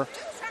score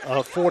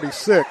of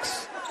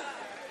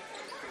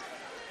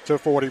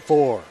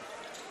 46-44.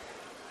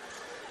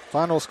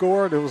 Final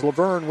score, it was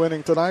LaVergne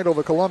winning tonight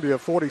over Columbia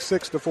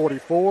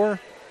 46-44.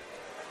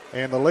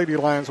 And the Lady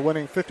Lions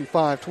winning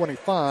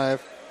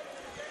 55-25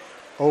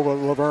 over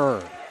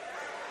LaVergne.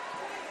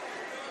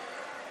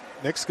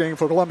 Next game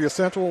for Columbia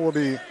Central will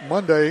be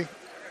Monday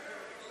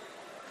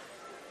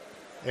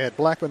at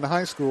Blackman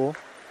High School,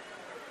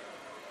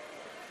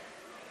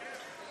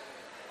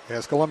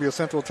 as Columbia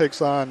Central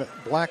takes on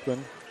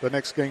Blackman, the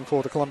next game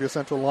for the Columbia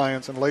Central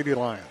Lions and Lady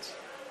Lions.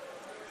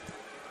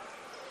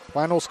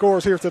 Final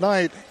scores here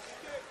tonight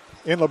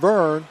in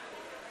LaVergne.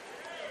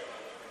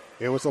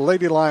 It was the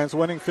Lady Lions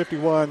winning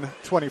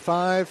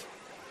 51-25,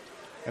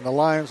 and the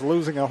Lions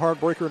losing a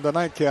heartbreaker in the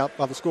nightcap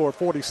by the score of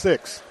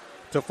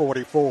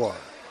 46-44.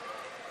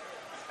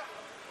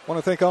 I want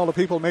to thank all the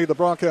people who made the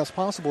broadcast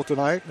possible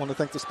tonight. I want to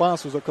thank the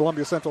sponsors of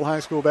Columbia Central High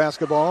School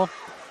basketball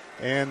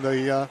and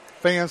the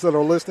fans that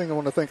are listening. I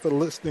want to thank the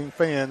listening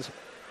fans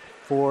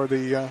for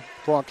the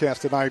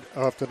broadcast tonight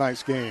of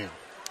tonight's game.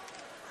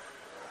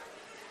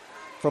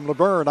 From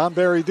LaVergne, I'm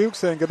Barry Duke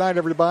saying good night,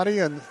 everybody,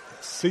 and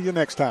see you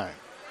next time.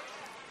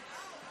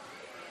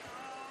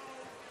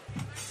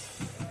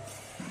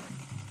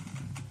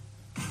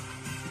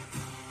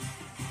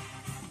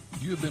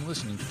 You have been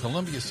listening to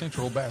Columbia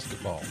Central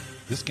Basketball.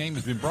 This game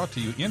has been brought to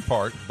you in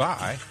part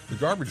by The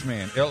Garbage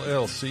Man,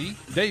 LLC,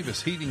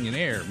 Davis Heating and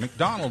Air,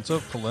 McDonald's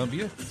of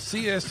Columbia,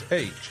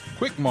 CSH,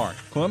 Quick Mart,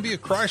 Columbia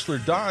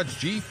Chrysler Dodge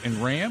Jeep and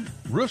Ram,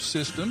 Roof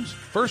Systems,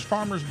 First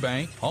Farmers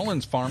Bank,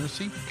 Hollins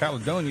Pharmacy,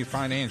 Caledonia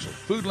Financial,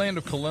 Foodland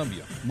of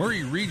Columbia,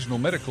 Murray Regional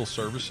Medical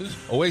Services,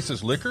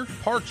 Oasis Liquor,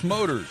 Parks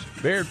Motors,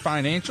 Baird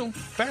Financial,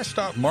 Fast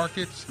Stop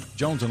Markets,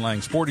 Jones &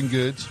 Lang Sporting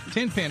Goods,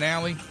 Tin Pin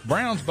Alley,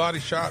 Brown's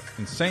Body Shop,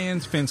 and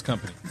Sands Fence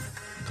Company.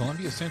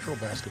 Columbia Central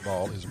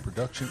Basketball is a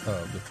production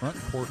of the Front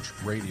Porch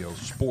Radio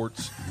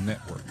Sports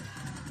Network.